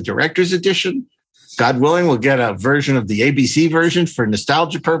version of the director's edition. God willing, we'll get a version of the ABC version for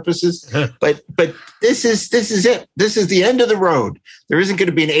nostalgia purposes. But this is it. This is the end of the road. There isn't going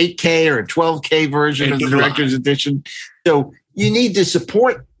to be an 8K or a 12K version of the director's edition. So you need to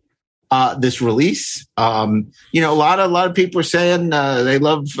support this release. A lot of people are saying they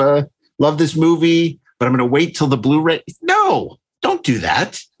love this movie, but I'm going to wait till the Blu-ray. No, don't do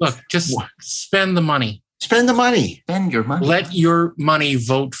that. Look, just spend the money. Spend the money. Spend your money. Let your money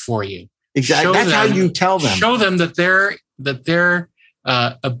vote for you. Exactly. That's how you tell them. Show them that their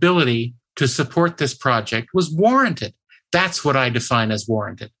ability to support this project was warranted. That's what I define as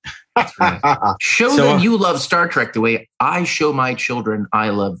warranted. Right. Show them you love Star Trek the way I show my children I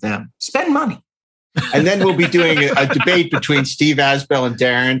love them. Spend money. And then we'll be doing a debate between Steve Asbell and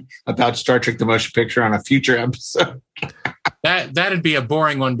Darren about Star Trek the Motion Picture on a future episode. That'd be a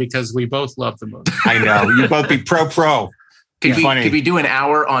boring one because we both love the movie. I know. You both be pro. Could we do an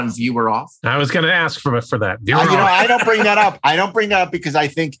hour on viewer off? I was going to ask for that. I don't bring that up. I don't bring that up because I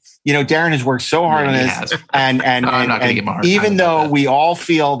think, Darren has worked so hard on this. And I'm not going to give him a hard time. Even though we all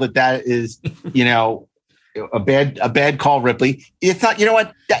feel that is, a bad call, Ripley. It's not,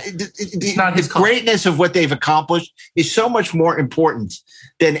 what? It's not his call. Greatness of what they've accomplished is so much more important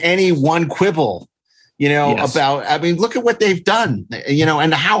than any one quibble, about, look at what they've done,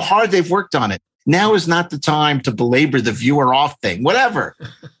 and how hard they've worked on it. Now is not the time to belabor the viewer off thing. Whatever.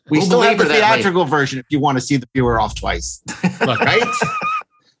 We'll still have the theatrical version if you want to see the viewer off twice. Look, right?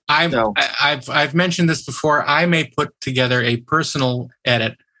 I've mentioned this before. I may put together a personal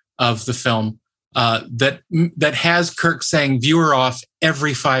edit of the film that has Kirk saying "viewer off"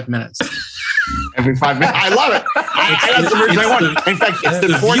 every 5 minutes. Every 5 minutes. I love it. That's the version I want. In fact, it's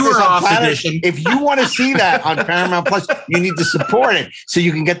the viewer off edition. If you want to see that on Paramount Plus, you need to support it so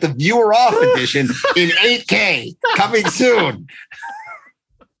you can get the viewer off edition in 8K coming soon.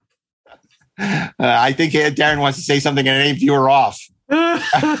 I think Darren wants to say something and it ain't viewer off.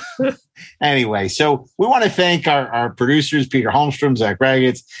 Anyway, so we want to thank our producers, Peter Holmstrom, Zach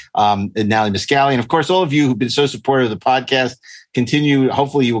Raggett, and Natalie Miscali, and of course, all of you who've been so supportive of the podcast.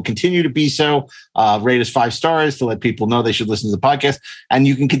 Hopefully you will continue to be so. Rate us 5 stars to let people know they should listen to the podcast. And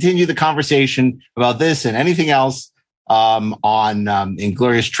you can continue the conversation about this and anything else on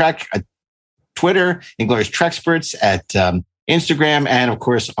Inglorious Trek at Twitter, Inglorious Treksperts at Instagram, and of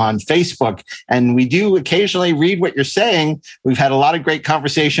course on Facebook. And we do occasionally read what you're saying. We've had a lot of great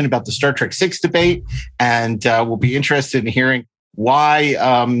conversation about the Star Trek 6 debate, and we'll be interested in hearing why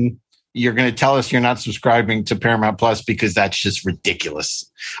you're going to tell us you're not subscribing to Paramount Plus, because that's just ridiculous.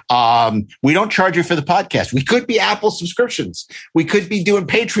 We don't charge you for the podcast. We could be Apple subscriptions. We could be doing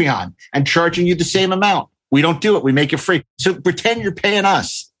Patreon and charging you the same amount. We don't do it. We make it free. So pretend you're paying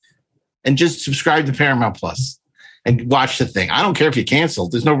us and just subscribe to Paramount Plus and watch the thing. I don't care if you cancel.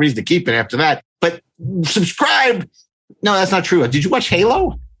 There's no reason to keep it after that. But subscribe. No, that's not true. Did you watch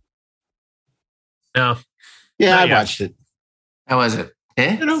Halo? No. Yeah, I watched it. How was it?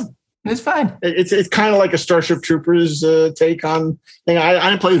 It's fine. It's kind of like a Starship Troopers take on thing. I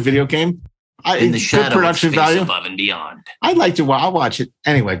didn't play the video game. In the shadow good production of space value. Above and beyond. I'd like to. I'll watch it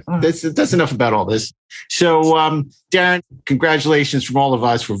anyway. That's enough about all this. So, Darren, congratulations from all of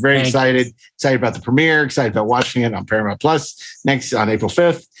us. We're very excited about the premiere. Excited about watching it on Paramount Plus next on April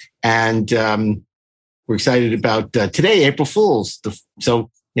 5th, and we're excited about today, April Fools.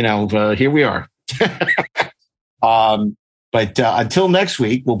 So here we are. But until next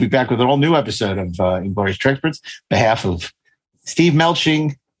week, we'll be back with an all new episode of Inglorious Treksperts. On behalf of Steve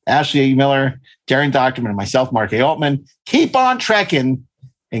Melching, Ashley A. Miller, Darren Doctorman, and myself, Mark A. Altman, keep on trekking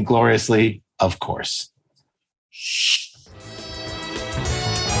ingloriously, of course.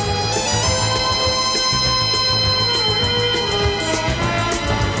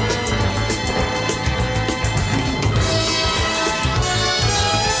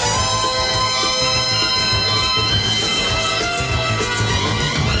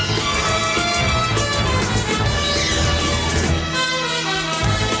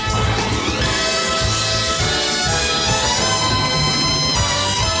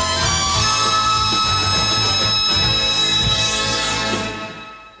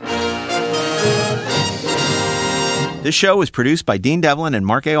 This show is produced by Dean Devlin and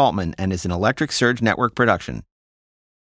Mark A. Altman and is an Electric Surge Network production.